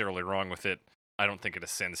necessarily wrong with it. I don't think it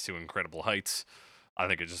ascends to incredible heights. I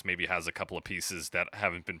think it just maybe has a couple of pieces that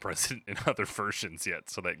haven't been present in other versions yet,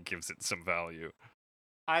 so that gives it some value.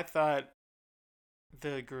 I thought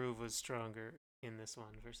the groove was stronger in this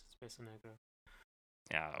one versus Beso Negro.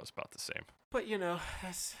 Yeah, that was about the same. But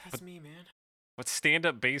that's me, man. But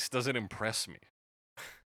stand-up bass doesn't impress me.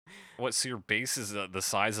 What, so your bass is the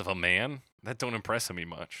size of a man? That don't impress me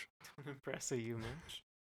much. Don't impress you much.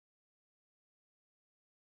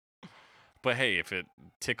 But hey, if it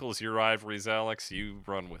tickles your ivories, Alex, you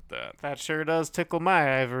run with that. That sure does tickle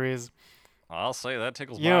my ivories. I'll say that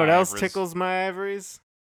tickles my You know what else ivories. tickles my ivories?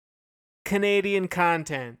 Canadian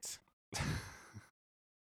content. You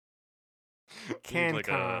need like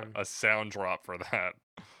CanCon. a sound drop for that.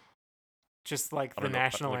 Just like I the don't know,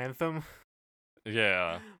 national like- anthem.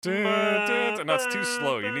 Yeah. And that's too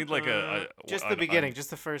slow. You need like just a- the beginning, just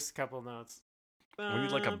the first couple notes. We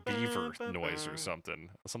need like a beaver noise or something.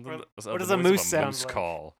 Something. What- the what does a noise of moose sound moose like?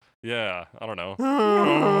 call? Yeah, I don't know.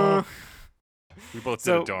 So We both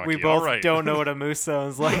did a donkey. we both All right. don't know what a moose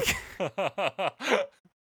sounds like.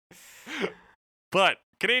 But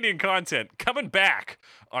Canadian content coming back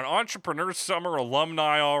on Entrepreneur Summer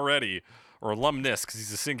alumni already, or alumnus, because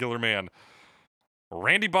he's a singular man.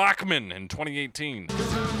 Randy Bachman in 2018.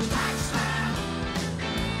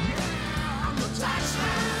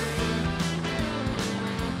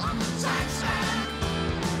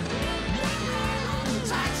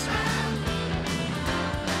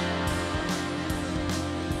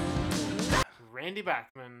 Randy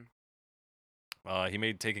Bachman. He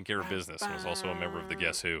made Taking Care of Business and was also a member of the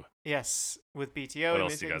Guess Who. Yes, with BTO. What he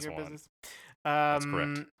else made do you Taking guys Care of want? Business. That's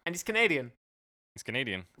correct. And he's Canadian. He's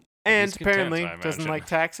Canadian. And He's content, apparently I doesn't imagine. like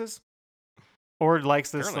taxes. Or likes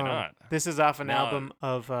this Apparently song. not. This is off an No. album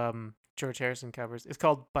of George Harrison covers. It's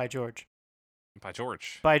called By George. By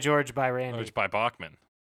George. By George by Randy. It's by Bachman.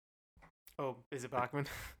 Oh, is it Bachman?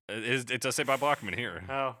 It does say Bob Bachman here.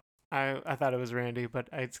 Oh, I thought it was Randy, but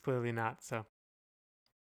it's clearly not. So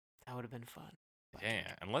that would have been fun. But-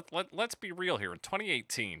 Yeah, and let's be real here. In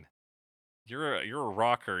 2018, you're a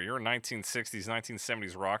rocker. You're a 1960s,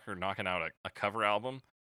 1970s rocker knocking out a cover album.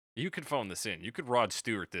 You could phone this in. You could Rod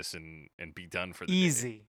Stewart this and be done for the day.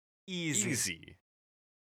 Easy. Easy.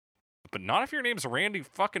 But not if your name's Randy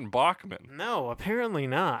fucking Bachman. No, apparently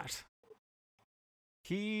not.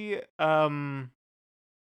 He,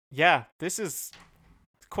 yeah, this is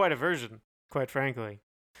quite a version, quite frankly.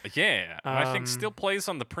 Yeah, and I think still Um, plays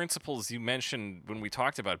on the principles you mentioned when we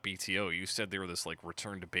talked about BTO. You said they were this like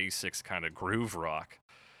return to basics kind of groove rock.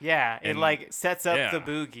 Yeah, it And- like sets up the yeah.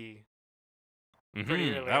 boogie. Pretty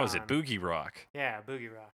Mhm, early that was on. it, boogie rock. Yeah,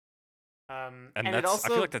 boogie rock. And it that's also, I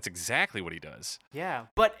feel like that's exactly what he does. yeah,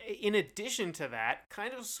 but in addition to that,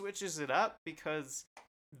 kind of switches it up because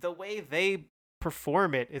the way they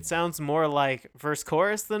perform it, it sounds more like verse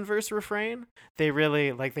chorus than verse refrain. They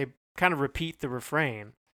really like they kind of repeat the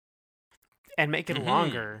refrain and make it Mhm.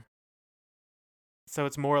 longer. So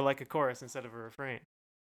it's more like a chorus instead of a refrain.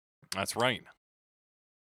 That's right.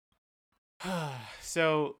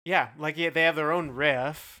 So yeah, like yeah, they have their own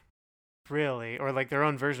riff, really, or like their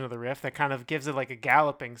own version of the riff that kind of gives it like a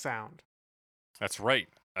galloping sound. That's right.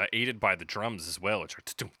 Aided by the drums as well, which are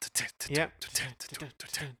Yep.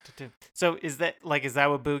 So is that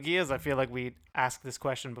what boogie is? I feel like we asked this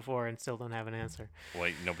question before and still don't have an answer.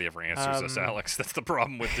 Wait, nobody ever answers us, Um, Alex. That's the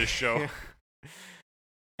problem with this show. Yeah.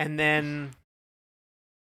 And then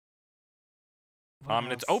what And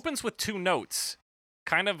it else? opens with two notes,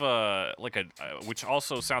 kind of which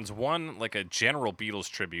also sounds one like a general Beatles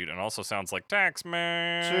tribute, and also sounds like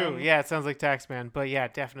Taxman. True. Yeah, it sounds like Taxman, but yeah,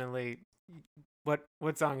 definitely.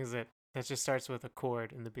 What song is it? That just starts with a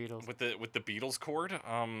chord in the Beatles. With the Beatles chord,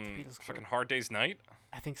 Beatles fucking chord. Hard Day's Night.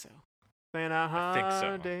 I think so. Been a I think so.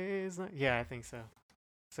 hard day's night. Yeah, I think so.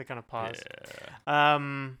 So I kind of pause.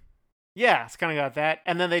 Yeah. Yeah, it's kind of got that,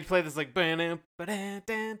 and then they'd play this like like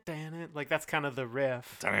that's kind of the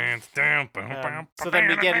riff. So then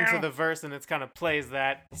we get into the verse, and it's kind of plays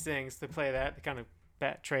that, sings to play that, they kind of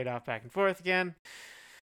trade off back and forth again.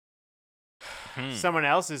 Someone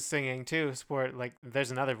else is singing too. Sport like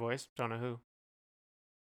there's another voice, don't know who.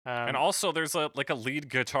 And also, there's a lead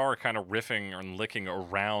guitar kind of riffing and licking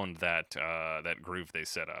around that groove they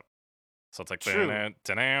set up. So it's like True.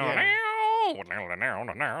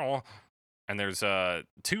 and there's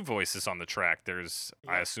two voices on the track. There's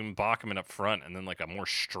I Yeah. assume Bachman up front, and then like a more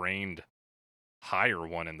strained, higher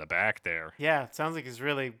one in the back there. Yeah, it sounds like he's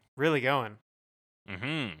really, really going.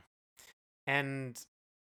 Mm-hmm. And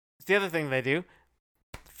the other thing they do,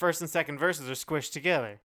 first and second verses are squished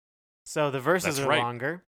together. So the verses That's are right.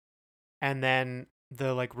 longer, and then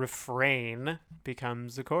the like refrain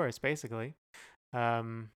becomes the chorus, basically.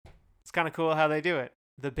 It's kind of cool how they do it.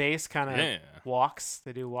 The bass kind of Yeah. walks.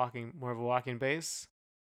 They do more of a walking bass.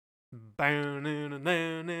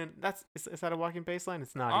 That's is that a walking bass line?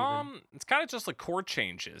 It's not even. It's kind of just like chord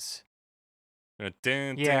changes. Yeah. I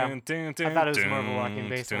thought it was more of a walking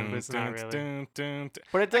bass line, but it's not really.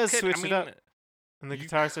 But it does switch it up, and the you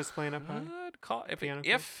guitar starts playing up high. could call Piano chord.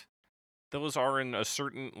 if those are in a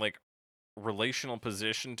certain like relational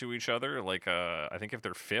position to each other, like I think if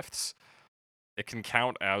they're fifths, it can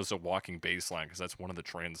count as a walking bass line because that's one of the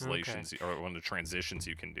translations or one of the transitions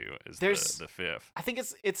you can do is There's- the fifth. I think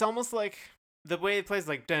it's almost like the way it plays,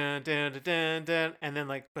 like dun dun dun dun dun, and then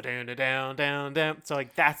like ba-dun dun dun dun dun. So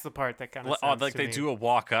like that's the part that kind of Like they do a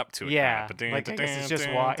walk up to it. Yeah, kinda. like I guess it's just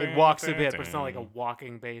it walks a bit, but it's not like a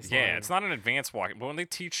walking bass line. Yeah, it's not an advanced walking. But when they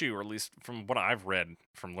teach you, or at least from what I've read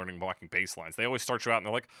from learning walking bass lines, they always start you out and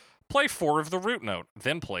they're like, play 4 of the root note,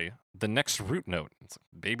 then play the next root note. It's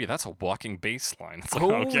like, baby, that's a walking bass line. It's like,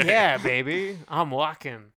 Oh okay. yeah, baby, I'm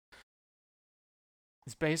walking.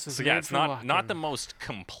 This bass was So yeah, made it's for not the walking. most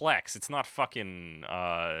complex. It's not fucking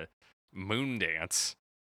moon dance,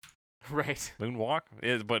 Right. moonwalk.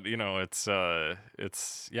 But you know, it's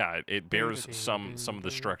yeah, it bears some of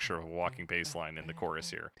the structure of a walking bass line in the chorus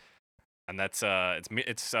here, and that's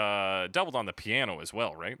it's doubled on the piano as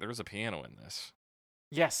well, right? There is a piano in this.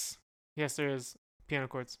 Yes, there is piano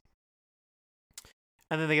chords,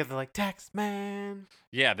 and then they get the like Taxman.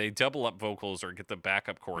 Yeah, they double up vocals or get the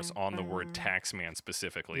backup chorus on the word Taxman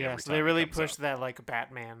specifically. Yeah, every so time they it really comes push up. that like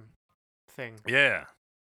Batman thing Yeah.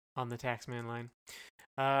 on the Taxman line.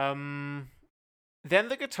 Then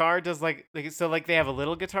the guitar does like so like they have a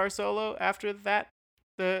little guitar solo after that,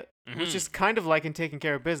 which is kind of like in Taking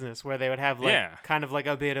Care of Business, where they would have like Yeah. kind of like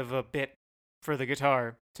a bit of a bit for the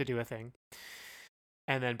guitar to do a thing,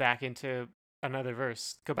 and then back into another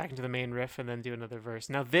verse. Go back into the main riff and then do another verse.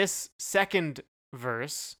 Now this second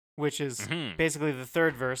verse, which is Mhm. basically the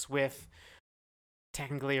third verse with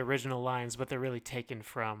technically original lines, but they're really taken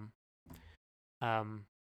from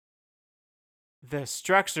the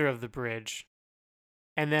structure of the bridge.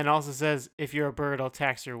 And then also says, if you're a bird, I'll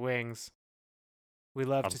tax your wings. We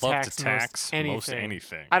love I'd to love tax, to tax most anything.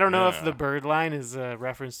 anything. I don't know if Yeah. the bird line is a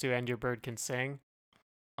reference to "And Your Bird Can Sing,"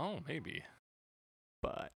 Oh, maybe.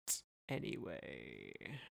 but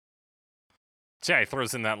anyway. So yeah, he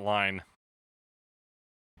throws in that line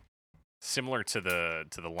similar to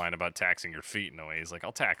the line about taxing your feet in a way. He's like,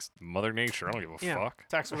 I'll tax Mother Nature. I don't give a Yeah, fuck.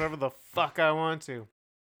 tax whatever the fuck I want to.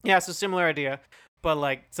 Yeah, so similar idea, but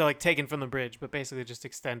like taken from the bridge, but basically just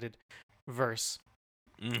extended verse.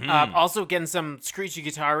 Mhm. Also getting some screechy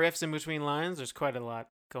guitar riffs in between lines. There's quite a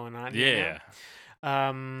lot going on. Yeah. Here now.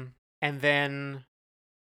 And then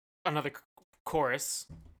another chorus,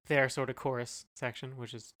 their sort of chorus section,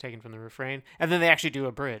 which is taken from the refrain, and then they actually do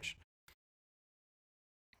a bridge.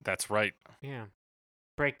 That's right. Yeah,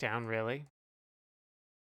 breakdown really.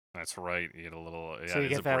 That's right. You get a little, yeah, So you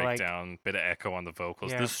it's a get that, like- breakdown, bit of echo on the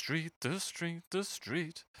vocals. Yeah. The street, the street, the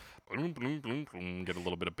street. Boom, boom, boom, boom. Get a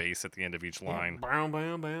little bit of bass at the end of each line. Yeah. Bam,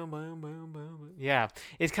 bam, bam, bam, bam, bam. Yeah,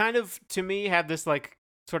 it kind of to me had this like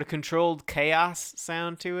sort of controlled chaos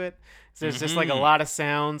sound to it. So there's just like a Mhm. lot of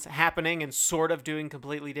sounds happening and sort of doing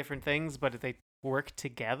completely different things, but they work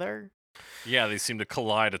together. Yeah, they seem to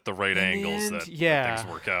collide at the right In the angles end, that yeah. things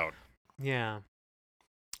work out. Yeah.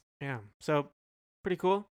 Yeah. So pretty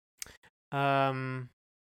cool. And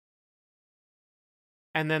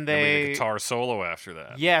then Then we get a they guitar solo after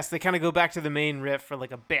that. yes, they kind of go back to the main riff for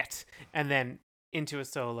like a bit and then into a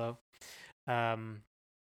solo.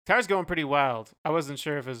 Guitar's going pretty wild. I wasn't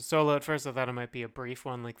sure if it was a solo at first. I thought it might be a brief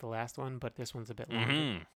one like the last one, but this one's a bit longer.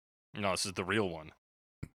 Mm-hmm. No, this is the real one.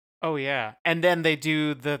 Oh yeah. And then they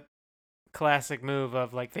do the classic move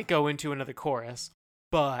of like they go into another chorus,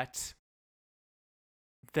 but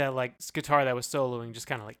the like guitar that was soloing just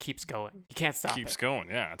kind of like keeps going. You can't stop Keeps it. going.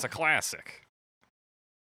 Yeah, it's a classic.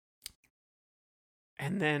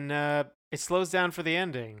 And then it slows down for the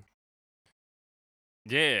ending.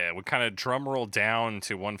 Yeah, we kind of drum roll down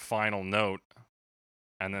to one final note,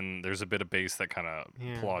 and then there's a bit of bass that kind of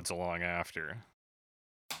Yeah. plods along after.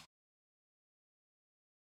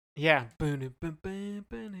 Yeah.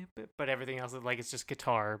 But everything else is like it's just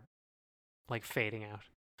guitar like fading out.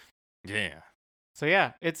 Yeah. So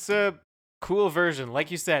yeah, it's a cool version. Like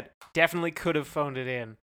you said, definitely could have phoned it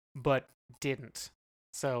in, but didn't.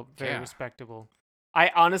 So very Yeah. respectable. I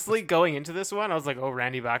honestly, going into this one, I was like, oh,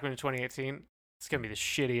 Randy Bachman in 2018, it's going to be the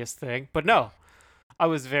shittiest thing. But no, I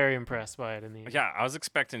was very impressed by it in the end. Yeah, I was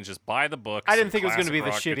expecting just buy the book. I didn't some think it was going to be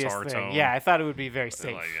the classic rock shittiest guitar thing. tone, Yeah, I thought it would be very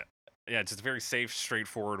safe. like, yeah, just a very safe,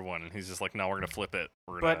 straightforward one. And he's just like, no, we're gonna flip it.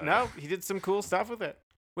 But no, he did some cool stuff with it.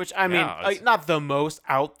 Which, I mean, Yeah, it's- not the most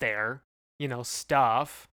out there,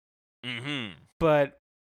 stuff, Mm-hmm. but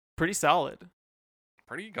pretty solid.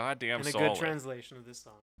 Pretty goddamn And a solid. good translation of this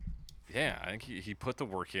song. Yeah, I think he put the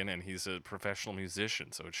work in, and he's a professional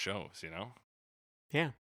musician, so it shows,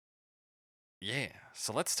 Yeah. Yeah.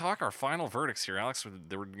 So let's talk our final verdicts here, Alex. We're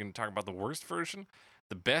going to talk about the worst version,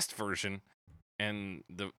 the best version, and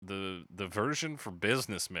the version for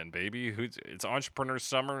businessmen, baby. It's Entrepreneur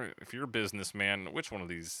Summer. If you're a businessman, which one of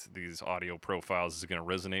these audio profiles is going to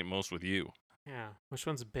resonate most with you? Yeah. Which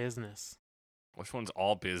one's business? Which one's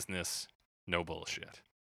all business, no bullshit?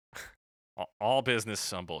 All business,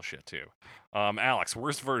 some bullshit too. Alex,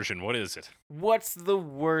 worst version. What is it? What's the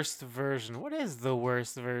worst version? What is the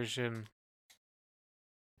worst version?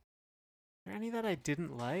 Are there any that I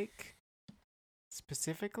didn't like?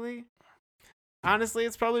 Specifically? Honestly,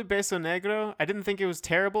 it's probably Beso Negro. I didn't think it was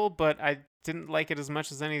terrible, but I didn't like it as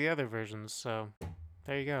much as any of the other versions, so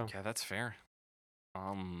there you go. Yeah, that's fair.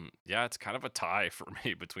 Yeah, it's kind of a tie for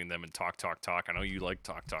me between them and Talk Talk Talk. I know you like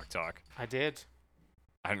Talk Talk Talk. I did.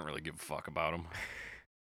 I didn't really give a fuck about them.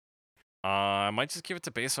 I might just give it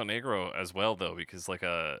to Beso Negro as well, though, because like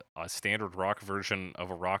a standard rock version of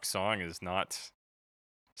a rock song is not,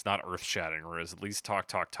 it's not earth shattering. Whereas at least Talk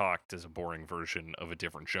Talk Talk is a boring version of a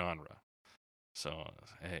different genre. So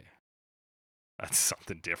hey, that's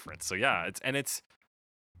something different. So yeah, it's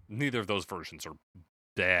neither of those versions are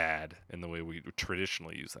bad in the way we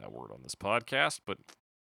traditionally use that word on this podcast, but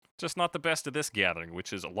just not the best of this gathering,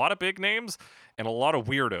 which is a lot of big names and a lot of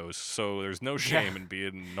weirdos. So there's no shame in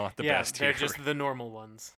being not the best they're here. just the normal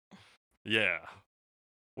ones. Yeah.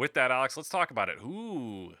 With that, Alex, let's talk about it.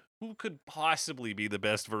 Who could possibly be the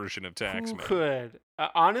best version of Who Taxman? could?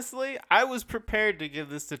 Honestly, I was prepared to give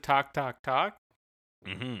this to Talk Talk Talk.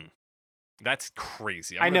 Mm-hmm. That's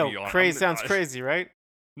crazy. I I'm gonna know, be honest. crazy sounds crazy, right?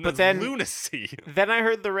 but That's then- lunacy. Then I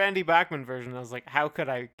heard the Randy Bachman version. I was like, how could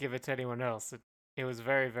I give it to anyone else? It was a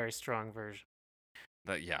very, very strong version.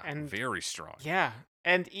 Yeah, And- very strong. Yeah,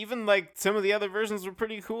 and even like some of the other versions were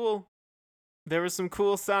pretty cool. There was some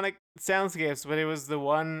cool sonic soundscapes, but it was the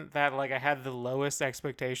one that like I had the lowest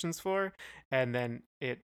expectations for, and then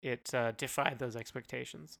it defied those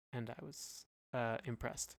expectations, and I was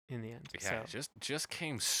impressed in the end. Yeah, So just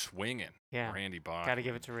came swinging. yeah, Randy Bachman. gotta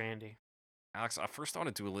give it to Randy. Alex, I first want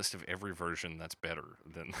to do a list of every version that's better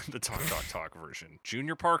than the Talk Talk Talk version.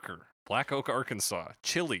 Junior Parker, Black Oak, Arkansas,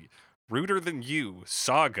 Chili, Ruder Than You,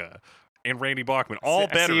 Saga, and Randy Bachman. All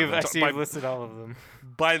better I see by, you've listed all of them.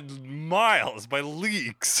 by miles, by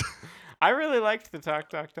leagues. I really liked the Talk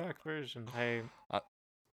Talk Talk version. I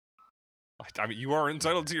mean, you are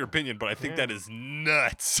entitled to your opinion, but I think Yeah. that is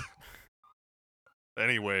nuts.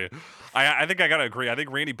 Anyway, I think I gotta agree. I think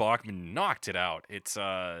Randy Bachman knocked it out. It's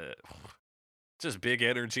just big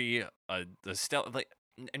energy. The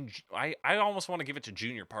I almost want to give it to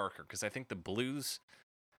Junior Parker because I think the blues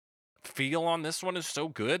feel on this one is so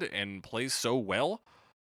good and plays so well.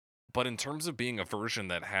 But in terms of being a version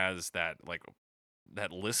that has that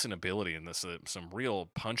listenability and this some real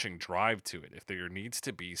punching drive to it, if there needs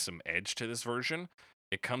to be some edge to this version,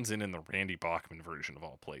 it comes in the Randy Bachman version of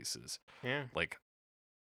all places. Yeah. Like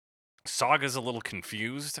Saga's a little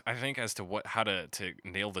confused, I think, as to how to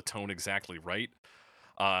nail the tone exactly right.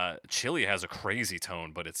 Chili has a crazy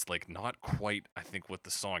tone, but it's like not quite, I think, what the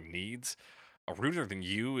song needs. A Ruder Than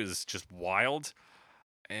You is just wild,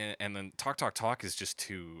 and then Talk Talk Talk is just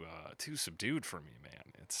too subdued for me, man.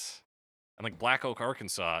 And like Black Oak,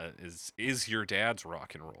 Arkansas is your dad's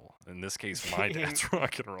rock and roll. In this case, my dad's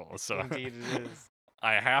rock and roll. So Indeed it is.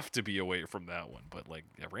 I have to be away from that one. But like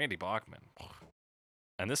Randy Bachman,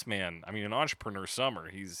 and this man, I mean, an entrepreneur summer.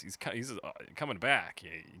 He's coming back.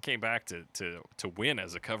 He came back to win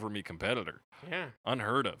as a Cover Me competitor. Yeah.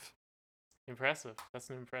 Unheard of. Impressive. That's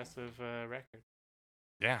an impressive record.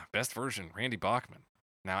 Yeah, best version, Randy Bachman.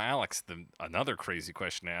 Now, Alex, another crazy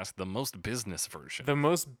question to ask: the most business version. The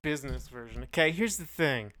most business version. Okay, here's the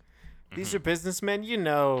thing. These Mhm. are businessmen, you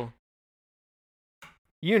know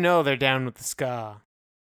they're down with the ska.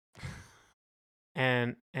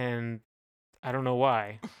 And I don't know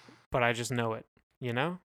why, but I just know it, you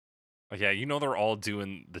know? Yeah, you know they're all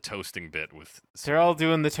doing the toasting bit with. They're all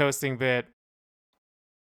doing the toasting bit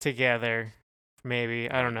together,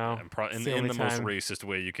 maybe. I don't know. And It's in only the most time. racist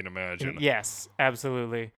way you can imagine. Yes,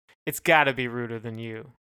 absolutely. It's got to be Ruder Than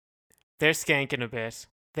You. They're skanking a bit.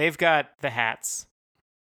 They've got the hats.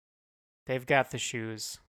 They've got the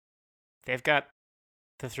shoes. They've got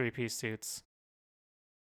the three-piece suits.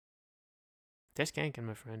 They're skanking,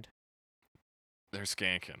 my friend. They're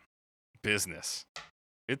skanking. Business.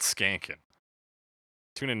 It's skanking.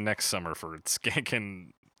 Tune in next summer for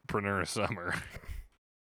Skankinpreneur Summer.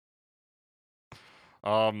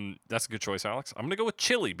 That's a good choice, Alex. I'm gonna go with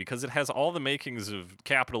Chili because it has all the makings of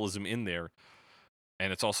capitalism in there,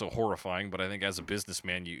 and it's also horrifying. But I think as a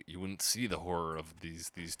businessman, you wouldn't see the horror of these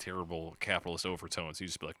terrible capitalist overtones. You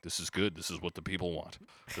just be like, "This is good. This is what the people want.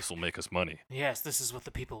 This will make us money." Yes, this is what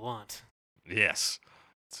the people want. Yes.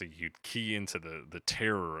 So you'd key into the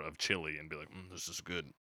terror of Chili and be like, "This is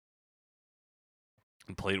good,"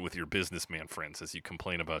 and play it with your businessman friends as you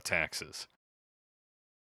complain about taxes.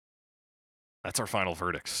 That's our final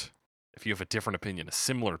verdicts. If you have a different opinion, a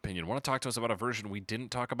similar opinion, want to talk to us about a version we didn't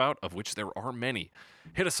talk about, of which there are many,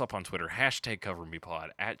 hit us up on Twitter,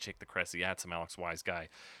 #CoverMePod, @JakeTheCressy, @SomeAlexWiseGuy.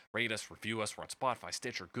 Rate us, review us. We're on Spotify,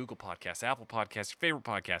 Stitcher, Google Podcasts, Apple Podcasts, your favorite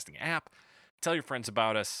podcasting app. Tell your friends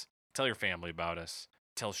about us. Tell your family about us.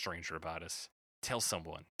 Tell a stranger about us. Tell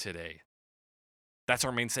someone today. That's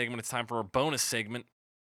our main segment. It's time for our bonus segment.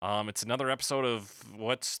 It's another episode of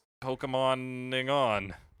What's Pokemoning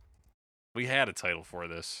On. We had a title for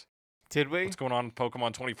this. Did we? What's going on in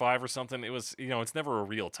Pokemon 25 or something? It was, it's never a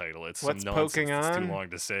real title. It's What's some nonsense poking that's too on? long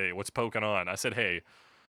to say. What's poking on? I said, hey,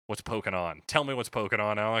 what's poking on? Tell me what's poking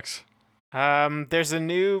on, Alex. There's a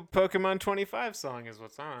new Pokemon 25 song is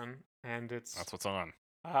what's on, and it's That's what's on.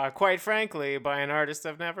 quite frankly by an artist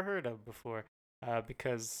I've never heard of before,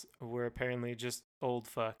 because we're apparently just old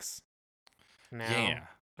fucks now.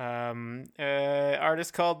 Yeah,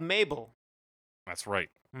 Artist called Mabel, that's right.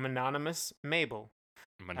 Mononymous Mabel,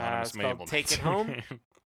 Anonymous it's called Mabel. Take that's It Home. right.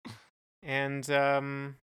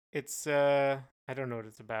 and it's I don't know what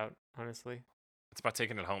it's about, honestly. It's about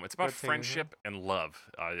taking it home. It's about About taking it home. friendship and love.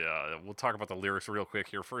 We'll talk about the lyrics real quick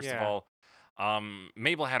here. First of Yeah. all,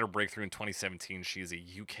 Mabel had her breakthrough in 2017. She is a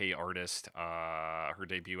UK artist. Her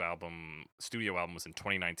debut album, studio album, was in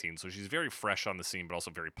 2019. So she's very fresh on the scene, but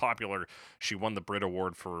also very popular. She won the Brit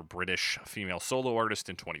Award for British Female Solo Artist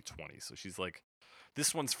in 2020. So she's like,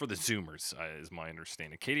 this one's for the Zoomers, is my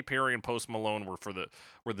understanding. Katy Perry and Post Malone were the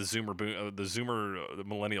Zoomer the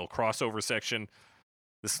millennial crossover section.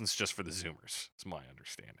 This one's just for the Zoomers, is my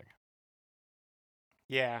understanding.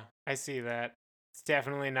 Yeah, I see that. It's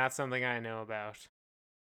definitely not something I know about.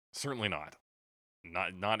 Certainly not.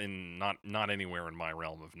 Not anywhere in my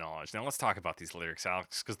realm of knowledge. Now let's talk about these lyrics,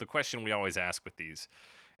 Alex, because the question we always ask with these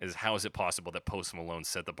is, how is it possible that Post Malone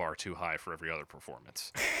set the bar too high for every other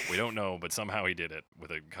performance? We don't know, but somehow he did it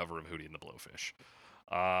with a cover of Hootie and the Blowfish.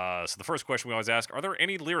 So the first question we always ask, are there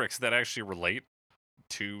any lyrics that actually relate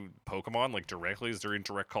to Pokemon, like directly? Is there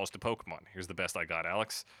indirect calls to Pokemon? Here's the best I got,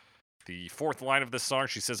 Alex. The fourth line of this song,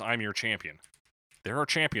 she says, "I'm your champion." There are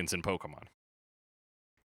champions in Pokemon.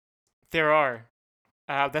 There are.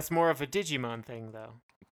 That's more of a Digimon thing, though.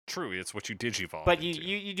 True, it's what you digivolve But into.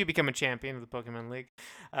 you do become a champion of the Pokemon League.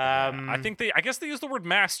 Yeah, I guess they use the word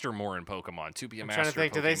master more in Pokemon. To be a I'm master. trying to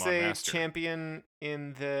think. Do they Pokemon say master. champion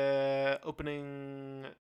in the opening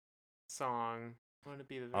song? I want to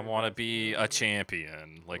be the. I Very want to best. be a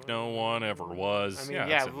champion, like no one ever was. I mean, yeah, yeah.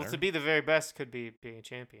 that's in Well, there. to be the very best could be being a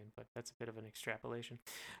champion, but that's a bit of an extrapolation.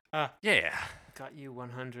 Yeah. Got you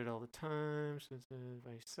 100 all the time.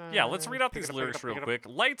 Yeah, let's read out Pick these it up, pick it lyrics up, real pick it up. quick.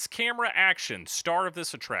 Lights, camera, action. Star of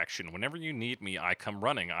this attraction. Whenever you need me, I come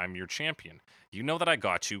running. I'm your champion. You know that I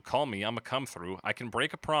got you. Call me. I'm a come through. I can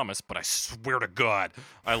break a promise, but I swear to God,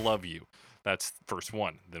 I love you. That's verse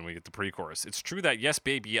 1. Then we get the pre-chorus. It's true that, yes,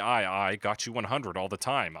 baby, I got you 100 all the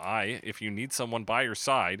time. If you need someone by your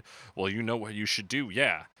side, well, you know what you should do,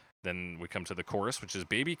 yeah. Then we come to the chorus, which is,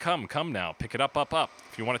 baby, come now. Pick it up.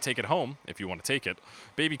 If you want to take it home, if you want to take it.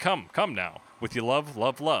 Baby, come now. With your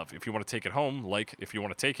love. If you want to take it home, like, if you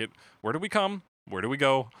want to take it. Where do we come? Where do we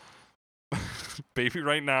go? Baby,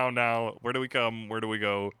 right now. Where do we come? Where do we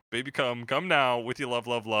go? Baby, come now. With your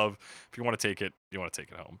love. If you want to take it, you want to take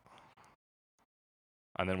it home.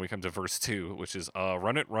 And then we come to verse 2, which is,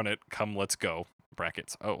 run it, come, let's go,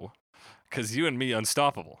 brackets, oh. Because you and me,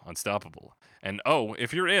 unstoppable. And oh,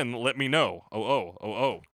 if you're in, let me know.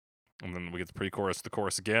 Oh. And then we get the pre-chorus, the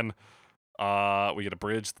chorus again. We get a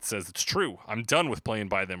bridge that says, it's true, I'm done with playing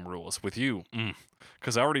by them rules. With you,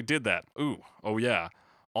 because I already did that. Ooh, oh yeah.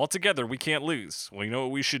 All together, we can't lose. Well, you know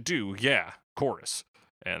what we should do? Yeah, chorus.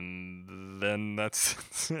 And then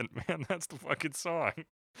that's it, man. That's the fucking song.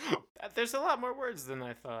 There's a lot more words than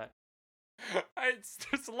I thought.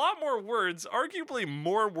 There's a lot more words, arguably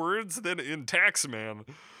more words than in Taxman.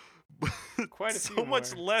 Quite a so few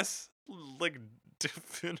much more. less like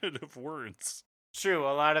definitive words. True,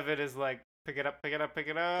 a lot of it is like pick it up,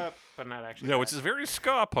 but not actually. Yeah, that. which is very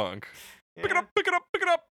ska punk. Yeah. Pick it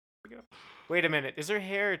up. Wait a minute, is her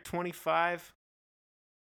hair 25?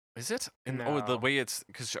 Is it? And oh, the No. way it's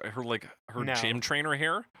because her No. gym trainer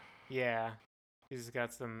hair. Yeah.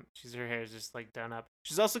 Her hair is just like done up.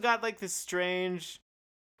 She's also got like this strange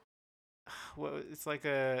it's like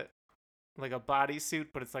a bodysuit,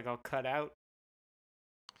 but it's like all cut out.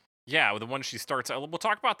 Yeah, the one she starts. We'll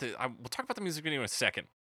talk about the music video in a second,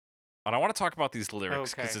 and I want to talk about these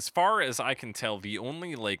lyrics because, Okay. as far as I can tell, the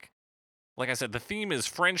only like I said, the theme is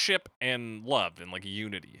friendship and love and like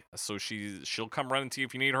unity. So she'll come running to you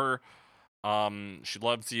if you need her. She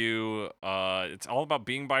loves you. It's all about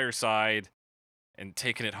being by your side and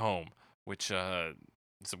taking it home, which is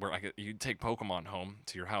where you take Pokemon home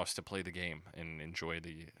to your house to play the game and enjoy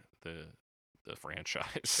the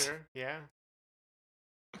franchise. Sure, yeah.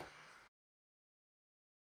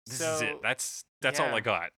 This is it. That's all I yeah.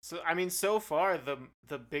 got. So I mean, so far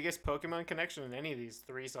the biggest Pokemon connection in any of these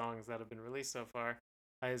 3 songs that have been released so far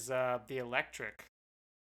is the electric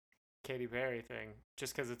Katy Perry thing,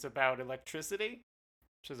 just because it's about electricity,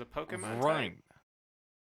 which is a Pokemon type. Right.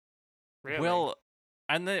 Really? Well,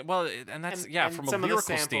 and that's and from some a of the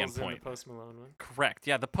lyrical samples in the standpoint. Post Malone one. Correct.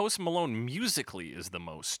 Yeah, the Post Malone musically is the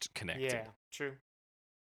most connected. Yeah, true.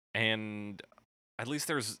 And at least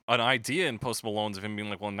there's an idea in Post Malone's of him being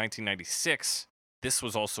like, well, in 1996, this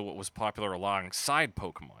was also what was popular alongside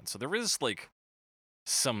Pokemon. So there is like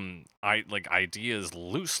some ideas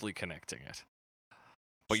loosely connecting it.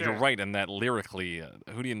 But Sure. you're right in that lyrically,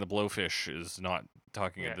 Hootie and the Blowfish is not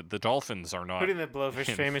talking. Yeah. The Dolphins are not. Hootie and the Blowfish,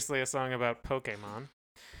 in- famously a song about Pokemon.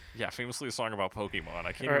 Yeah, famously a song about Pokemon.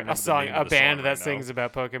 I can't Or remember a song, the name of a the band song that right now. sings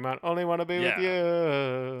about Pokemon. Only want to be Yeah. with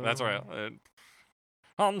you. That's right.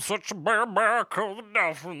 I'm such a bear, cause the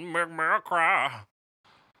dolphins make me cry.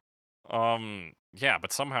 Yeah,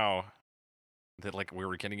 but somehow that like we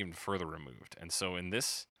were getting even further removed. And so in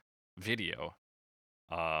this video,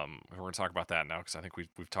 we're gonna talk about that now because I think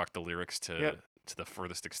we've talked the lyrics to Yep. to the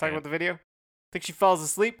furthest Talk extent. about the video. Think she falls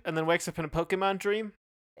asleep and then wakes up in a Pokemon dream.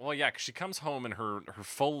 Well, yeah, 'cause she comes home in her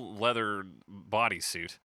full leather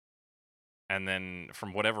bodysuit, and then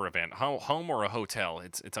from whatever event, home or a hotel,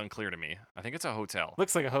 it's unclear to me. I think it's a hotel.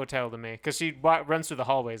 Looks like a hotel to me because she runs through the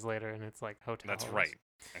hallways later and it's like hotel. That's hallways. right.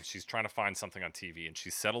 And she's trying to find something on TV, and she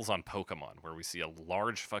settles on Pokemon, where we see a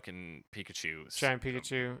large fucking Pikachu. Giant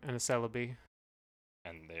Pikachu and a Celebi.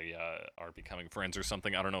 And they are becoming friends or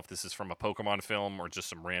something. I don't know if this is from a Pokemon film or just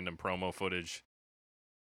some random promo footage.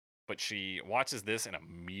 But she watches this and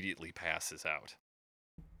immediately passes out.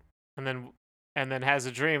 And then has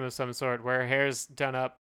a dream of some sort where her hair's done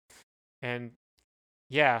up and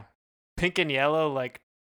yeah, pink and yellow like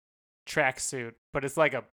tracksuit, but it's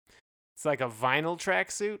like a vinyl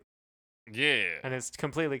tracksuit Yeah. and it's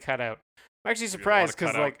completely cut out. I'm actually lot of surprised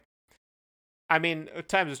because cutout. like, I mean,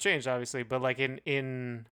 times have changed obviously, but like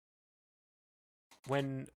in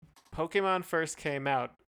when Pokemon first came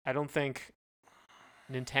out, I don't think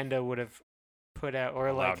Nintendo would have put out or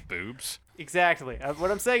Allowed like boobs. exactly.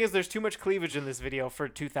 What I'm saying is there's too much cleavage in this video for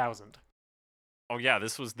 2000. Oh yeah,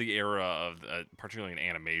 this was the era of particularly in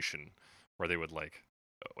animation where they would like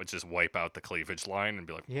would just wipe out the cleavage line and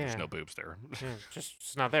be like, "There's Yeah. no boobs there." Yeah,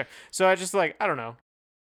 just not there. So I just like I don't know.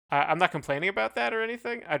 I'm not complaining about that or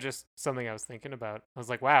anything. I just something I was thinking about. I was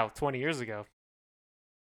like, wow, 20 years ago,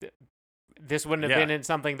 this wouldn't have Yeah. been in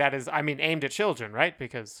something that is, I mean, aimed at children, right?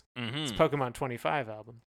 Because it's Mm-hmm. Pokemon 25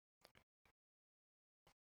 album.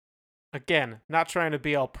 Again, not trying to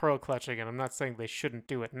be all pro clutching, and I'm not saying they shouldn't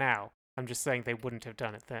do it now. I'm just saying they wouldn't have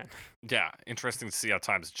done it then. Yeah, interesting to see how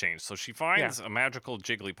times have changed. So she finds a magical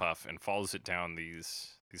Jigglypuff and follows it down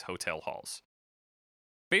these hotel halls.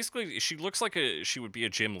 Basically, she looks like she would be a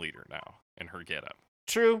gym leader now in her getup.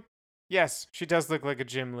 True. Yes, she does look like a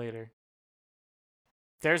gym leader.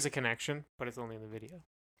 There's a connection, but it's only in the video.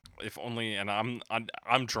 If only, and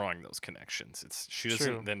I'm drawing those connections. She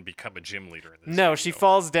doesn't True. then become a gym leader in this. No, she video.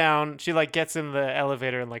 falls down. She like gets in the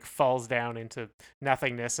elevator and like falls down into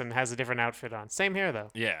nothingness and has a different outfit on. Same hair though.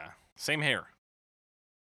 Yeah, same hair.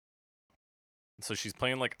 So she's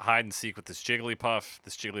playing like hide and seek with this Jigglypuff.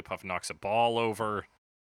 This Jigglypuff knocks a ball over.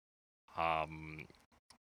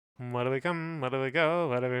 Where do we come? Where do we go?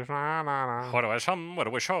 Where do we fly? Na, na. What do I show? What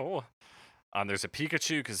do we show? There's a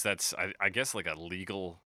Pikachu because that's I guess like a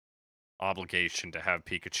legal obligation to have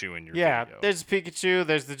Pikachu in your Yeah, video. there's Pikachu.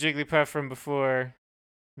 There's the Jigglypuff from before.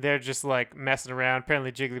 They're just like messing around.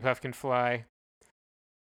 Apparently, Jigglypuff can fly.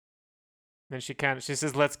 Then she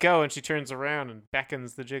says, "Let's go," and she turns around and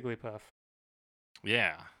beckons the Jigglypuff.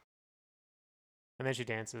 Yeah, And then she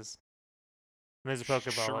dances. And there's a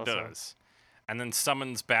Pokeball sure also. does. And then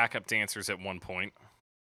summons backup dancers at one point.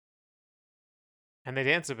 And they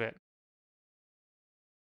dance a bit.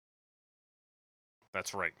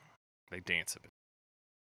 That's right. They dance a bit.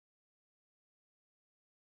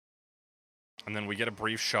 And then we get a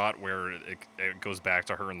brief shot where it goes back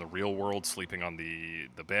to her in the real world, sleeping on the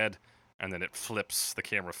bed, and then it flips. The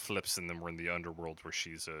camera flips, and then we're in the underworld where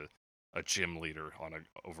she's a gym leader on an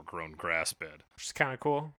overgrown grass bed. Which is kind of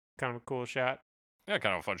cool. Kind of a cool shot. Yeah,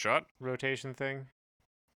 kind of a fun shot. Rotation thing.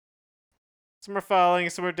 Some are falling,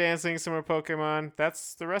 some are dancing, some are Pokemon.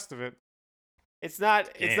 That's the rest of it. It's not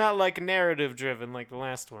like narrative driven like the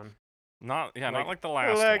last one. Not Like, like the last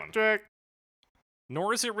one. Electric.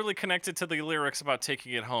 Nor is it really connected to the lyrics about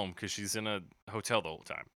taking it home because she's in a hotel the whole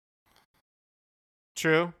time.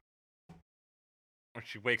 True. Or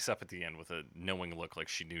she wakes up at the end with a knowing look like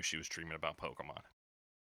she knew she was dreaming about Pokemon.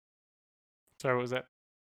 Sorry, what was that?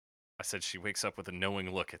 I said she wakes up with a knowing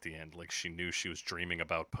look at the end like she knew she was dreaming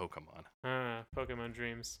about Pokemon. Pokemon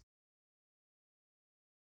dreams.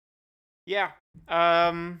 Yeah.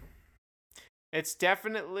 It's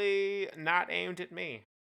definitely not aimed at me.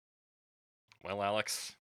 Well,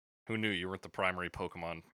 Alex, who knew you weren't the primary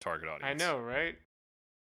Pokemon target audience? I know, right?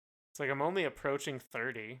 It's like I'm only approaching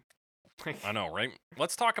 30. I know, right?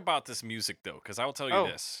 Let's talk about this music, though, because I will tell you Oh,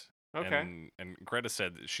 this. Okay. And Greta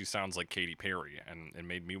said that she sounds like Katy Perry, and it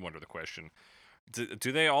made me wonder the question.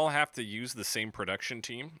 Do they all have to use the same production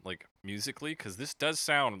team, like, musically? Because this does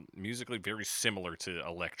sound musically very similar to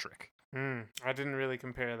Electric. I didn't really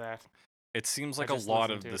compare that. It seems I like a just lot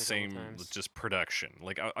listened of to the it a couple same, times. just production.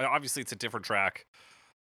 Like, obviously, it's a different track,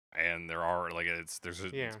 and there's a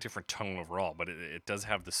Yeah. different tone overall, but it does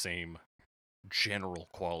have the same general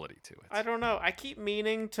quality to it. I don't know. I keep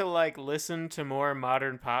meaning to like listen to more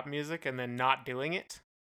modern pop music and then not doing it.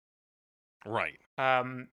 Right.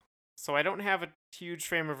 So I don't have a huge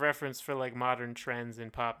frame of reference for like modern trends in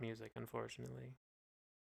pop music, unfortunately.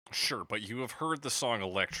 Sure, but you have heard the song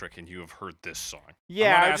Electric and you have heard this song. I'm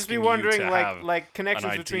Yeah, not I'd just be asking you wondering to like have like an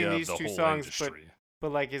connections between idea of these the two whole songs, industry.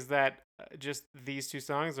 but like is that just these two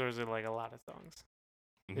songs or is it like a lot of songs?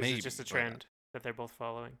 Is Maybe it just a but- trend that they're both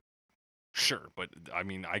following? Sure, but I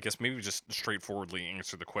mean, I guess maybe just straightforwardly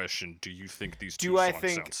answer the question: do you think these two Do I songs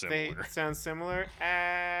think sound they similar? sound similar?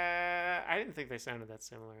 I didn't think they sounded that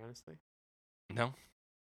similar, honestly. No.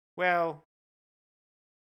 Well,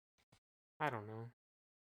 I don't know.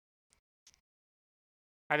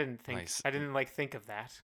 I didn't think. Nice. I didn't like think of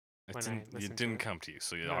that. It when I didn't, listened it to didn't it. come to you,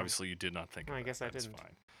 so No. obviously you did not think No, of I that. guess I That's didn't.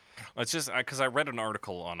 fine. It's just because I read an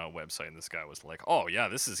article on a website and this guy was like, "Oh yeah,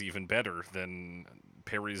 this is even better than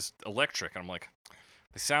Perry's Electric." And I'm like,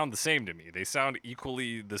 they sound the same to me. They sound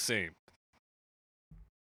equally the same.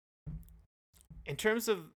 In terms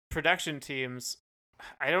of production teams,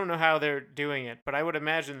 I don't know how they're doing it, but I would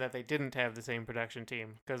imagine that they didn't have the same production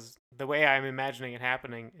team because the way I'm imagining it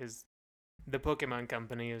happening is the Pokemon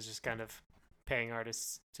Company is just kind of paying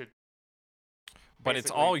artists to. But it's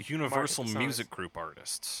basically all market the Universal songs. Music Group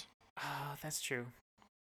artists. Oh, that's true.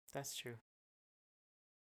 That's true.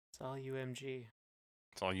 It's all UMG.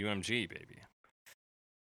 It's all UMG, baby.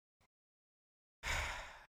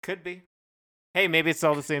 Could be. Hey, maybe it's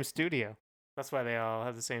all the same studio. That's why they all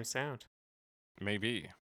have the same sound. Maybe.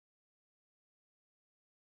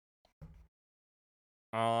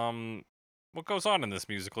 What goes on in this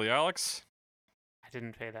musically, Alex? I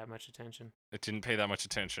didn't pay that much attention. It didn't pay that much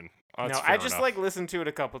attention. Oh, No, that's I fair just enough. like listened to it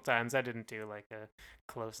a couple times. I didn't do like a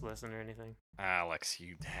close listen or anything. Alex,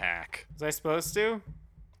 you hack. Was I supposed to?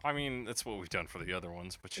 I mean, that's what we've done for the other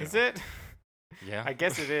ones, but you Is know. it? Yeah. I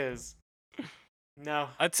guess it is. No.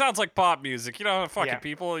 It sounds like pop music. You know, fucking Yeah.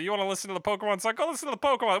 people. You want to listen to the Pokemon song? Go listen to the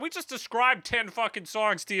Pokemon. We just described 10 fucking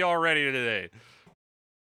songs to you already today.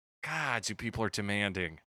 God, you people are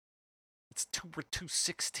demanding. We're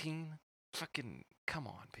 216. Fucking, come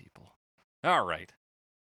on, people. All right.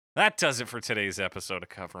 That does it for today's episode of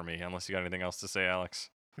Cover Me, unless you got anything else to say, Alex.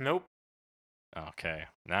 Nope. Okay.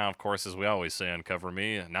 Now, of course, as we always say on Cover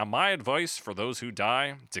Me, now my advice for those who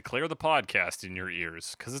die, declare the podcast in your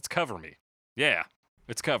ears, because it's Cover Me. Yeah,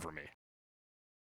 it's Cover Me.